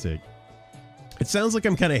fantastic. It sounds like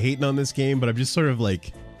I'm kind of hating on this game, but I'm just sort of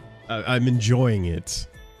like, I'm enjoying it.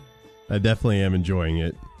 I definitely am enjoying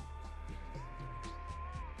it.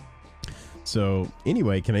 So,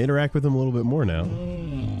 anyway, can I interact with them a little bit more now?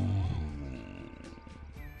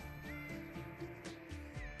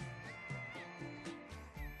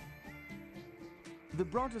 The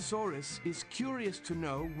Brontosaurus is curious to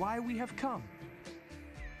know why we have come.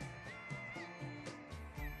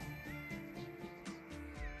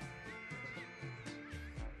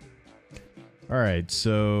 Alright,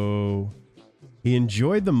 so he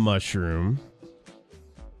enjoyed the mushroom.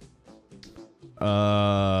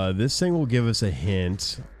 This thing will give us a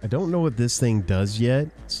hint. I don't know what this thing does yet,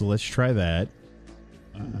 so let's try that.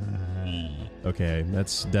 Okay,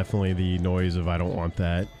 that's definitely the noise of I don't want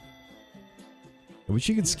that. I wish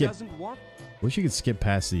you could skip. Wish you could skip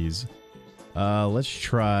past these. Let's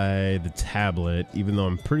try the tablet, even though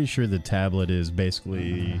I'm pretty sure the tablet is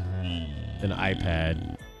basically an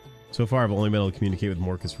iPad. So far, I've only been able to communicate with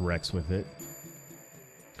Morcus Rex with it.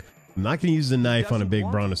 I'm not going to use the knife on a big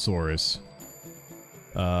Brontosaurus.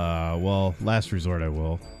 Well, last resort I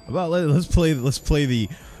will. Let's play the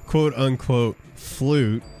quote unquote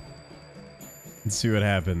flute and see what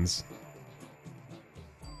happens.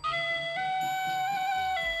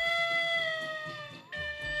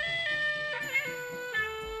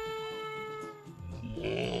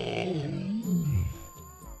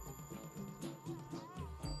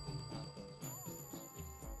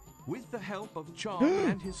 With the help of Chong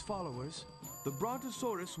and his followers, the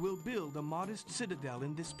Brontosaurus will build a modest citadel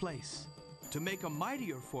in this place. To make a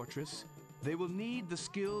mightier fortress, they will need the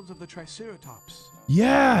skills of the Triceratops.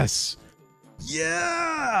 Yes!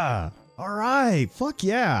 Yeah! Alright, fuck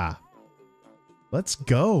yeah! Let's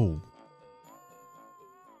go!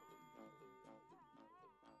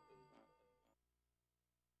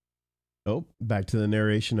 Oh, back to the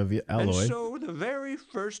narration of Aloy. And so the very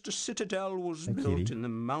first citadel was built in the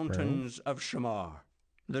mountains of Shamar.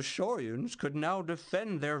 The Shorians could now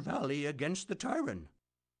defend their valley against the Tyrant.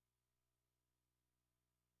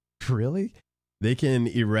 Really? They can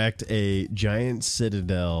erect a giant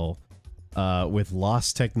citadel with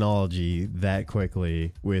lost technology that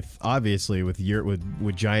quickly, with obviously with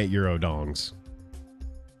giant Eurodongs.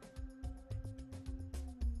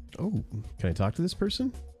 Oh, can I talk to this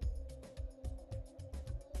person?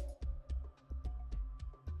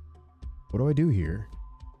 What do I do here?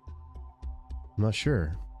 I'm not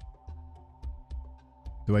sure.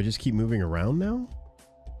 Do I just keep moving around now?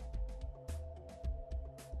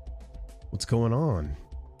 What's going on?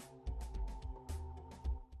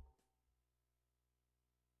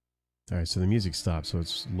 Alright, so the music stopped, so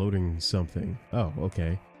it's loading something. Oh,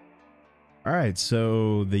 okay. Alright,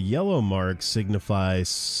 so the yellow mark signifies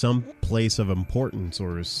some place of importance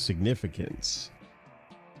or significance.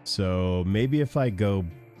 So maybe if I go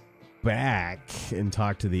back and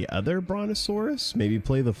talk to the other Brontosaurus, maybe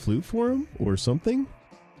play the flute for him or something?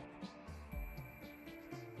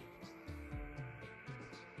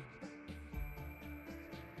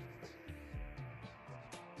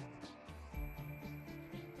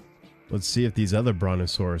 Let's see if these other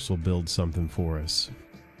Brontosaurus will build something for us.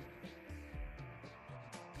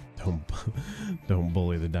 Don't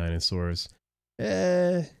bully the dinosaurs.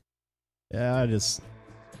 Yeah, I just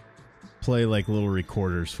play like little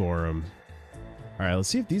recorders for them. Alright, let's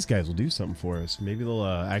see if these guys will do something for us. Maybe they'll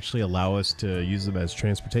actually allow us to use them as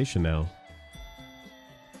transportation now.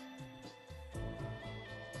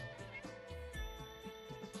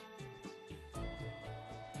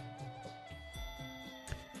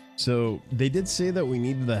 So they did say that we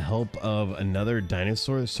needed the help of another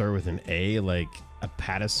dinosaur that started with an A, like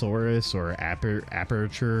Apatosaurus or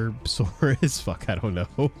Aperturesaurus. Fuck, I don't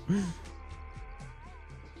know.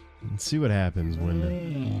 Let's see what happens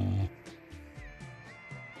when...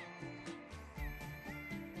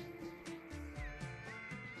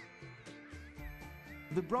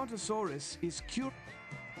 The Brontosaurus is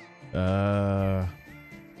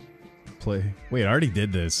play. Wait, I already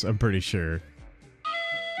did this. I'm pretty sure.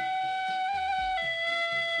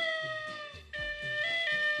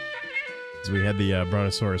 So we had the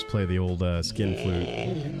Brontosaurus play the old skin flute.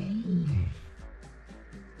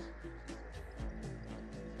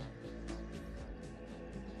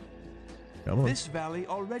 Come on. This valley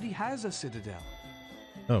already has a citadel.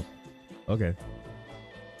 Oh, okay.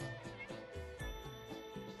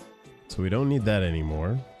 So we don't need that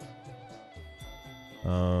anymore.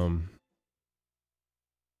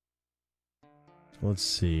 Let's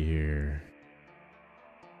see here.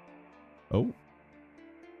 Oh.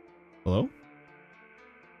 Hello?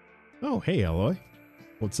 Oh, hey, Aloy.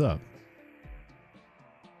 What's up?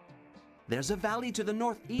 There's a valley to the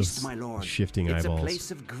northeast, my lord. Shifting it's eyeballs. A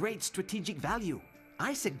place of great strategic value.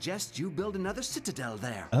 I suggest you build another citadel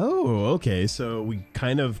there. Oh, okay. So we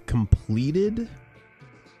kind of completed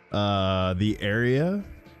the area.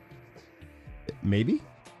 Maybe?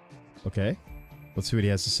 Okay. Let's see what he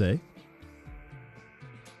has to say.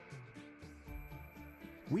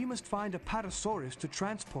 We must find a Apatosaurus to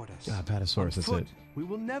transport us. Apatosaurus, that's it. We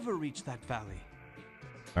will never reach that valley.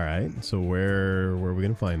 All right. So where are we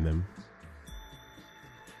going to find them?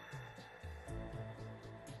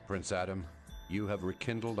 Prince Adam, you have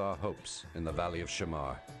rekindled our hopes in the Valley of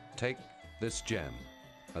Shamar. Take this gem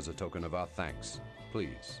as a token of our thanks,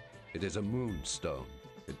 please. It is a moonstone.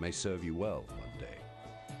 It may serve you well one day.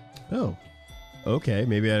 Oh, okay.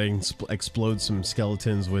 Maybe I can explode some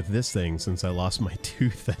skeletons with this thing since I lost my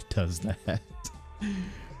tooth that does that.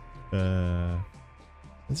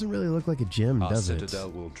 Doesn't really look like a gem, does it? Our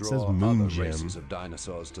citadel will draw it says moon other gem. races of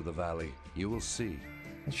dinosaurs to the valley. You will see.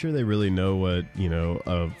 Not sure they really know what, you know,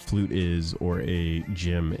 a flute is or a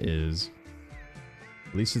gem is.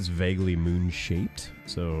 At least it's vaguely moon-shaped,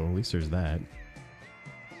 so at least there's that.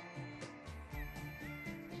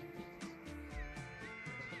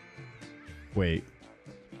 Wait.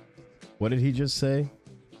 What did he just say?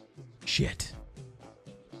 Shit.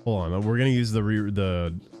 Hold on, we're gonna use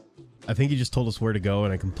the I think he just told us where to go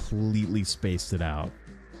and I completely spaced it out.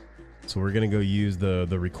 So we're gonna go use the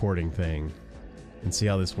recording thing and see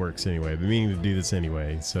how this works anyway. I've been meaning to do this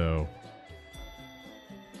anyway, so...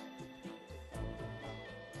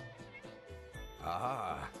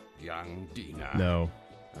 Ah, young Dina. No.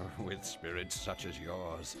 With spirits such as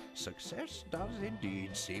yours, success does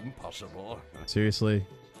indeed seem possible. Seriously?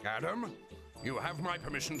 Adam, You have my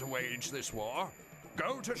permission to wage this war.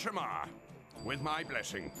 Go to Shamar, with my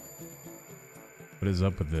blessing. What is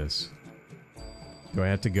up with this? Do I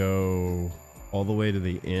have to go all the way to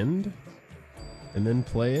the end and then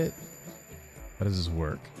play it? How does this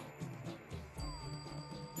work?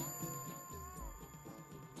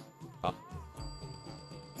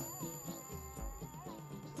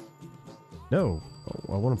 No,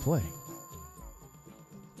 I want to play.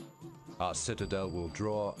 Our citadel will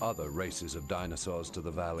draw other races of dinosaurs to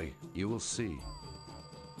the valley. You will see.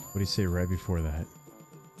 What do you say right before that?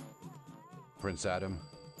 Prince Adam,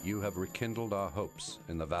 you have rekindled our hopes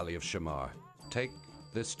in the Valley of Shamar. Take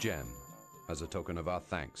this gem as a token of our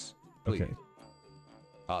thanks. Please. Okay.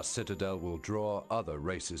 Our citadel will draw other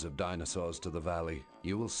races of dinosaurs to the valley.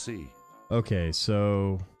 You will see. Okay,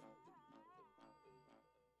 so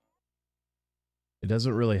it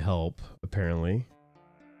doesn't really help, apparently.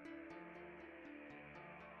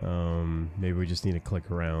 Maybe we just need to click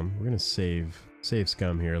around. We're gonna save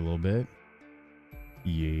scum here a little bit.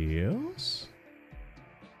 Yes.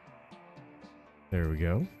 There we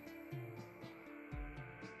go.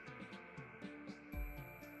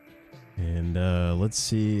 And let's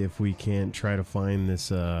see if we can't try to find this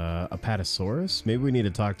Apatosaurus. Maybe we need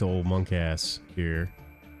to talk to old monk ass here.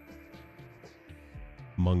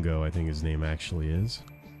 Mungo, I think his name actually is.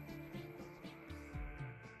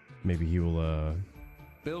 Maybe he will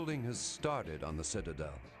Building has started on the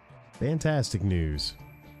citadel. Fantastic news.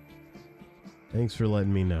 Thanks for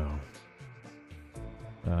letting me know.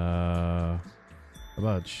 How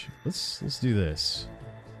about let's do this.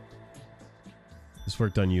 This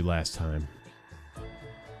worked on you last time.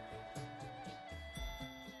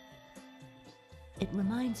 It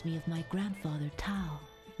reminds me of my grandfather, Tao.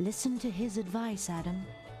 Listen to his advice, Adam.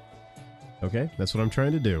 Okay, that's what I'm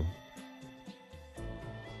trying to do.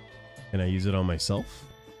 Can I use it on myself?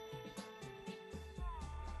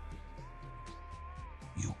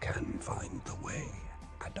 You can find the way,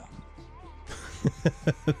 Adam.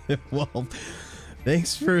 Well,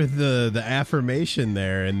 thanks for the affirmation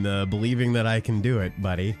there and the believing that I can do it,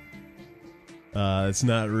 buddy. It's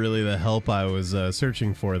not really the help I was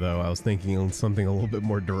searching for, though. I was thinking of something a little bit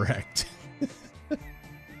more direct.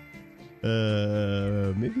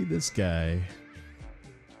 Maybe this guy.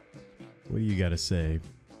 What do you got to say?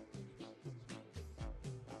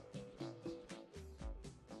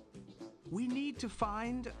 We need to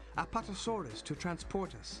find Apatosaurus to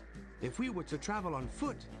transport us. If we were to travel on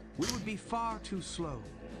foot, we would be far too slow.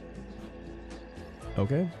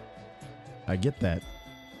 Okay. I get that.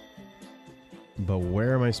 But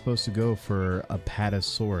where am I supposed to go for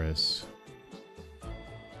Apatosaurus?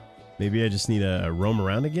 Maybe I just need to roam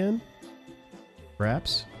around again?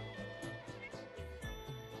 Perhaps?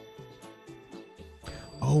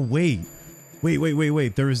 Oh, wait.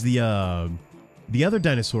 Wait. There was the other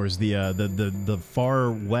dinosaurs, the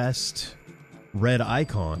far west red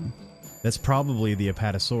icon. That's probably the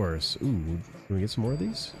Apatosaurus. Ooh, can we get some more of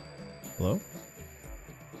these? Hello?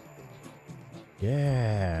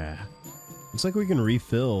 Yeah. Looks like we can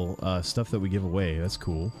refill stuff that we give away. That's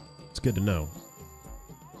cool. It's good to know.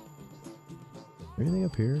 Anything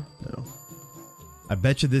up here? No. I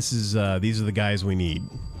bet you this is these are the guys we need.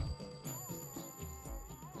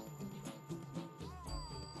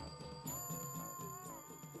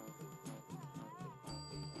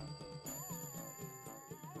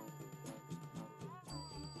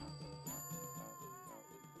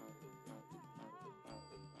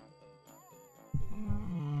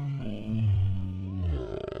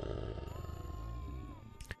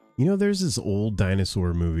 You know, there's this old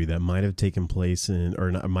dinosaur movie that might have taken place in,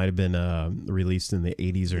 or not, might have been released in the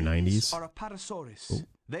 80s or 90s. These are Apatosaurus. Oh.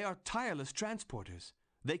 They are tireless transporters.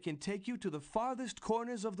 They can take you to the farthest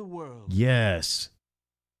corners of the world. Yes.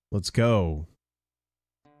 Let's go.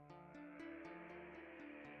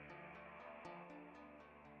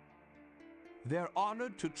 They're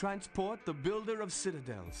honored to transport the builder of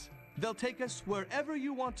citadels. They'll take us wherever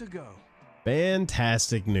you want to go.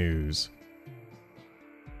 Fantastic news.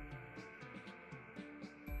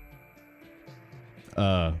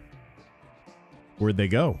 Where'd they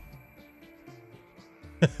go?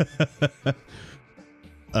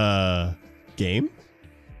 Game?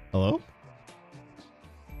 Hello?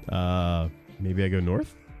 Maybe I go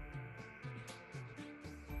north?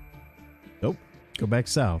 Nope. Go back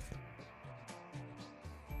south.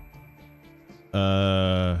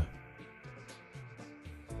 The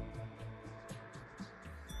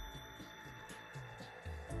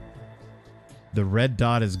red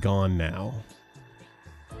dot is gone now.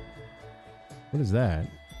 What is that?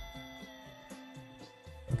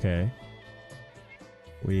 Okay.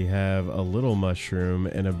 We have a little mushroom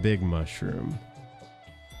and a big mushroom.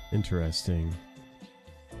 Interesting.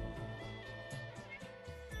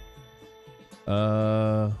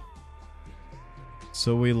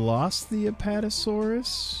 So we lost the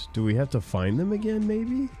Apatosaurus. Do we have to find them again,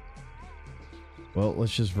 maybe? Well,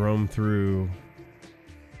 let's just roam through.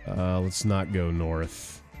 Let's not go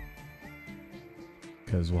north,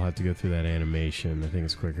 because we'll have to go through that animation. I think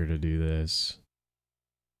it's quicker to do this.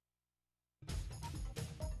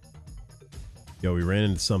 Yo, we ran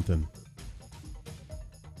into something.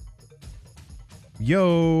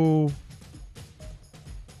 Yo!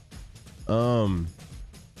 I'm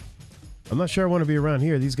not sure I want to be around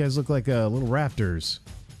here. These guys look like little raptors.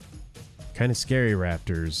 Kind of scary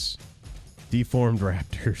raptors. Deformed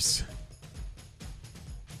raptors.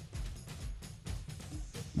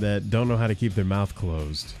 That don't know how to keep their mouth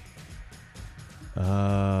closed.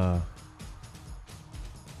 What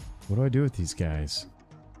do I do with these guys?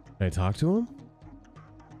 Can I talk to them?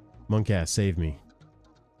 Monkass, save me.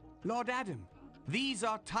 Lord Adam, these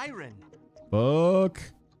are Tyran. Fuck.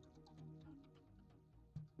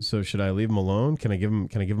 So should I leave him alone? Can I give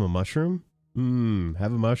him a mushroom?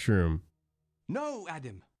 Have a mushroom. No,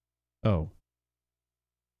 Adam. Oh.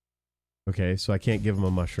 Okay, so I can't give him a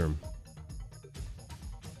mushroom.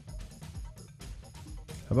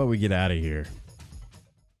 How about we get out of here?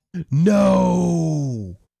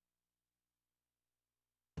 No!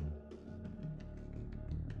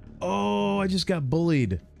 Oh, I just got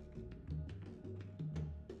bullied.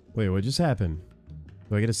 Wait, what just happened?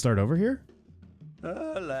 Do I get to start over here?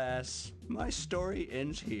 Alas, my story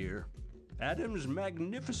ends here. Adam's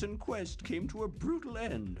magnificent quest came to a brutal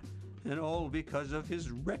end, and all because of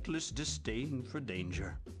his reckless disdain for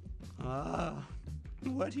danger. Ah,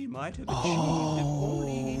 what he might have achieved if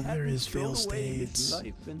only he hadn't thrown away his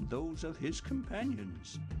life and those of his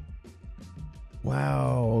companions.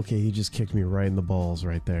 Wow, okay, he just kicked me right in the balls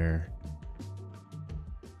right there.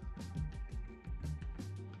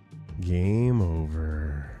 Game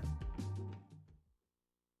over.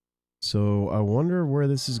 So I wonder where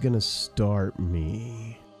this is gonna start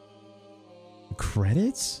me.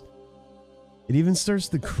 Credits? It even starts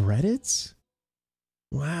the credits?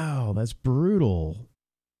 Wow, that's brutal.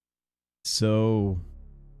 So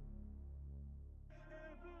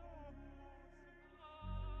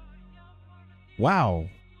wow.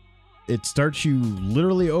 It starts you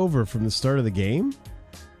literally over from the start of the game?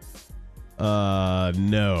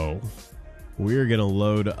 No. We're gonna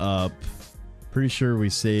load up. Pretty sure we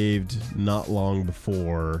saved not long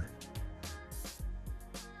before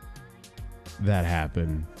that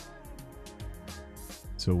happened.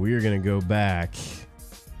 So we are going to go back.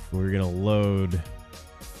 We're going to load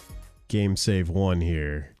game save 1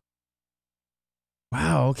 here.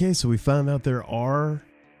 Wow, okay, so we found out there are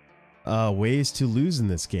ways to lose in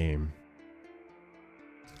this game.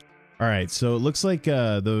 Alright, so it looks like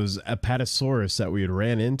those Apatosaurus that we had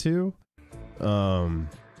ran into,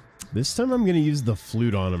 this time I'm going to use the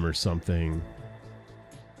flute on him or something.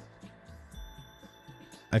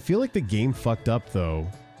 I feel like the game fucked up, though.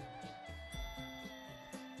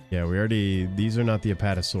 Yeah, we already... These are not the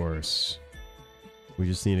Apatosaurus. We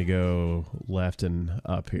just need to go left and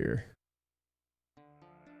up here.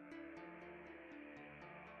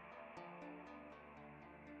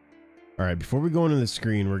 Alright, before we go into the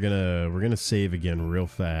screen, we're gonna save again real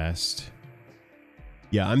fast.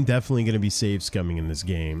 Yeah, I'm definitely going to be save scumming in this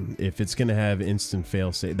game. If it's going to have instant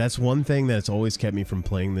fail save. That's one thing that's always kept me from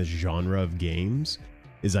playing this genre of games,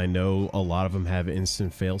 is I know a lot of them have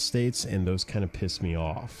instant fail states, and those kind of piss me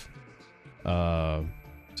off. So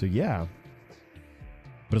yeah.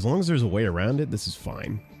 But as long as there's a way around it, this is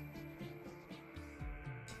fine.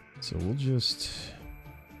 So we'll just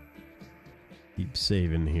keep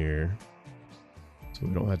saving here, so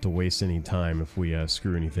we don't have to waste any time if we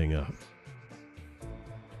screw anything up.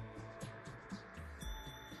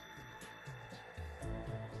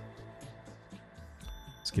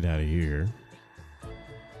 Get out of here.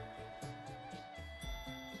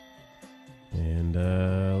 And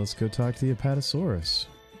let's go talk to the Apatosaurus.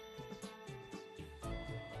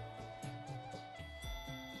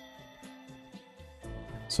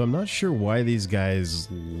 So I'm not sure why these guys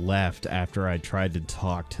left after I tried to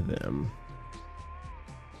talk to them.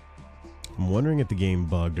 I'm wondering if the game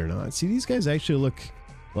bugged or not. See, these guys actually look,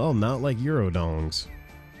 well, not like Eurodongs.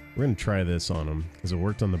 We're going to try this on them because it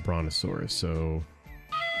worked on the Brontosaurus, so...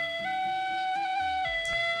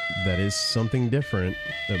 that is something different,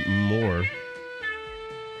 more.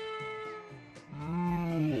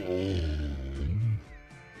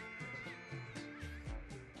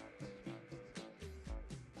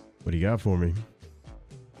 What do you got for me?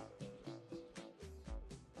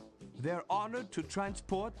 honored to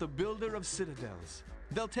transport the builder of citadels.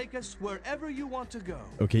 They'll take us wherever you want to go.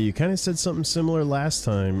 Okay, you kind of said something similar last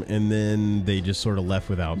time, and then they just sort of left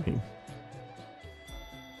without me.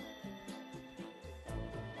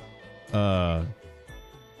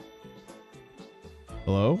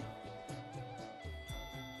 Hello?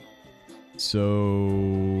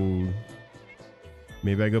 So...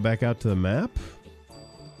 maybe I go back out to the map?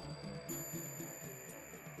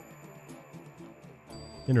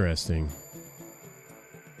 Interesting.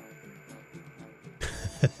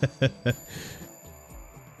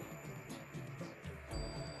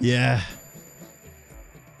 Yeah.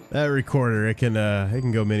 That recorder, it can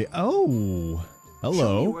go many. Oh, hello.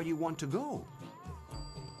 Show me where you want to go.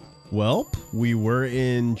 Welp, we were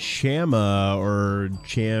in Chama or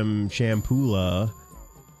Champula.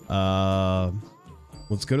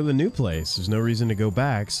 Let's go to the new place. There's no reason to go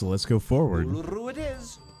back, so let's go forward. Uluru it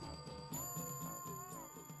is.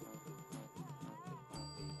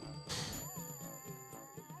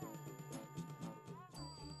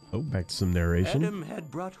 Oh, back to some narration. Adam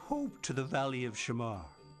had brought hope to the Valley of Shamar,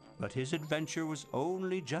 but his adventure was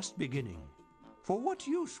only just beginning. For what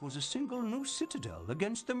use was a single new citadel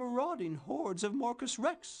against the marauding hordes of Marcus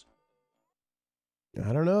Rex?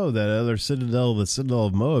 I don't know. That other citadel, the Citadel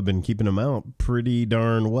of Moab, been keeping them out pretty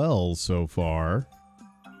darn well so far.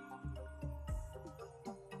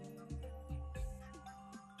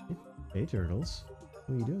 Hey, turtles.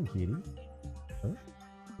 What are you doing, kitty? Huh?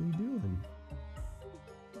 What are you doing?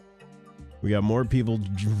 We got more people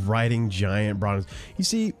riding giant bronze. You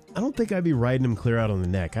see, I don't think I'd be riding them clear out on the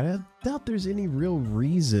neck. I doubt there's any real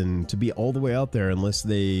reason to be all the way out there unless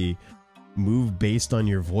they move based on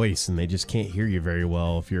your voice and they just can't hear you very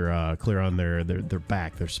well if you're clear on their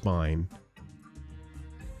back, their spine.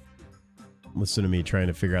 Listen to me trying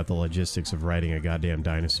to figure out the logistics of riding a goddamn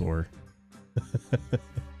dinosaur.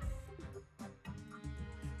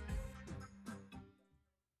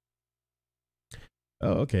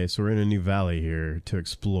 Oh, okay, so we're in a new valley here to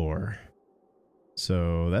explore.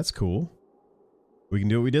 So that's cool. We can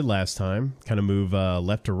do what we did last time, kind of move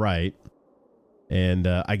left to right. And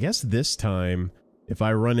I guess this time, if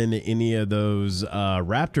I run into any of those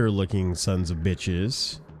raptor-looking sons of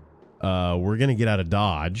bitches, we're going to get out of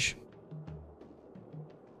Dodge.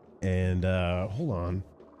 And hold on.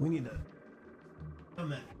 We need to...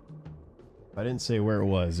 I didn't say where it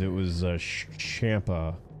was. It was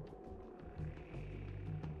Champa.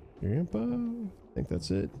 Grandpa? I think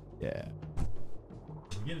that's it. Yeah.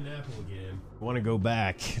 Get an apple again. I want to go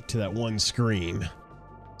back to that one screen.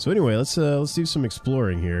 So anyway, let's do some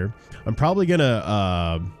exploring here. I'm probably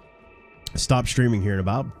gonna stop streaming here in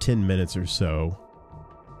about 10 minutes or so.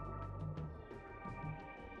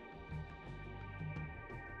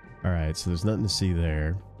 All right, so there's nothing to see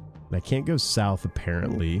there. And I can't go south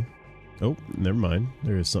apparently. Oh, never mind.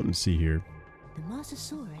 There is something to see here. The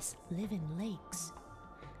Mosasaurus live in lakes.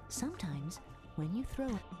 Sometimes, when you throw...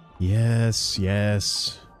 Yes,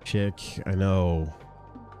 yes, chick, I know.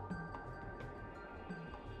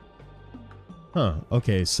 Huh,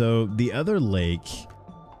 okay, so the other lake,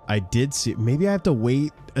 I did see... Maybe I have to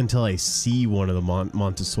wait until I see one of the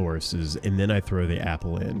Montosauruses, and then I throw the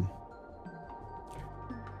apple in.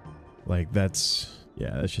 Like, that's...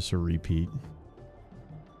 Yeah, that's just a repeat.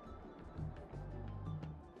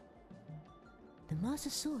 The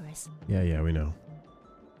Mosasaurus... Yeah, we know.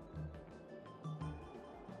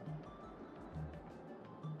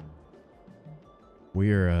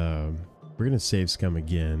 We're gonna save Scum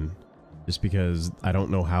again, just because I don't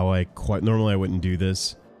know how normally I wouldn't do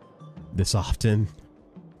this often,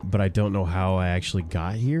 but I don't know how I actually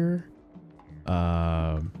got here, and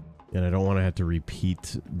I don't want to have to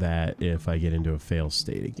repeat that if I get into a fail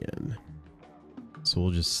state again. So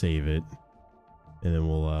we'll just save it, and then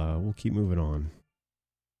we'll keep moving on.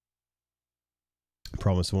 I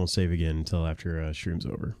promise I won't save again until after stream's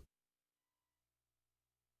over.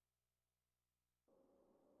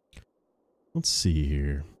 Let's see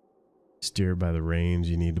here. Steer by the reins.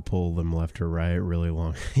 You need to pull them left or right really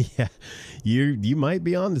long. Yeah, you might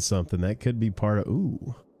be onto something. That could be part of...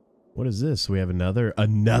 Ooh, what is this? We have another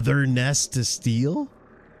nest to steal?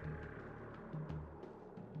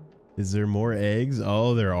 Is there more eggs?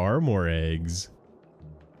 Oh, there are more eggs.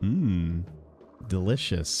 Mmm,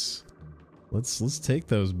 delicious. Let's take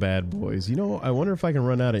those bad boys. You know, I wonder if I can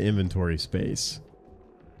run out of inventory space.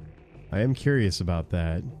 I am curious about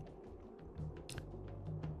that.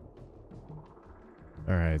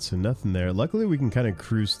 Alright, so nothing there. Luckily, we can kind of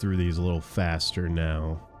cruise through these a little faster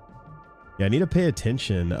now. Yeah, I need to pay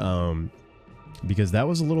attention, because that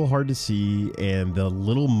was a little hard to see, and the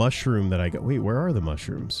little mushroom that I got... Wait, where are the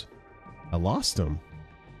mushrooms? I lost them.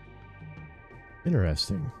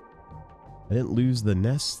 Interesting. I didn't lose the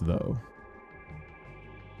nest, though.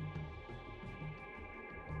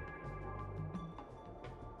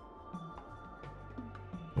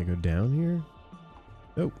 Can I go down here?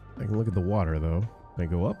 Nope. I can look at the water, though. Can I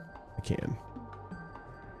go up? I can.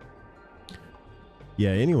 Yeah,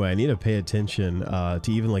 anyway, I need to pay attention to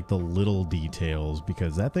even like the little details,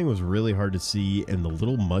 because that thing was really hard to see, and the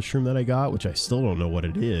little mushroom that I got, which I still don't know what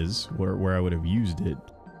it is, where I would have used it.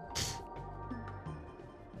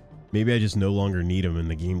 Maybe I just no longer need them and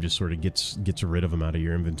the game just sort of gets rid of them out of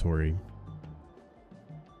your inventory.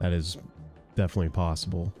 That is definitely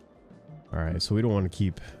possible. Alright, so we don't want to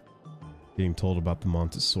keep getting told about the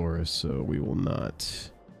Montosaurus, so we will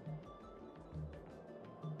not.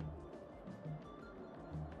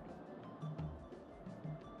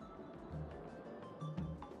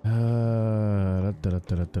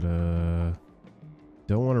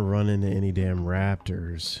 Don't want to run into any damn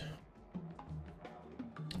raptors.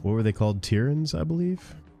 What were they called? Tyrans, I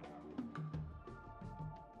believe?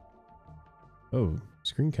 Oh,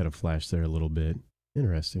 screen kind of flashed there a little bit.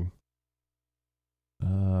 Interesting.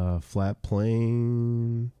 Flat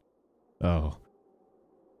plane. Oh.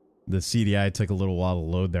 The CDI took a little while to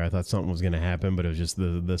load there. I thought something was going to happen, but it was just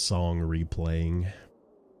the song replaying.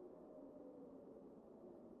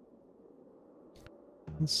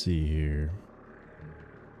 Let's see here.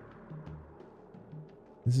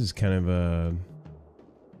 This is kind of a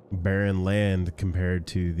barren land compared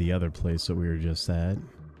to the other place that we were just at.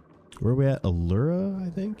 Where are we at? Allura,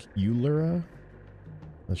 I think? Ulura?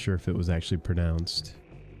 Not sure if it was actually pronounced.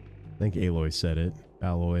 I think Aloy said it.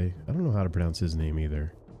 Alloy. I don't know how to pronounce his name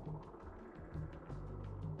either.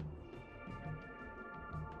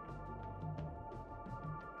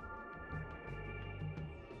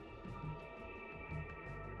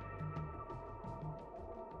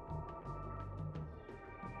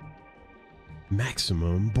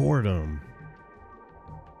 Maximum boredom.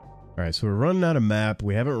 Alright, so we're running out of map.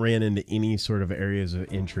 We haven't ran into any sort of areas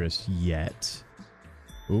of interest yet.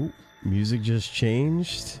 Oh, music just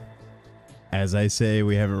changed. As I say,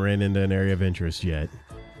 we haven't ran into an area of interest yet.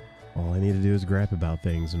 All I need to do is grab about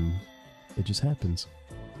things and it just happens.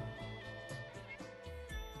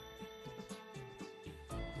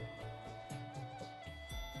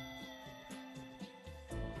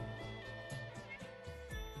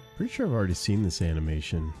 Pretty sure I've already seen this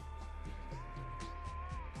animation.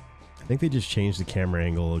 I think they just changed the camera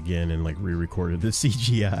angle again and like re-recorded the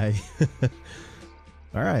CGI.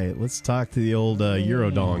 Alright, let's talk to the old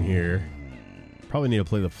Eurodong here. Probably need to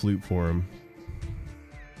play the flute for him.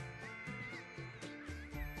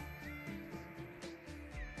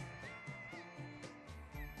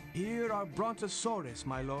 Here are Brontosaurus,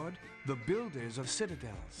 my lord, the builders of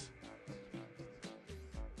citadels.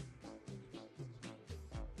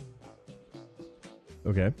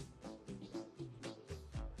 Okay.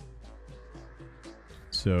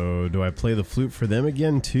 So, do I play the flute for them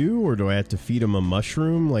again too, or do I have to feed them a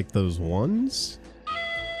mushroom like those ones?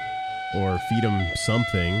 Or feed them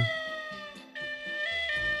something?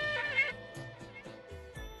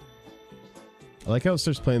 I like how it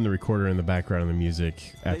starts playing the recorder in the background of the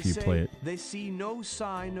music after you play it. They see no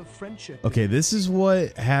sign of friendship. Okay, this is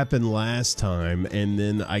what happened last time, and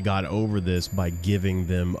then I got over this by giving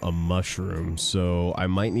them a mushroom, so I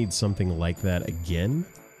might need something like that again,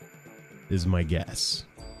 is my guess.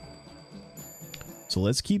 So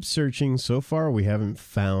let's keep searching. So far, we haven't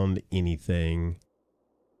found anything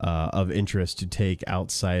of interest to take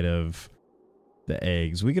outside of the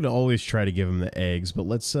eggs. We could always try to give them the eggs, but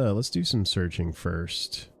let's do some searching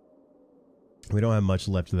first. We don't have much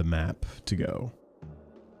left of the map to go.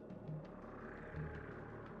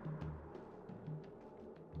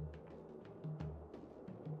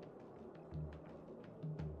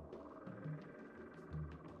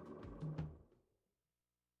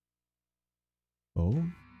 Oh,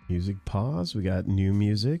 music pause. We got new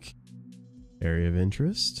music. Area of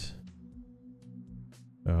interest.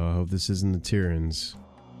 Oh, I hope this isn't the Tyrans.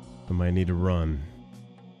 I might need to run.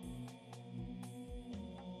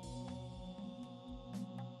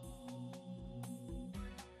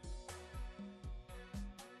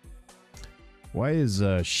 Why is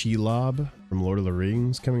Shelob from Lord of the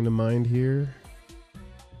Rings coming to mind here?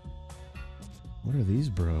 What are these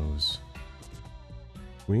bros?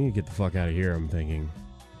 We need to get the fuck out of here, I'm thinking.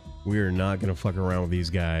 We are not going to fuck around with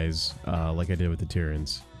these guys like I did with the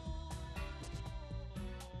Tyrans.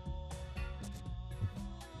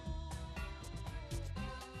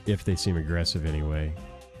 If they seem aggressive anyway.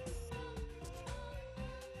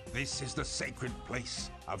 This is the sacred place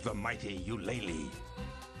of the mighty Eulalie.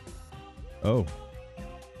 Oh.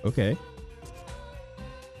 Okay.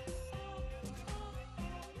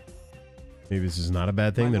 Maybe this is not a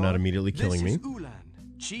bad thing. My They're not lord, immediately killing me. This is Ulan,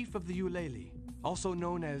 chief of the Eulalie, also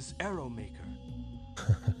known as Arrow Maker.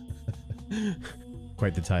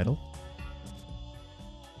 Quite the title.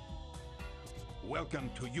 Welcome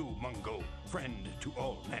to you, Mungo, friend to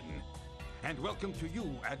all men. And welcome to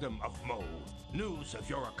you, Adam of Mo. News of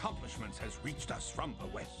your accomplishments has reached us from the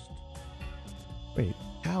west. Wait,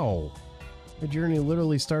 how? My journey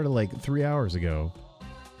literally started like 3 hours ago.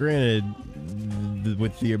 Granted,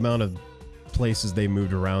 with the amount of places they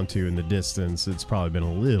moved around to in the distance, it's probably been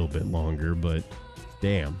a little bit longer, but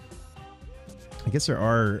damn. I guess there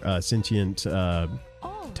are sentient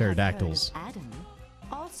pterodactyls. Adam,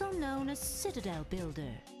 also known as Citadel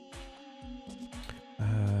Builder.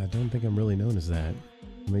 I don't think I'm really known as that.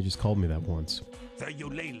 You may just called me that once. The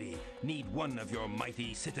Eulalie need one of your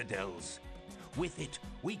mighty citadels. With it,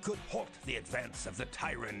 we could halt the advance of the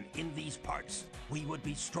Tyrant in these parts. We would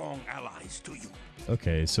be strong allies to you.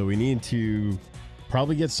 Okay, so we need to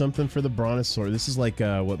probably get something for the Brontosaurus. This is like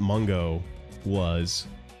what Mungo was.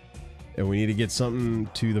 And we need to get something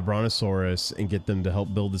to the Brontosaurus and get them to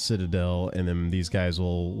help build the Citadel, and then these guys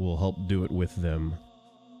will help do it with them,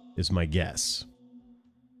 is my guess.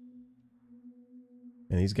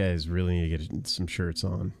 And these guys really need to get some shirts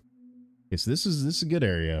on. Okay, so this is a good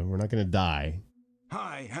area. We're not going to die.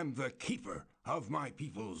 I am the keeper of my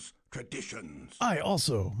people's traditions. I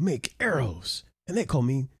also make arrows, and they call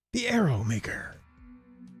me the Arrow Maker.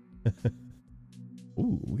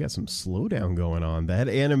 Ooh, we got some slowdown going on. That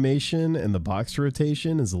animation and the box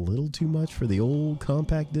rotation is a little too much for the old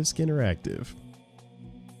compact disc interactive.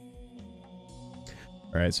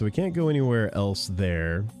 Alright, so we can't go anywhere else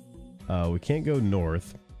there. We can't go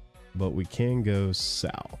north, but we can go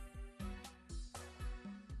south.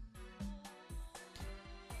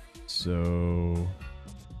 So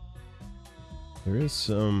there is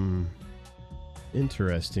some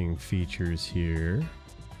interesting features here.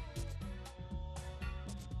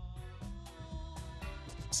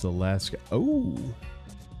 It's the last. Oh,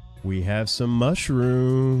 we have some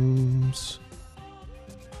mushrooms.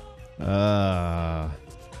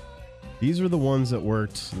 These are the ones that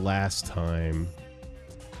worked last time.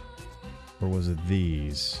 Or was it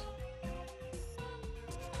these?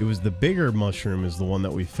 It was the bigger mushroom is the one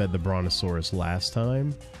that we fed the Brontosaurus last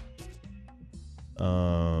time.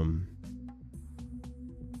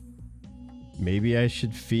 Maybe I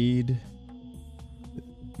should feed...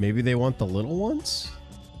 Maybe they want the little ones?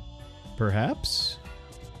 Perhaps?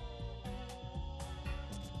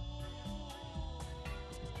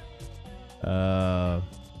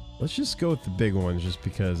 Let's just go with the big ones just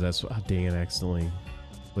because that's what... Oh, dang it, I accidentally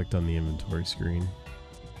clicked on the inventory screen.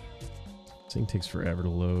 This thing takes forever to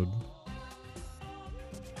load.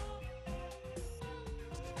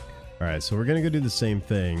 Alright, so we're gonna go do the same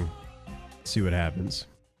thing. See what happens.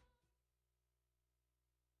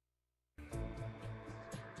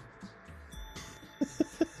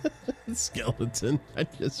 Skeleton. I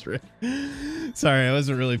just read. Sorry, I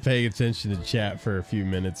wasn't really paying attention to chat for a few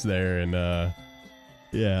minutes there, and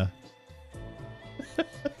yeah.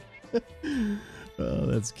 Oh,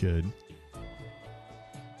 that's good.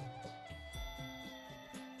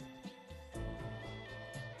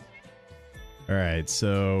 All right,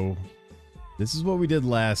 so this is what we did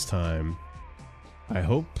last time. I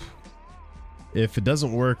hope if it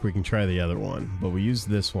doesn't work, we can try the other one, but we used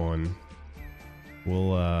this one.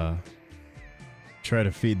 We'll try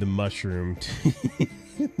to feed the mushroom to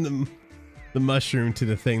the mushroom to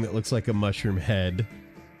the thing that looks like a mushroom head,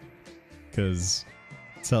 because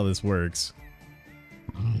that's how this works.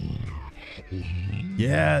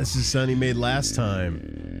 Yeah, this is something he made last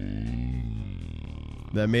time.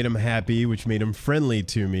 That made him happy, which made him friendly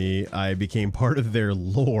to me. I became part of their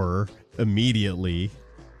lore immediately.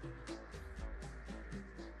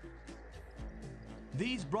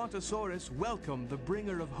 These Brontosaurus welcome the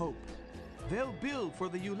bringer of hope. They'll build for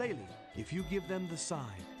the Eulalie if you give them the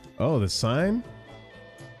sign. Oh, the sign?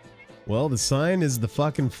 Well, the sign is the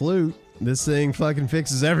fucking flute. This thing fucking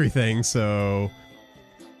fixes everything, so...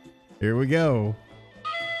 Here we go.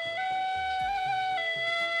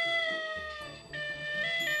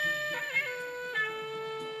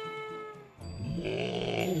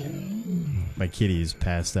 My kitty is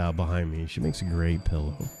passed out behind me. She makes a great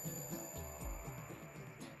pillow.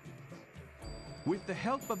 With the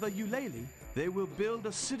help of the Eulalie, they will build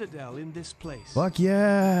a citadel in this place. Fuck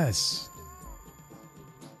yes!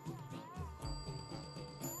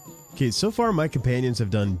 Okay, so far my companions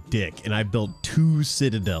have done dick, and I built 2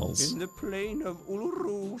 citadels. In the plain of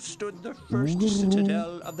Uluru stood the first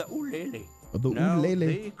citadel of the Eulalie. Now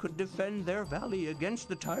they could defend their valley against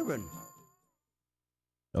the Tyrant.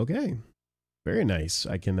 Okay. Very nice.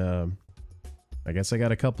 I can I guess I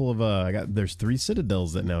got a couple of, there's 3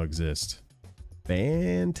 citadels that now exist.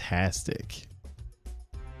 Fantastic.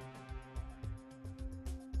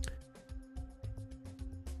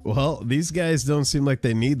 Well, these guys don't seem like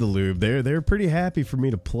they need the lube. They're pretty happy for me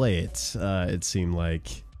to play it. It seemed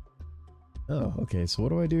like. Oh, okay. So what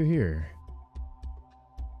do I do here?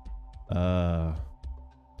 Where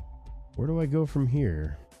do I go from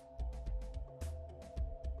here?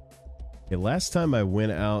 Okay, last time I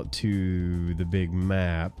went out to the big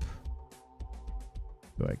map.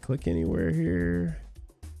 Do I click anywhere here?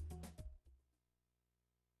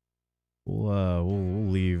 We'll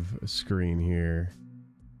leave a screen here.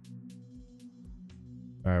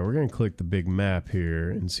 Alright, we're going to click the big map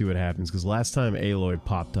here and see what happens, because last time Aloy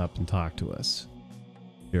popped up and talked to us.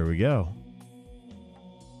 Here we go.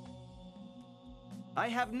 I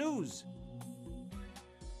have news.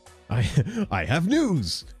 I have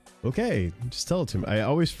news! Okay, just tell it to me. I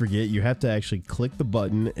always forget you have to actually click the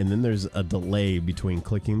button, and then there's a delay between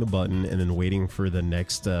clicking the button and then waiting for the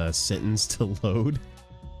next sentence to load.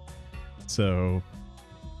 So,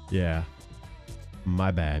 yeah.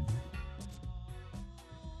 My bad.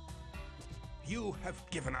 You have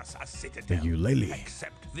given us a citadel. The ukulele.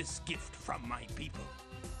 Accept this gift from my people.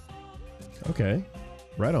 Okay,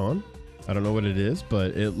 right on. I don't know what it is,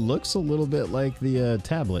 but it looks a little bit like the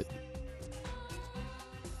tablet.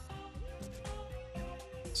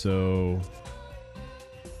 So,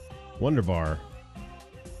 Wonder Bar.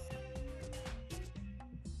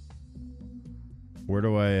 Where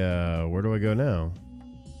do I go now?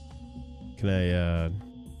 Can I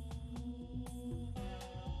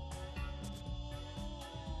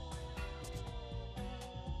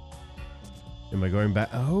am I going back?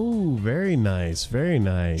 Oh, very nice, very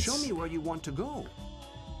nice. Show me where you want to go.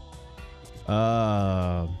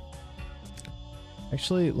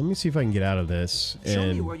 Actually, let me see if I can get out of this.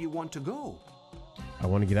 Show me where you want to go. I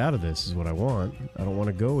want to get out of this is what I want. I don't want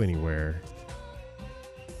to go anywhere.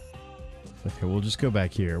 Okay, we'll just go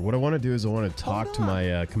back here. What I want to do is I want to talk to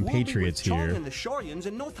my compatriots we'll be with here. and the Shorians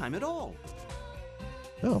in no time at all.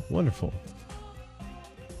 Oh, wonderful.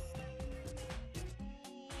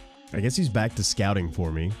 I guess he's back to scouting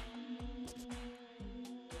for me.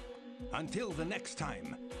 Until the next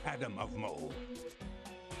time, Adam of Mo.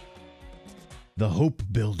 The Hope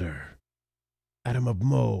Builder. Adam of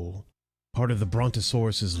Mo. Part of the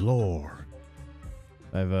Brontosaurus's lore.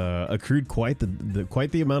 I've accrued quite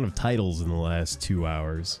the amount of titles in the last 2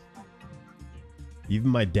 hours. Even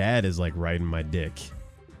my dad is like riding my dick.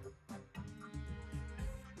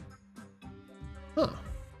 Huh.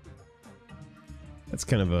 That's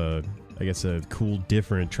kind of a, I guess, a cool,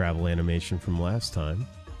 different travel animation from last time.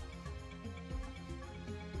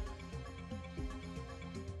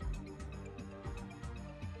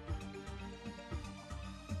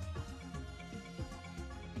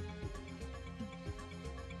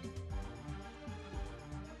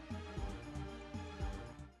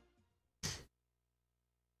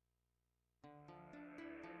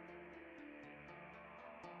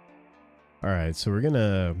 All right, so we're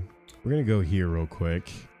gonna go here real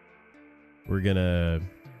quick. We're gonna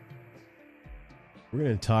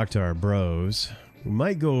talk to our bros. We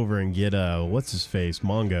might go over and get what's his face,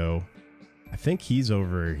 Mongo. I think he's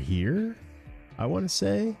over here. I want to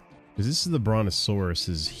say, because this is the Brontosaurus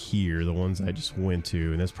is here, the ones I just went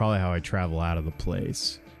to, and that's probably how I travel out of the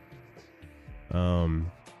place.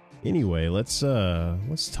 Anyway, let's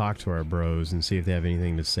talk to our bros and see if they have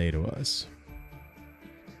anything to say to us.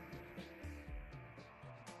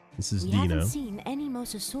 This is Dino. We haven't seen any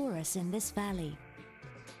Mosasaurus in this valley.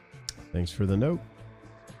 Thanks for the note.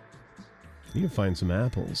 You can find some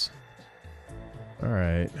apples.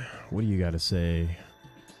 Alright, what do you got to say?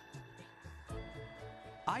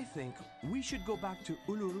 I think we should go back to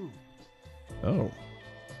Uluru. Oh.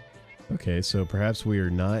 Okay, so perhaps we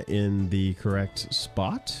are not in the correct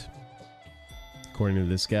spot, according to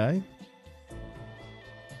this guy.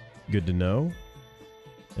 Good to know.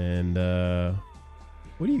 And,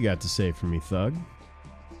 what do you got to say for me, Thug?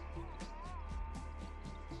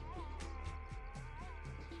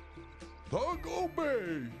 Thug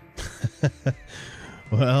obey.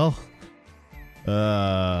 Well,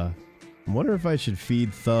 I wonder if I should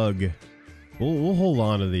feed Thug. We'll hold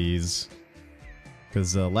on to these,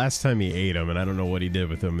 because last time he ate them, and I don't know what he did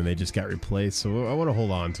with them, and they just got replaced. So I want to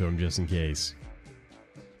hold on to them just in case.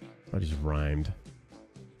 I just rhymed.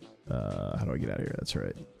 How do I get out of here? That's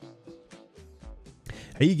right.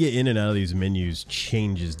 How you get in and out of these menus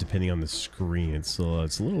changes depending on the screen. It's a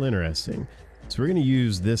little interesting. So we're going to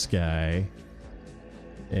use this guy,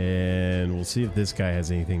 and we'll see if this guy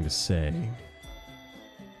has anything to say.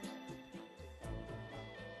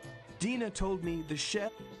 Dina told me the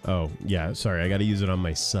chef. Oh, yeah, sorry, I gotta use it on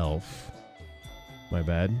myself. My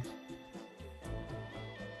bad.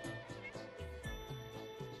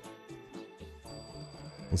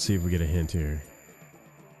 Let's see if we get a hint here.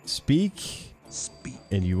 Speak,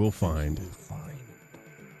 and you will find.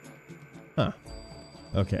 Huh.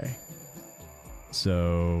 Okay.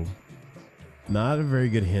 So, not a very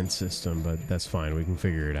good hint system, but that's fine. We can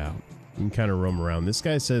figure it out. We can kind of roam around. This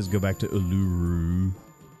guy says go back to Uluru.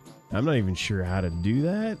 I'm not even sure how to do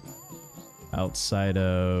that. Outside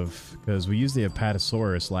of... because we used the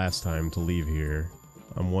Apatosaurus last time to leave here.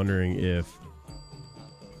 I'm wondering if...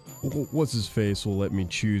 what's his face will let me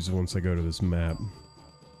choose once I go to this map.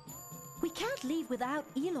 We can't leave without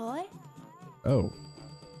Eloy. Oh.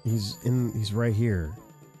 He's right here.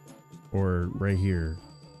 Or right here.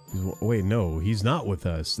 Wait, no, he's not with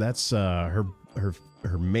us. That's her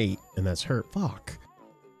mate, and that's her. Fuck.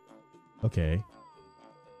 Okay.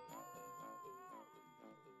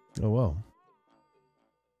 Oh well.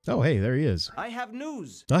 Oh hey, there he is. I have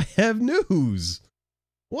news. I have news.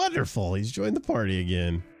 Wonderful. He's joined the party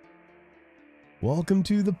again. Welcome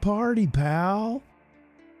to the party, pal.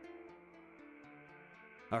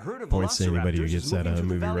 A herd of Points to anybody who velociraptors gets is that moving to the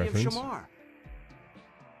movie Valley of reference. Shamar.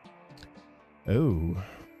 Oh.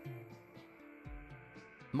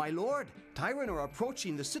 My lord, Tyran are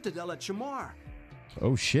approaching the citadel at Shamar.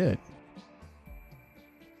 Oh shit.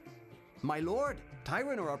 My lord,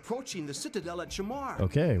 Tyran are approaching the citadel at Shamar.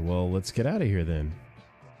 Okay, well, let's get out of here then.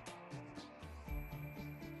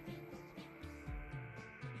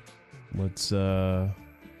 Let's, you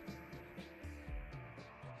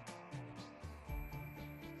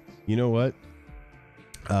know what?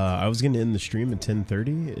 I was going to end the stream at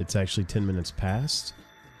 10:30. It's actually 10 minutes past.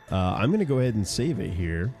 I'm going to go ahead and save it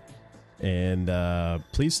here. And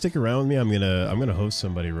please stick around with me. I'm gonna host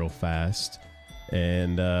somebody real fast.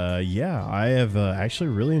 And yeah, I have actually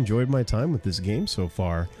really enjoyed my time with this game so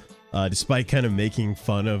far. Despite kind of making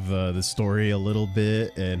fun of the story a little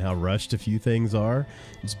bit and how rushed a few things are,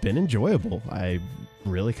 it's been enjoyable. I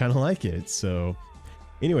really kind of like it. So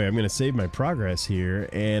anyway, I'm going to save my progress here,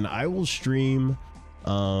 and I will stream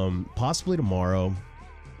possibly tomorrow.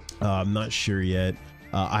 I'm not sure yet.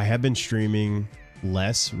 I have been streaming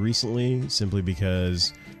less recently simply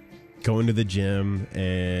because going to the gym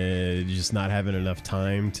and just not having enough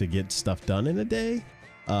time to get stuff done in a day.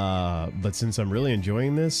 But since I'm really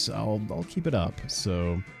enjoying this, I'll keep it up.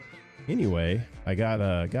 So anyway, I got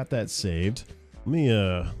that saved. Let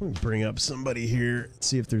me bring up somebody here,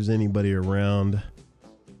 see if there's anybody around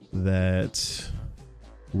that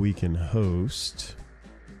we can host.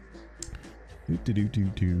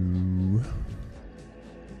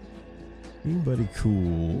 Anybody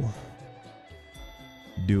cool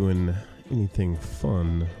doing anything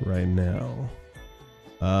fun right now?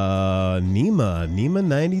 Nima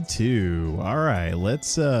 92. All right,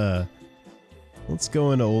 let's go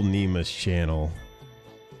into old Nima's channel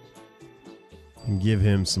and give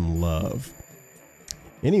him some love.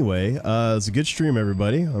 Anyway, it's a good stream,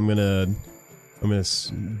 everybody. I'm gonna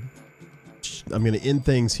end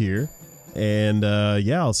things here, and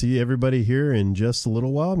yeah, I'll see everybody here in just a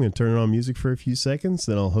little while. I'm gonna turn on music for a few seconds,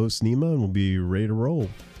 then I'll host Nima, and we'll be ready to roll.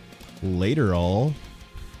 Later, all.